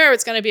he's telling her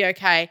it's going to be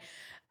okay,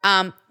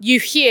 you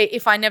hear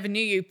If I Never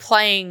Knew You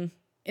playing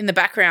in the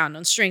background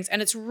on strings,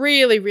 and it's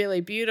really,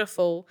 really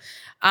beautiful.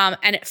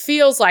 And it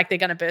feels like they're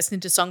going to burst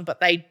into song, but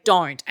they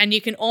don't. And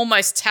you can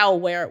almost tell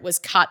where it was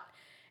cut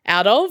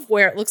out of,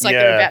 where it looks like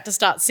they're about to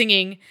start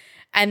singing,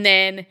 and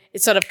then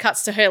it sort of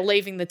cuts to her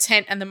leaving the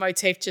tent, and the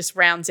motif just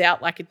rounds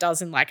out like it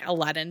does in like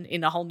Aladdin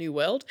in A Whole New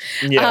World.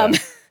 Yeah.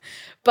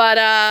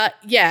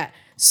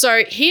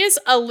 So here's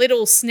a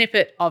little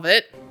snippet of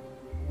it.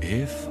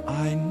 If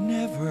I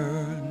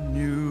never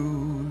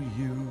knew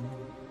you,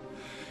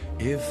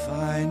 if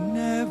I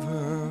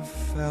never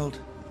felt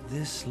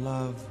this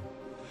love,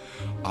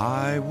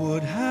 I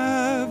would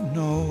have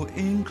no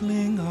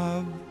inkling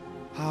of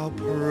how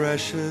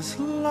precious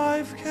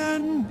life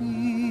can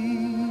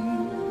be.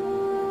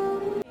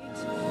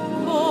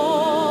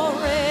 For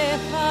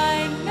if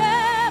I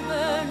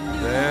never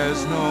knew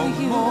There's no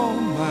you,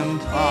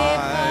 moment if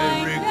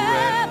I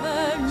regret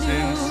never knew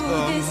since this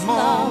the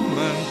love,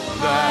 moment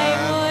I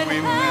that would we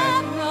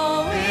have met. no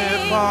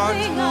If our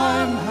inkling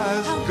time of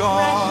has how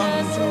gone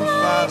precious too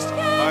life fast, can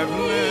I've be.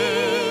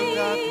 lived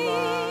at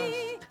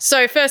last.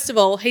 So first of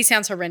all, he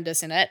sounds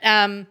horrendous in it.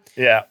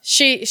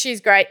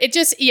 She's great. It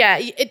just,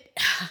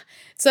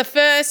 it's the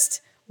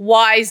first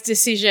wise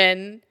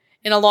decision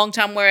in a long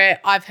time where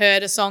I've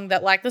heard a song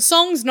that like the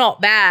song's not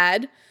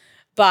bad,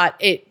 but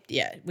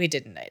we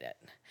didn't need it.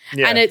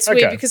 Yeah, and it's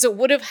weird because it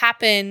would have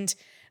happened.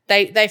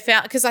 They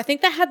found, because I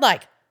think they had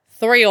like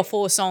 3 or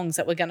 4 songs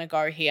that were going to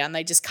go here, and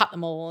they just cut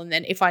them all. And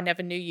then If I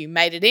Never Knew You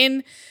made it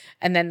in,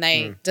 and then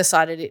they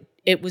decided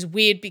it was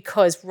weird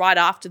because right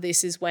after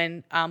this is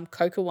when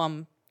Cocoa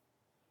Wum's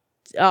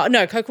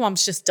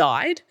just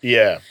died.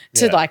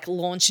 To like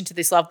launch into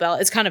this love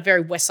ballad. It's kind of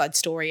very West Side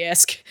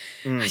Story-esque.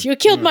 You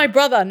killed my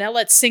brother, now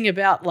let's sing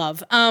about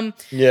love.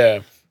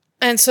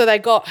 And so they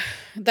got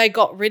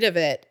rid of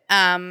it.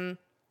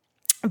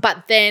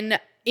 But then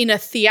in a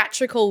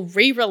theatrical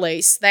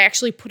re-release, they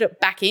actually put it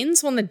back in.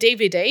 So on the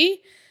DVD,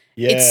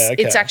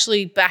 it's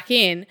actually back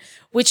in,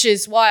 which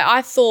is why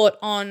I thought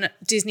on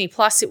Disney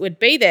Plus it would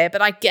be there.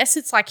 But I guess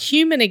it's like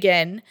Human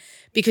again,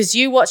 because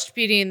you watched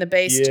Beauty and the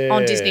Beast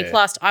on Disney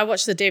Plus. I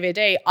watched the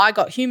DVD. I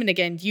got Human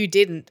again. You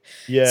didn't.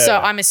 So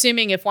I'm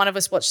assuming if one of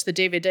us watched the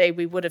DVD,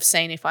 we would have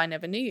seen If I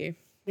Never Knew You.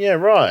 Yeah,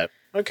 right.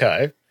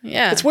 Okay.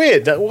 Yeah. It's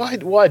weird.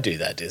 Why do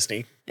that,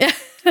 Disney?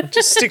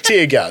 Just stick to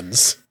your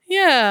guns.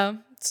 Yeah.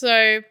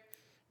 So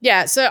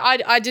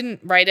I didn't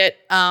rate it.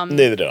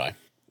 Neither did I.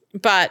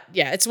 But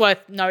yeah, it's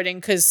worth noting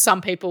because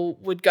some people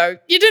would go,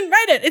 you didn't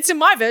rate it. It's in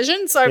my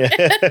version. So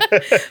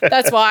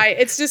that's why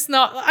it's just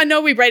not, I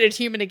know we rated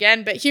Human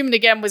Again, but Human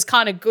Again was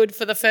kind of good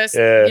for the first,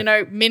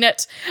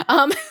 minute.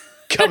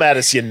 Come at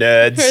us, you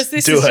nerds. Whereas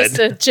this is just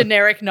a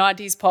generic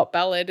 90s pop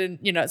ballad, and,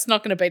 it's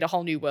not going to beat A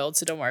Whole New World,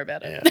 so don't worry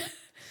about it. Yeah.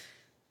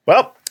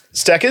 Well,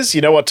 Stackers,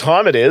 you know what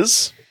time it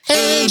is.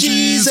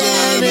 Angie's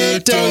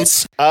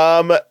Anecdotes.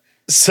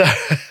 So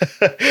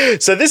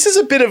this is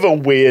a bit of a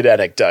weird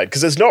anecdote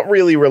because it's not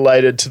really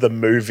related to the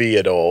movie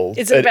at all.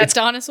 Is it about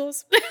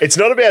dinosaurs? It's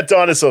not about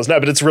dinosaurs, no,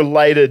 but it's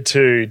related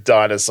to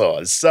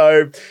dinosaurs.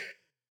 So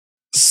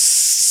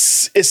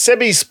it's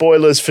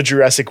semi-spoilers for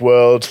Jurassic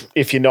World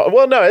if you're not –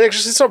 well, no,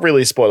 actually it's not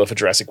really a spoiler for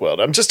Jurassic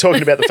World. I'm just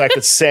talking about the fact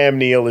that Sam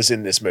Neill is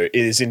in this movie,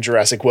 is in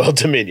Jurassic World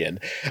Dominion.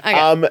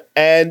 Okay.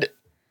 And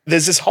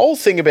there's this whole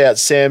thing about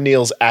Sam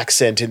Neill's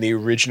accent in the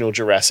original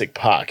Jurassic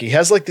Park. He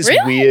has like this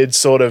weird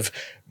sort of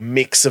 –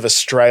 mix of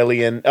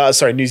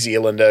New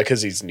Zealander,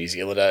 because he's New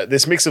Zealander,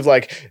 this mix of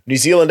like New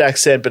Zealand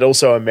accent but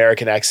also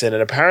American accent.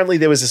 And apparently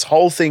there was this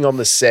whole thing on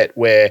the set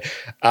where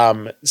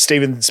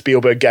Steven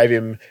Spielberg gave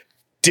him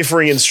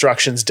differing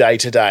instructions day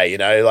to day,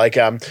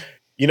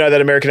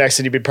 that American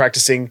accent you've been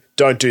practicing,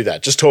 don't do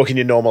that. Just talk in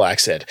your normal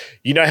accent.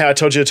 You know how I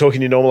told you to talk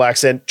in your normal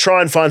accent?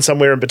 Try and find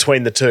somewhere in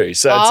between the two.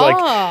 So it's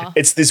like,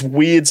 it's this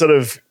weird sort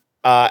of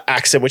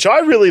accent, which I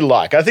really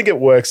like. I think it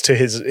works to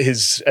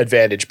his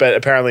advantage, but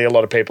apparently a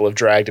lot of people have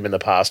dragged him in the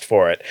past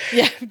for it.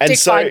 Yeah,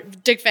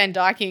 Dick Van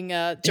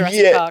Dyking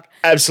Jurassic Park.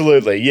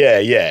 Absolutely,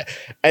 yeah.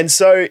 And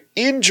so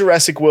in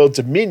Jurassic World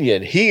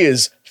Dominion, he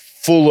is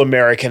full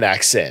American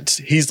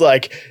accent. He's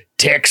like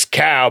Tex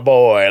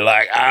Cowboy,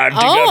 like I dig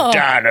up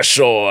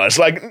dinosaurs.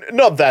 Like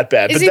not that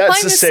bad, Is but he that's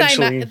playing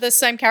essentially the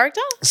same character?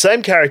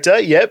 Same character.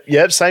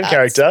 Yep, same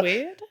character.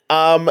 Weird.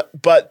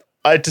 But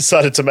I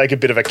decided to make a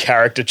bit of a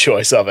character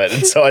choice of it.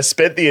 And so I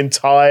spent the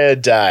entire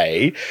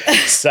day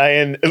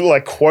saying,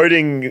 like,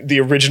 quoting the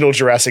original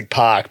Jurassic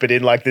Park, but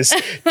in like this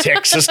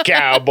Texas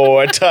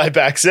cowboy type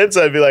accent.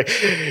 So I'd be like,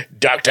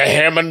 Dr.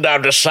 Hammond,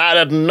 I've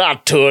decided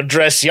not to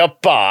address your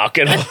park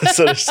and all that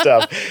sort of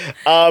stuff.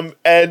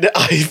 And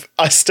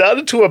I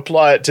started to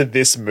apply it to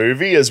this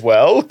movie as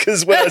well,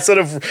 because when I sort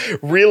of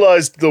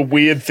realized the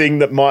weird thing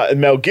that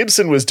Mel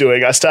Gibson was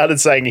doing, I started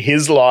saying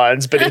his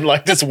lines, but in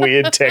like this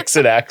weird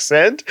Texan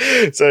accent.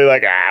 So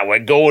like, we're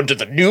going to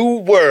the new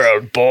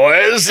world,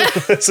 boys.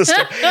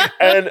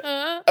 And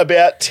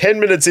about 10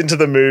 minutes into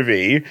the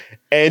movie,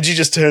 Angie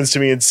just turns to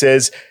me and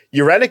says,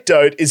 your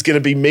anecdote is going to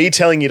be me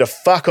telling you to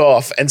fuck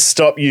off and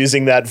stop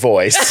using that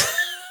voice.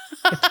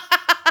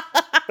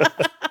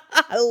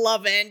 I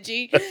love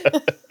Angie.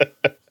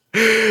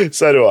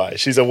 So do I.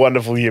 She's a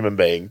wonderful human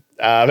being.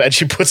 And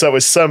she puts up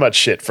with so much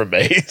shit from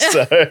me.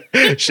 So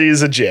she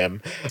is a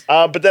gem.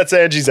 But that's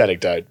Angie's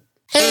anecdote.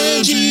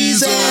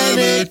 Angie's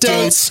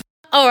Anecdotes.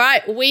 All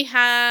right, we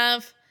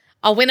have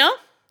a winner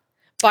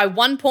by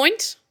 1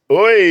 point.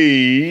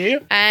 Oi!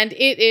 And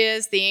it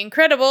is the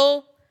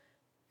incredible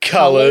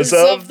Colours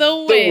of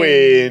the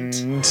Wind.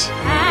 And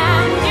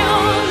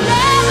you'll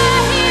never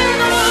hear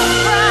the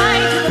moon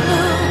cry to the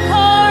blue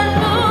corn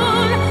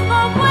moon,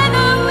 or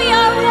whether we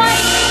are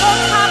white or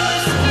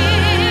copper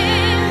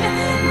skinned.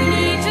 We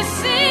need to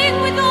sing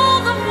with all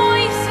the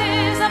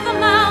voices of the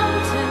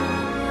mountain.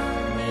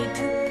 Need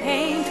to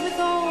paint with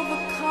all the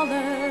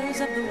colors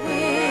of the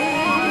wind.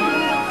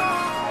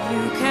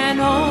 You can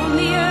own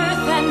the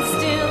earth and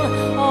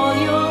still all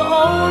you'll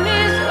own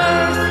is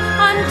earth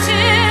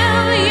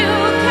until you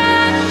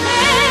can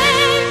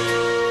paint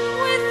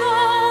with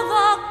all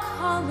the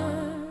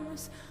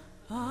colors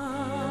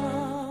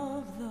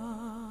of the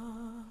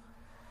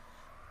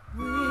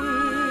wind.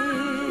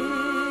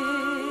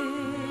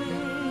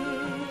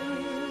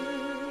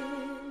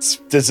 It's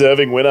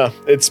deserving winner.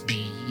 It's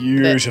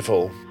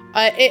beautiful.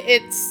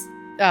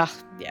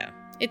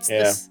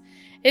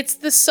 It's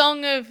the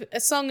song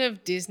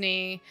of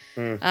Disney.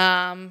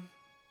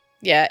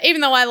 Yeah,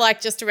 even though I like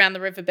Just Around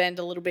the River Bend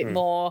a little bit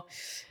more,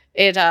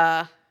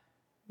 I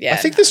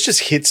think this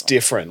just hits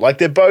different. Like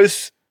they're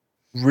both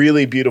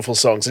really beautiful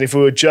songs, and if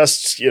we were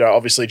just,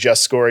 obviously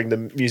just scoring the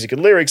music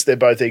and lyrics, they're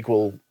both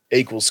equal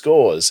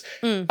scores.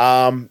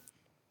 I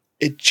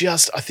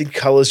think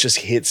Colours just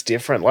hits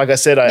different. Like I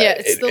said,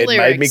 it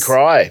made me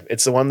cry.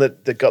 It's the one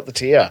that got the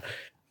tear.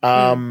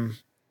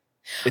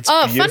 It's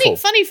beautiful.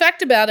 Funny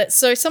fact about it.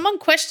 So someone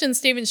questioned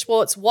Steven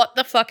Schwartz, what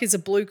the fuck is a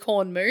blue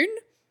corn moon?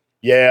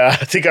 Yeah,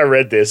 I think I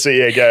read this. So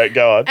yeah,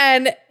 go on.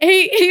 And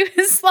he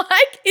was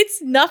like,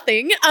 it's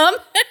nothing.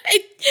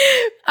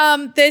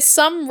 There's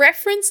some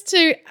reference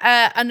to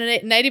a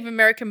Native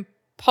American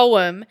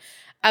poem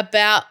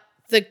about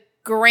the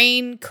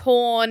green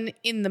corn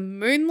in the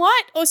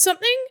moonlight or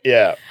something.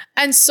 Yeah.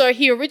 And so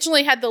he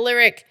originally had the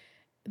lyric,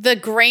 the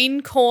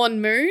green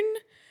corn moon,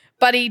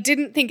 but he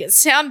didn't think it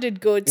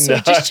sounded good, so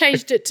he just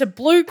changed it to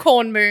blue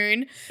corn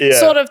moon,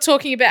 sort of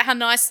talking about how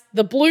nice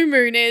the blue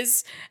moon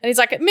is. And he's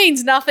like, it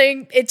means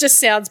nothing. It just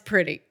sounds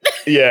pretty.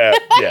 Yeah.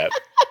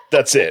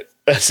 That's it.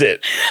 And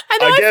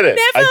I get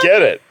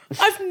it.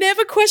 I've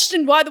never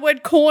questioned why the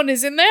word corn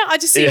is in there. I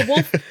just see a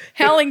wolf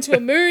howling to a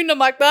moon. I'm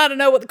like, I don't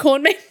know what the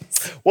corn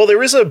means. Well,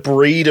 there is a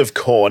breed of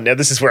corn. Now,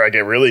 this is where I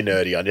get really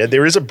nerdy on you.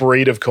 There is a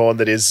breed of corn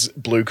that is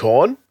blue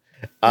corn.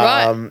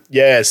 Right.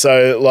 Yeah,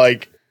 so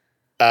like,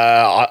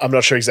 I'm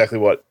not sure exactly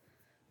what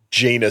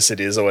genus it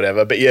is or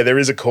whatever, but yeah, there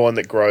is a corn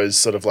that grows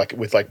sort of like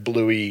with like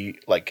bluey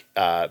like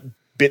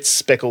bits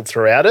speckled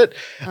throughout it.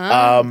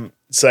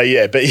 So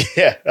yeah, but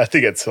yeah, I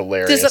think it's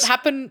hilarious. Does it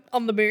happen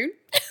on the moon?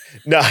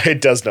 No,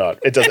 it does not.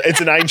 It does. It's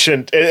an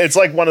ancient. It's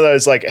like one of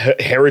those like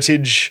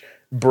heritage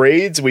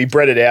breeds. We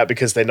bred it out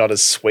because they're not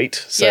as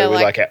sweet. So we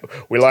like our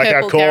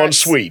corn carrots.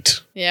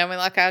 Sweet. Yeah, we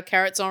like our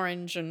carrots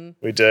orange and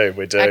we do.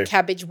 Our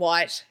cabbage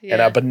white. Yeah.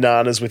 And our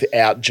bananas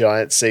without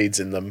giant seeds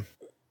in them.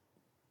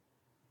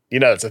 You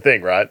know it's a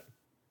thing, right?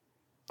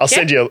 I'll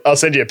send you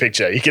a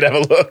picture. You can have a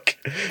look.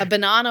 A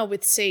banana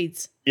with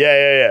seeds.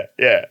 Yeah.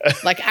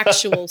 Like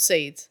actual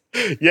seeds.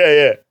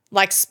 Yeah.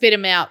 Like spit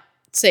them out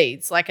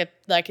seeds, like a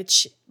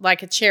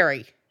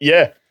cherry.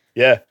 Yeah.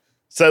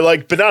 So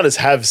like bananas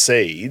have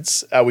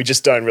seeds. We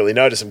just don't really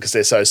notice them because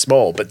they're so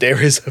small. But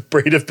there is a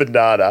breed of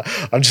banana.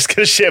 I'm just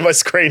going to share my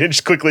screen and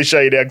just quickly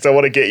show you now because I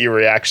want to get your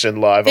reaction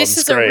live on screen. This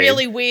is a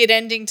really weird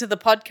ending to the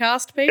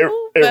podcast,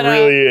 people. It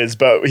really is.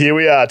 But here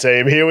we are,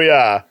 team. Here we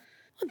are.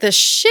 What the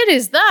shit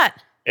is that?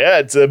 Yeah,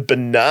 it's a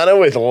banana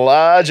with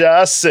large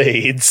ass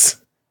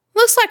seeds.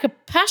 Looks like a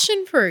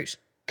passion fruit.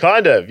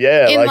 Kind of,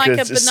 yeah. In like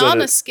a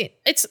banana skin.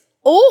 It's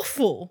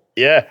awful.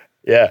 Yeah.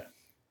 How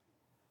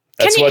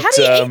do you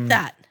eat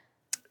that?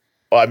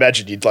 Well, I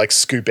imagine you'd like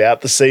scoop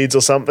out the seeds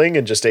or something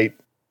and just eat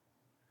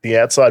the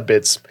outside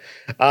bits.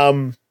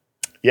 Yeah,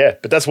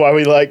 but that's why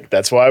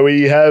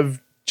we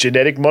have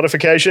genetic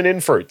modification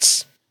in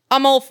fruits.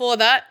 I'm all for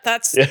that.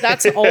 That's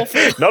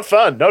awful. Not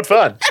fun.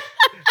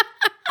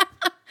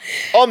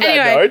 On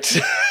that note,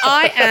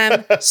 I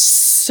am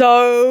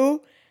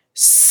so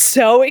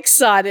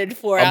excited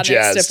for our next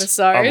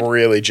episode. I'm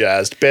really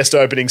jazzed. Best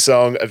opening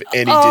song of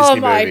any Disney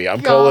movie.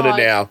 I'm calling it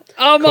now.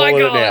 Oh my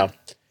God. Calling it now.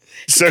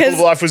 Circle of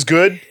Life was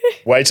good.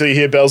 Wait till you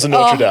hear Bells in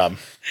Notre Dame.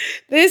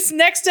 This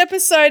next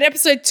episode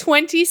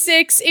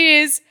 26,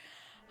 is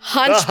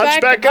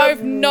Hunchback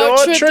of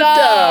Notre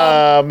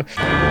Dame.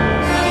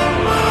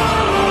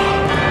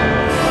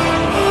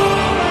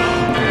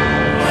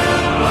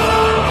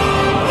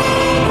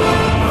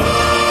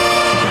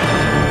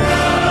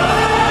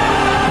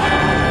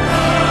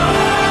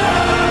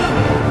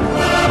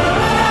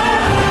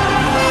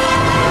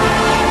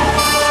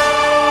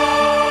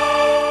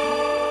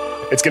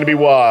 It's going to be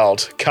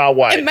wild. Can't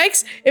wait.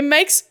 It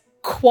makes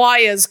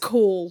choirs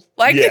cool.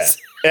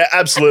 Yeah,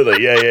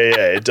 absolutely. Yeah.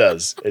 It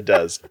does.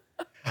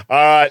 All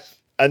right.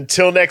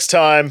 Until next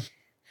time.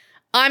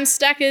 I'm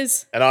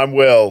Stackers. And I'm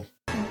Will.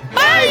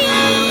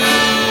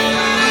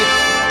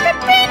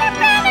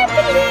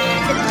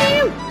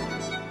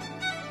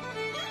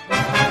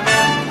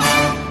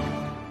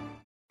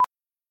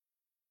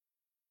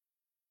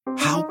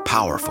 How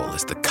powerful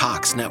is the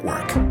Cox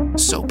network?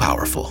 So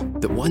powerful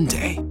that one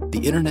day the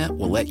internet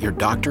will let your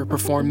doctor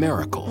perform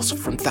miracles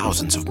from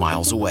thousands of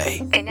miles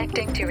away.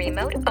 Connecting to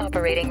remote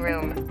operating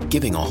room.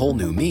 Giving a whole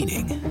new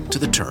meaning to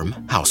the term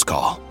house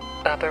call.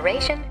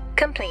 Operation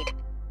complete.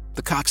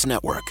 The Cox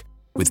network.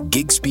 With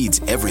gig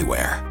speeds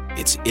everywhere.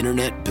 It's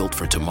internet built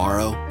for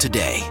tomorrow,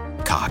 today.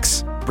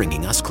 Cox,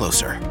 bringing us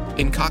closer.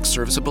 In Cox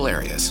serviceable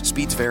areas,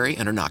 speeds vary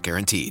and are not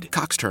guaranteed.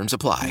 Cox terms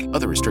apply.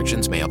 Other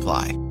restrictions may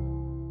apply.